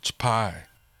shepherd's pie.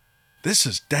 This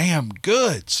is damn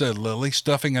good, said Lilly,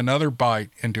 stuffing another bite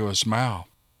into his mouth.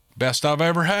 Best I've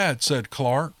ever had, said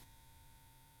Clark.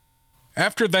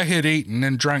 After they had eaten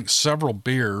and drank several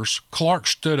beers, Clark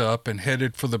stood up and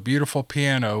headed for the beautiful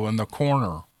piano in the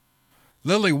corner.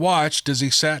 Lilly watched as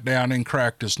he sat down and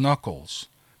cracked his knuckles.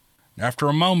 After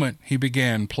a moment, he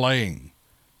began playing.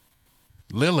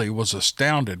 Lilly was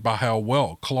astounded by how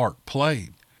well Clark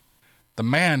played. The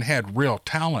man had real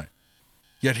talent,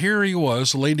 yet here he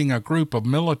was leading a group of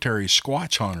military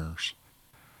squatch hunters.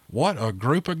 What a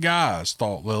group of guys,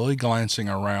 thought Lilly, glancing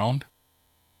around.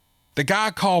 The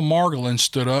guy called Margolin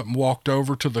stood up and walked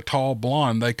over to the tall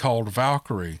blonde they called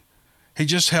Valkyrie. He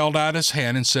just held out his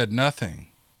hand and said nothing.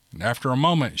 And after a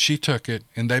moment, she took it,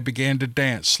 and they began to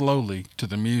dance slowly to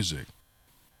the music.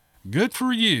 Good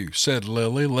for you, said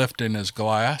Lilly, lifting his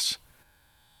glass.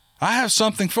 I have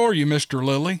something for you, Mr.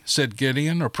 Lilly, said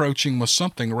Gideon, approaching with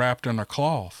something wrapped in a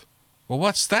cloth. Well,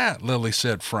 what's that? Lilly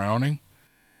said, frowning.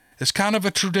 It's kind of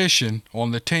a tradition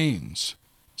on the teams,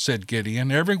 said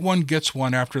Gideon. Everyone gets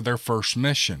one after their first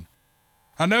mission.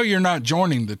 I know you're not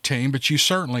joining the team, but you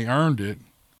certainly earned it.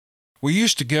 We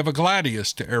used to give a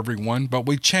gladius to everyone, but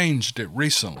we changed it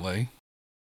recently.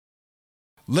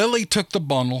 Lilly took the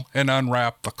bundle and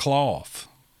unwrapped the cloth.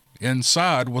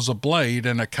 Inside was a blade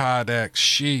and a kydex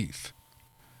sheath.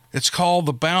 It's called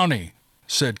the Bounty,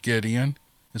 said Gideon.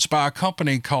 It's by a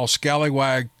company called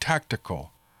Scallywag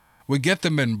Tactical. We get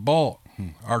them in bulk.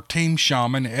 Our team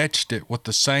shaman etched it with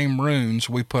the same runes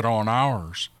we put on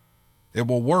ours. It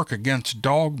will work against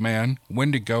dogmen,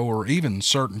 wendigo, or even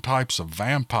certain types of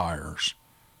vampires.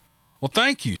 Well,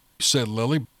 thank you, said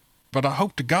Lilly, but I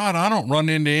hope to God I don't run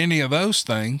into any of those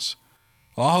things.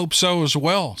 Well, I hope so as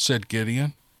well, said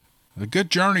Gideon. A good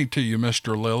journey to you,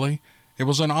 Mr. Lilly. It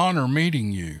was an honor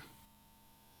meeting you.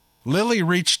 Lilly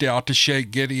reached out to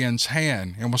shake Gideon's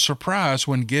hand and was surprised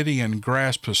when Gideon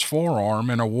grasped his forearm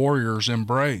in a warrior's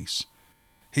embrace.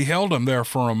 He held him there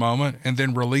for a moment and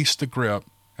then released the grip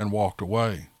and walked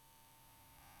away.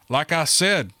 Like I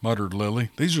said, muttered Lilly,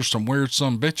 these are some weird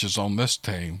sumbitches on this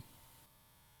team.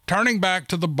 Turning back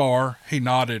to the bar, he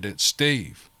nodded at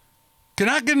Steve. Can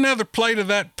I get another plate of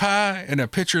that pie and a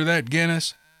pitcher of that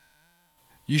Guinness?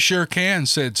 You sure can,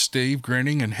 said Steve,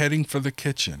 grinning and heading for the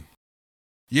kitchen.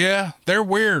 Yeah, they're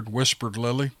weird, whispered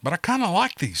Lilly, but I kind of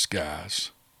like these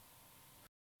guys.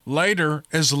 Later,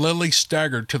 as Lilly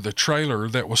staggered to the trailer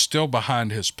that was still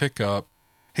behind his pickup,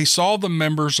 he saw the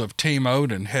members of Team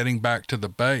Odin heading back to the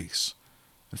base.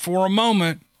 And for a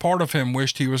moment, part of him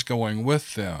wished he was going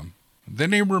with them.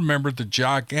 Then he remembered the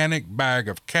gigantic bag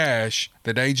of cash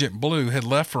that Agent Blue had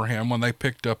left for him when they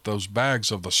picked up those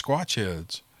bags of the Squatch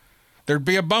heads. There'd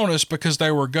be a bonus because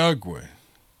they were Gugwe.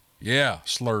 Yeah,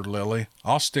 slurred Lilly,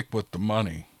 I'll stick with the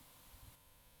money.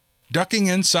 Ducking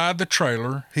inside the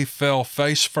trailer, he fell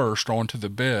face first onto the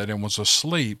bed and was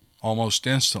asleep almost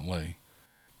instantly.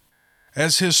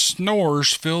 As his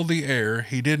snores filled the air,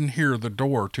 he didn't hear the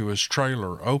door to his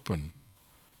trailer open.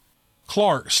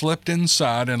 Clark slipped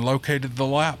inside and located the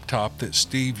laptop that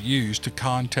Steve used to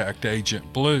contact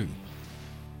Agent Blue.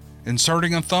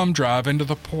 Inserting a thumb drive into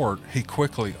the port, he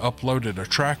quickly uploaded a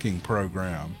tracking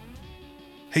program.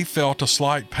 He felt a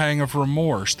slight pang of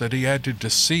remorse that he had to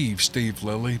deceive Steve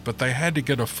Lilly, but they had to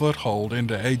get a foothold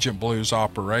into Agent Blue's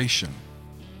operation.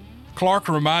 Clark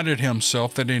reminded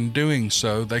himself that in doing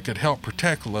so, they could help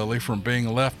protect Lilly from being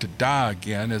left to die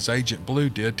again as Agent Blue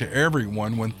did to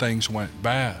everyone when things went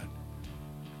bad.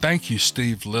 Thank you,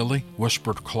 Steve Lilly,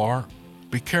 whispered Clark.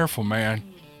 Be careful, man.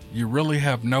 You really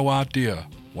have no idea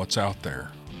what's out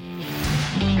there.